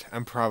beating that.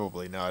 I'm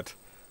probably not.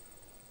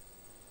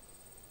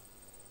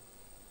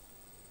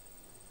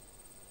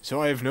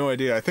 So I have no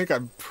idea. I think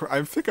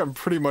I'm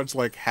pretty much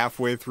like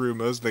halfway through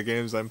most of the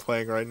games I'm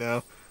playing right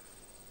now.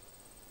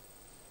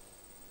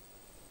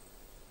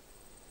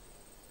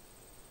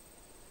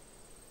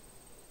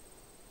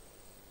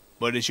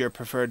 What is your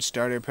preferred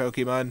starter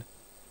Pokemon?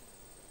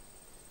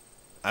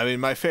 I mean,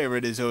 my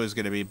favorite is always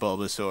going to be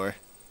Bulbasaur.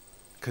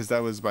 Because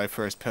that was my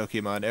first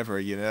Pokemon ever,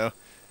 you know?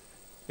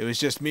 It was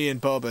just me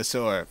and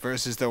Bulbasaur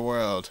versus the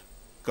world.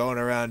 Going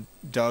around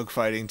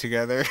dogfighting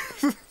together.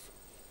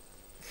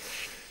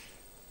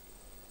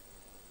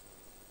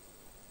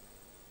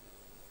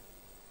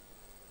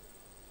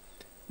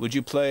 Would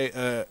you play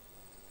a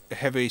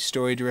heavy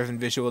story-driven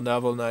visual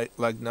novel like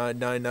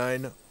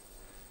 999?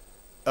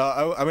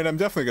 I mean, I'm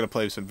definitely going to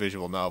play some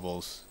visual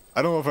novels.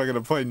 I don't know if I'm going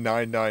to play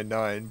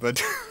 999,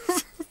 but...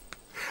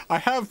 I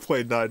have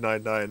played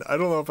 999. I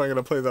don't know if I'm going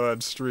to play that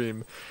on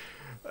stream.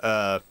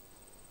 But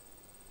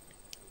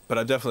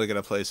I'm definitely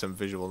going to play some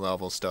visual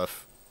novel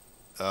stuff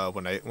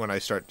when I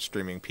start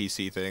streaming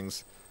PC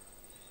things.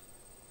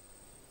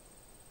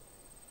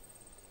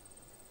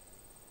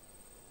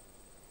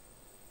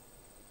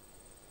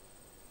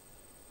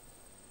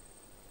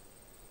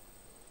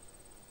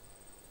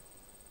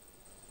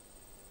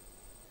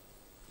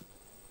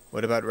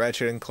 What about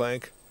Ratchet and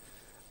Clank?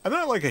 I'm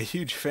not like a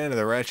huge fan of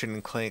the Ratchet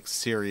and Clank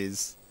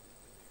series.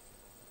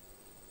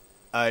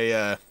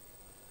 Yeah.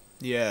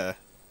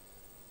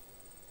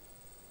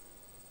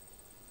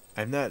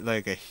 I'm not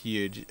like a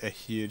huge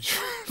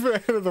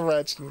fan of the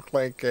Ratchet and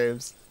Clank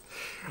games.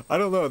 I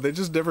don't know, they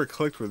just never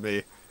clicked with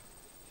me.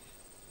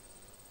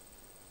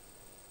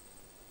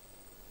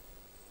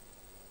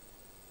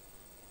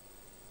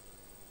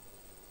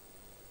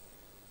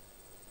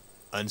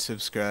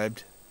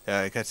 Unsubscribed.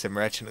 I got some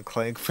Ratchet and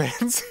Clank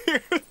fans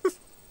here.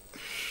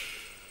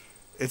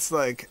 It's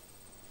like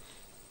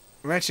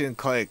Ratchet and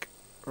Clank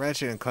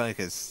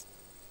is,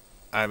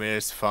 I mean,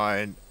 it's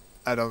fine.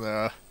 I don't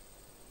know.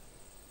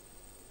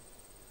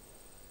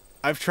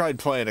 I've tried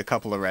playing a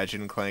couple of Ratchet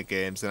and Clank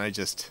games and I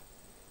just,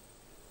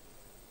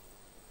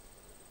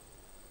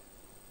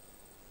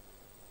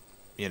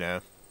 you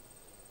know.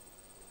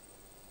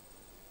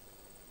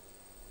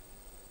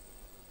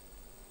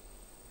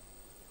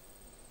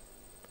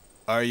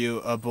 Are you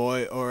a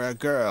boy or a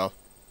girl?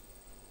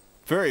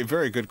 Very,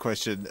 very good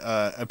question.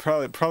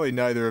 Probably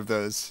neither of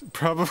those.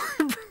 Probably,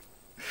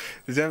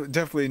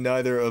 definitely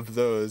neither of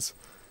those.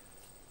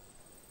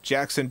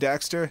 Jackson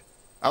Daxter?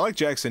 I like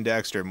Jackson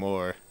Daxter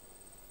more.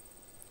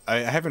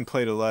 I haven't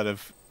played a lot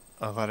of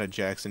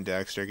Jackson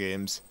Daxter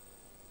games.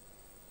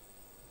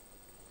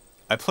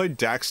 I played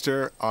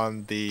Daxter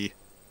on the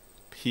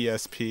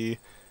PSP,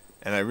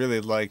 and I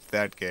really liked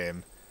that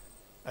game.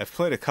 I've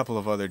played a couple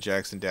of other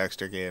Jackson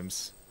Daxter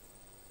games.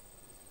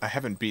 I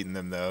haven't beaten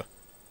them though.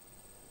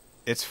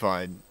 It's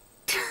fine.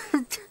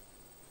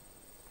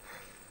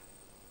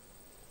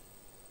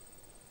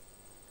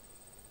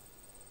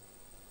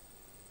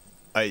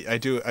 I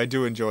do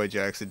enjoy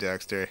Jackson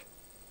Daxter.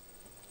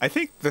 I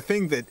think the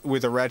thing that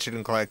with the Ratchet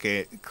and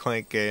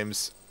Clank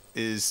games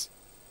is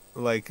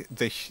like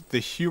the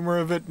humor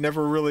of it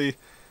never really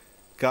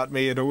got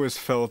me. It always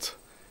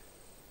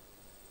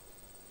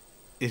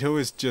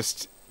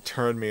just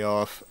turned me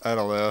off. I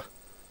don't know.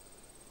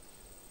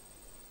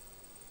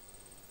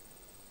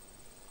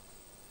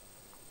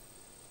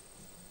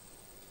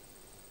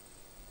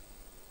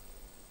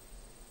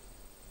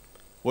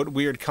 What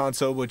weird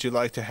console would you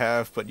like to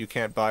have, but you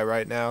can't buy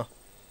right now?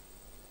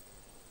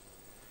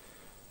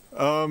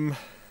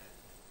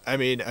 I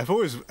mean, I've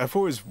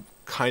always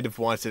kind of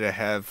wanted to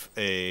have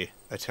a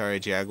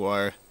Atari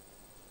Jaguar.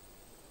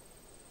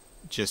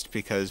 Just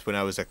because when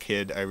I was a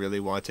kid, I really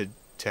wanted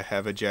to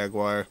have a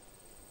Jaguar.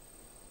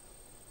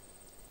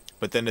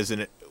 But then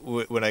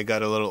when I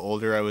got a little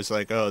older, I was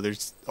like, oh,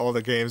 there's all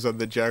the games on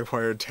the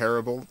Jaguar are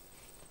terrible.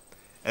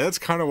 And that's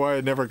kind of why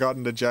I never got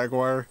into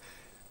Jaguar,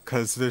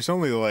 because there's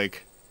only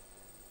like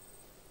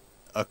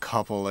a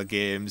couple of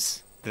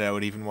games that I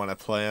would even want to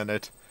play on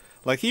it.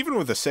 Like, even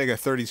with the Sega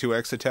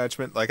 32X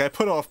attachment, like, I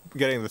put off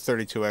getting the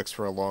 32X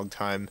for a long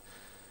time,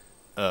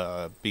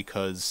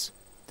 because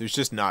there's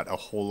just not a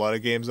whole lot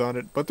of games on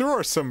it. But there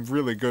are some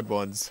really good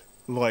ones,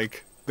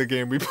 like the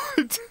game we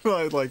played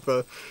tonight, like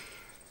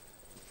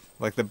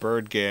the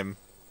bird game.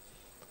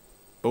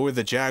 But with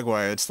the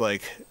Jaguar, it's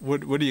like,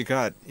 what do you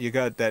got? You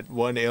got that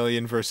one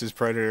Alien vs.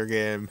 Predator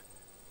game.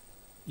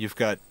 You've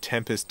got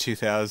Tempest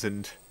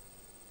 2000.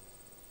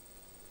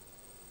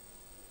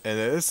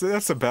 And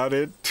that's about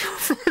it.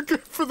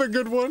 For the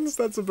good ones,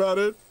 that's about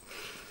it.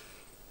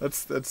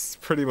 That's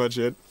pretty much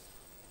it.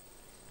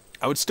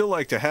 I would still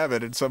like to have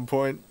it at some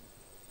point,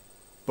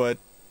 but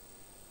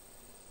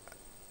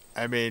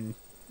I mean,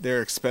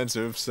 they're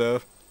expensive,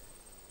 so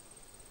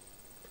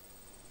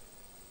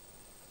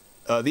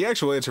the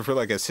actual answer for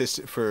like a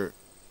system for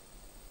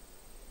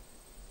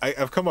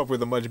I've come up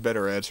with a much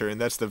better answer, and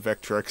that's the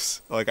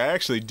Vectrex. Like, I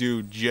actually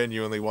do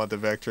genuinely want the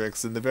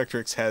Vectrex, and the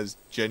Vectrex has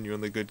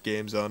genuinely good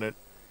games on it.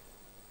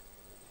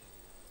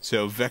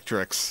 So,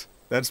 Vectrex.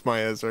 That's my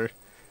answer.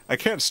 I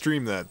can't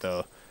stream that,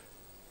 though.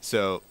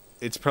 So,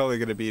 it's probably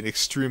going to be an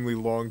extremely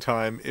long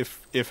time,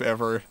 if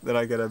ever, that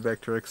I get a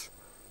Vectrex.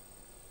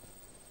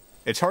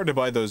 It's hard to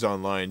buy those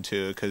online,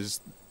 too,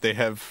 because they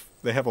have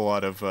a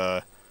lot of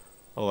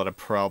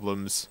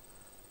problems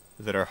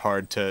that are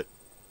hard to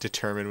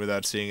determine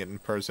without seeing it in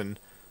person.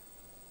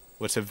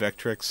 What's a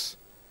Vectrex?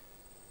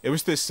 It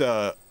was this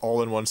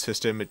all-in-one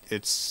system. It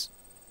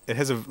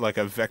has a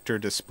vector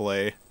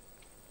display.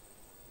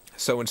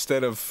 So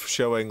instead of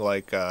showing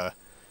like a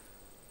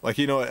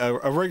regular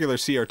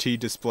CRT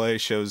display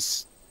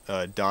shows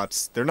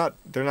dots. They're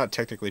not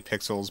technically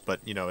pixels, but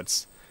you know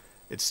it's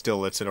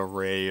an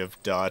array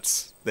of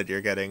dots that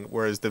you're getting.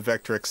 Whereas the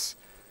Vectrex,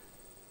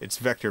 it's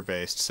vector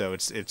based, so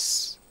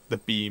it's the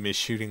beam is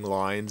shooting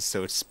lines,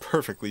 so it's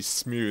perfectly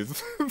smooth,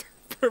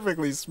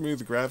 perfectly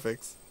smooth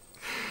graphics.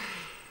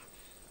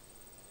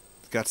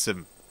 It's got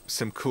some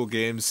cool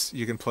games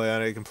you can play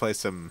on it. You can play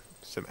some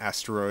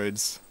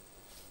asteroids.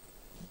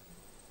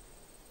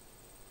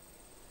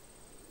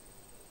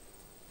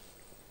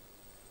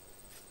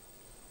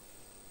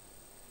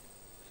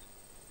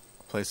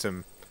 Play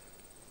some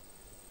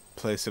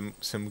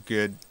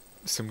good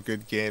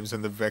games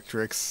on the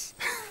Vectrex.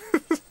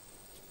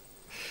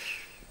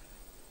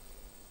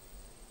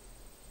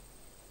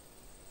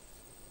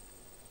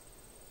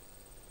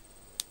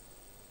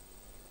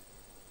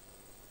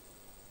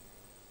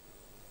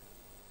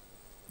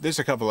 There's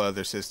a couple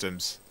other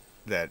systems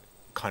that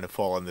kind of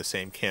fall in the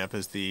same camp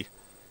as the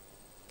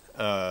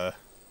Atari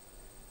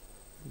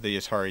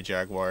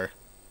Jaguar.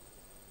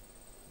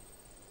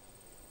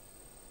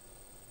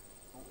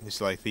 It's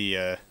like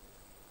the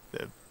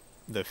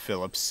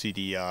Philips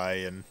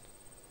CDI and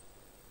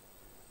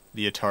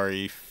the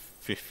Atari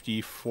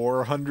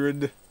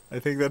 5400. I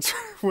think that's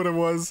what it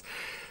was.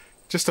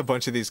 Just a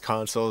bunch of these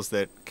consoles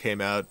that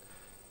came out,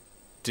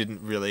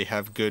 didn't really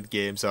have good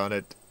games on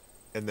it,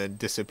 and then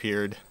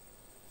disappeared.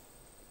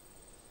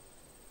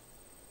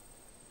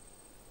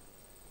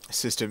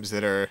 Systems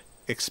that are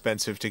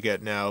expensive to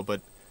get now,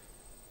 but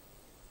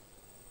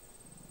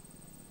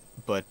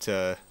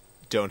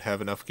don't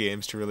have enough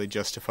games to really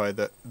justify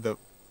the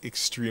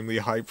extremely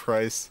high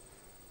price.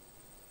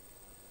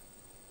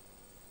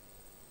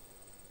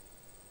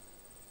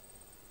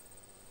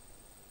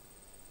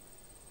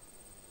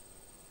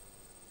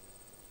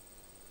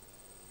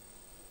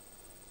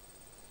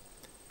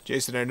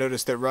 Jason, I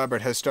noticed that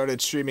Robert has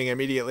started streaming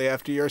immediately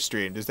after your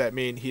stream. Does that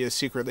mean he is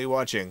secretly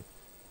watching?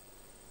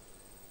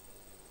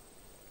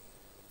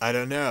 I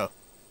don't know.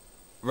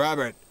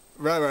 Robert,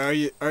 are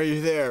you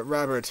there,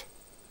 Robert?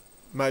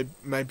 My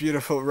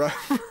beautiful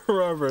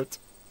Robert.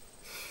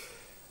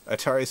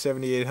 Atari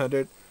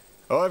 7800.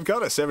 Oh, I've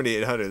got a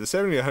 7800. The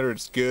 7800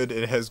 is good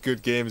and it has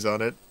good games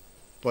on it.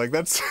 Like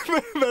that's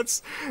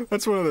that's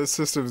one of those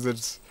systems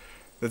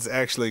that's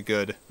actually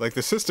good. Like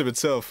the system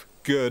itself,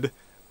 good.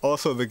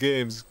 Also the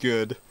game's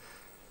good.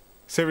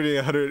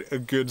 7800, a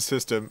good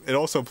system. It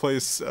also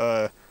plays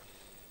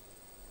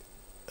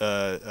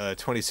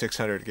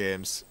 2600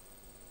 games,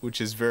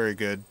 which is very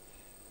good.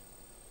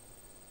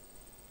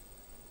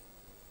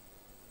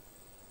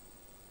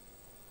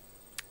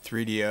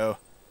 .3DO.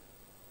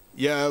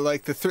 Yeah,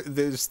 like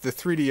there's the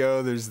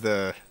 3DO, there's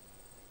the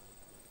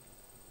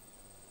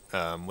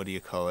what do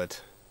you call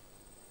it?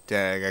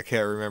 Dag, I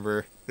can't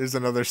remember. There's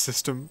another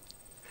system.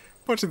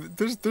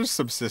 There's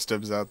some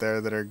systems out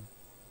there that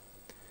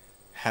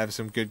have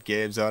some good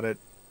games on it.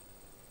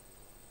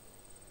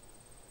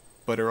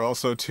 but are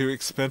also too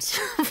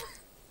expensive.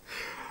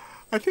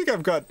 I think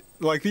I've got,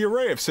 like, the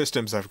array of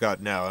systems I've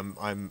got now,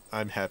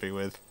 I'm happy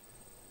with.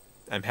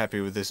 I'm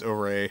happy with this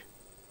array.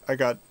 I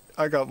got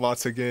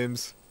lots of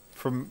games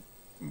from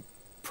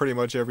pretty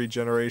much every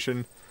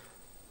generation,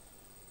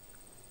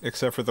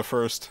 except for the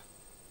first.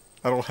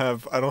 I don't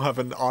have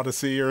an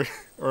Odyssey or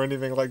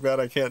anything like that.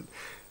 I can't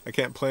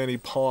play any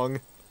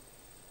Pong.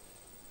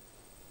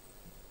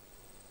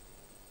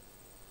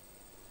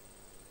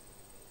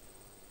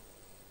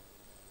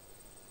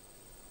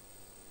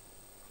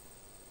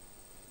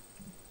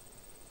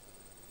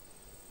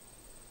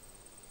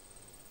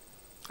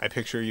 I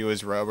picture you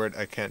as Robert.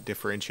 I can't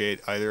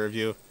differentiate either of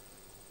you.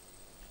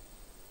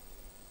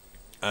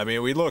 I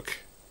mean, we look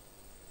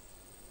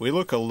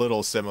a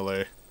little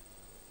similar.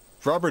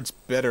 Robert's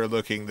better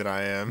looking than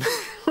I am.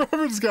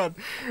 Robert's got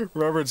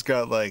one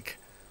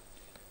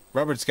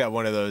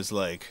of those,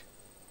 like,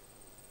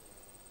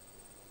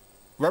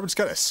 Robert's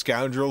got a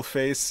scoundrel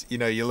face. You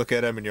know, you look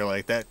at him and you're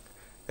like, that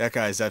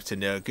guy's up to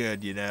no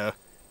good, you know?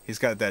 He's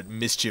got that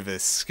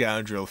mischievous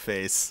scoundrel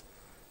face.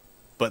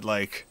 But,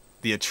 like,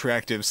 the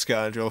attractive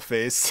scoundrel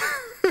face.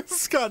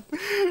 he's got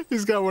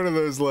one of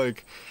those,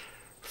 like,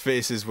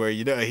 faces where,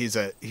 you know, he's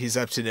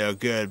up to no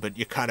good, but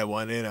you kind of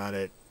want in on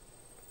it.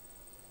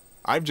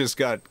 I've just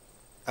got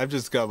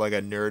like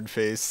a nerd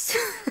face.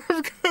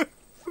 I've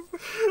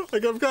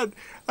got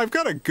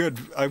a good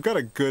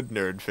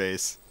nerd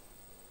face.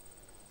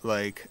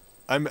 Like,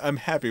 I'm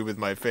happy with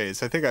my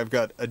face. I think I've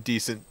got a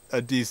decent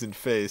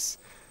face.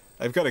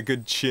 I've got a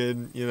good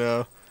chin, you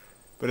know,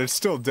 but it's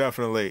still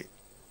definitely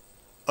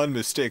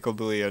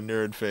unmistakably a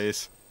nerd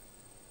face.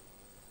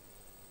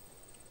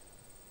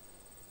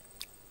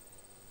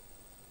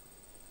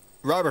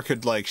 Robert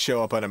could, like,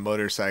 show up on a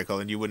motorcycle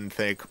and you wouldn't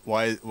think,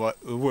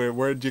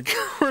 where'd you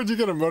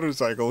get a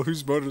motorcycle?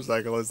 Whose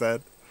motorcycle is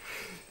that?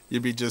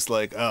 You'd be just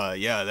like,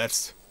 yeah,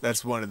 that's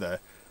one of the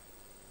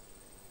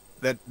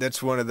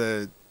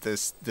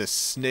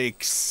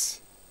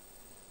snakes.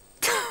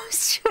 I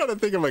was trying to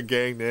think of a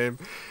gang name.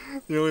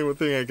 The only one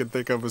thing I could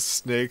think of was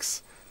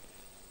snakes.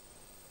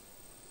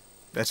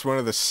 That's one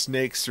of the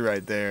snakes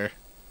right there.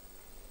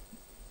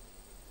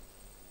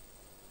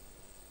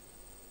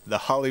 The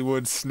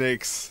Hollywood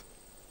Snakes.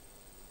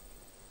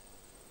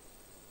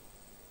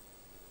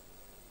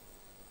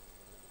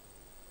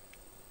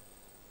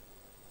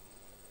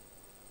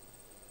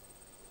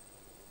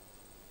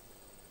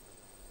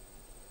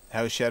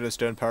 How's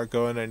Shadowstone Park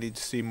going? I need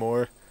to see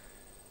more.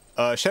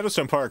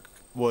 Shadowstone Park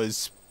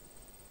was...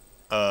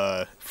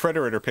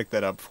 Frederator picked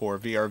that up for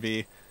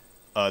VRV.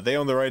 They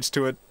own the rights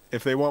to it.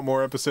 If they want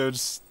more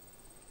episodes,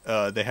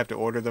 they have to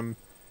order them.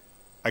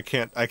 I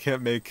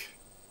can't make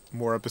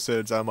more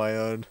episodes on my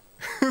own.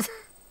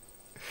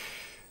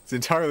 It's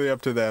entirely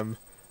up to them.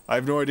 I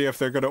have no idea if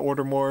they're going to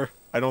order more.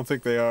 I don't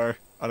think they are,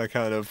 on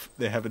account of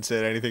they haven't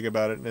said anything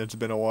about it and it's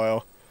been a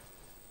while.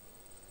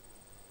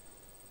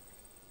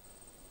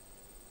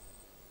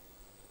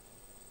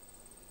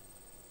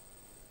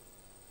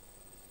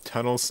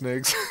 Tunnel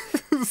snakes.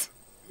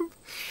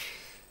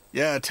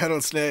 Yeah,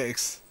 tunnel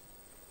snakes.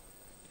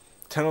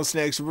 Tunnel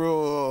snakes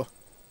rule.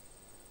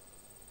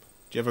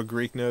 Do you have a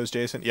Greek nose,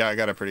 Jason? Yeah, I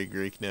got a pretty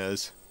Greek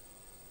nose.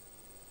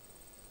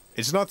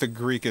 It's not the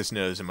Greekest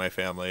nose in my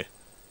family.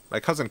 My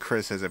cousin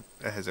Chris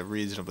has a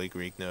reasonably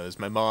Greek nose.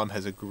 My mom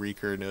has a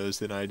Greeker nose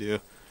than I do.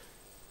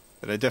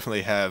 But I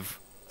definitely have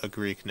a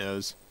Greek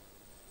nose.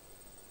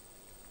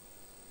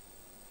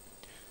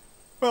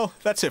 Well,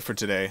 that's it for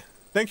today.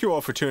 Thank you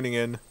all for tuning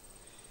in.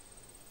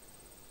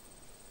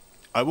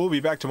 I will be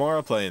back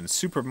tomorrow playing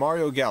Super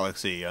Mario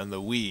Galaxy on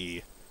the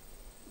Wii.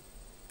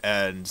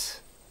 And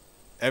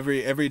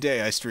every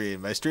day I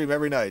stream. I stream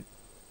every night.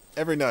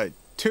 Every night.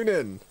 Tune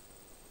in.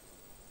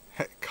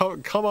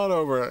 Come on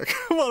over.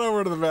 Come on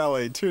over to the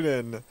valley. Tune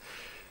in.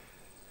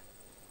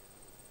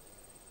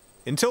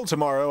 Until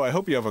tomorrow, I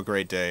hope you have a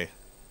great day.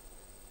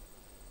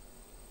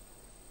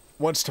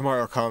 Once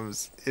tomorrow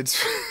comes,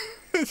 it's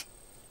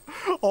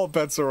all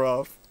bets are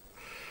off.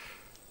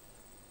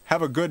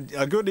 Have a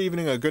good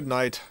evening, a good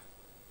night,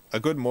 a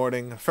good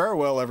morning.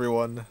 Farewell,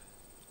 everyone.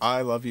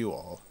 I love you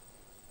all.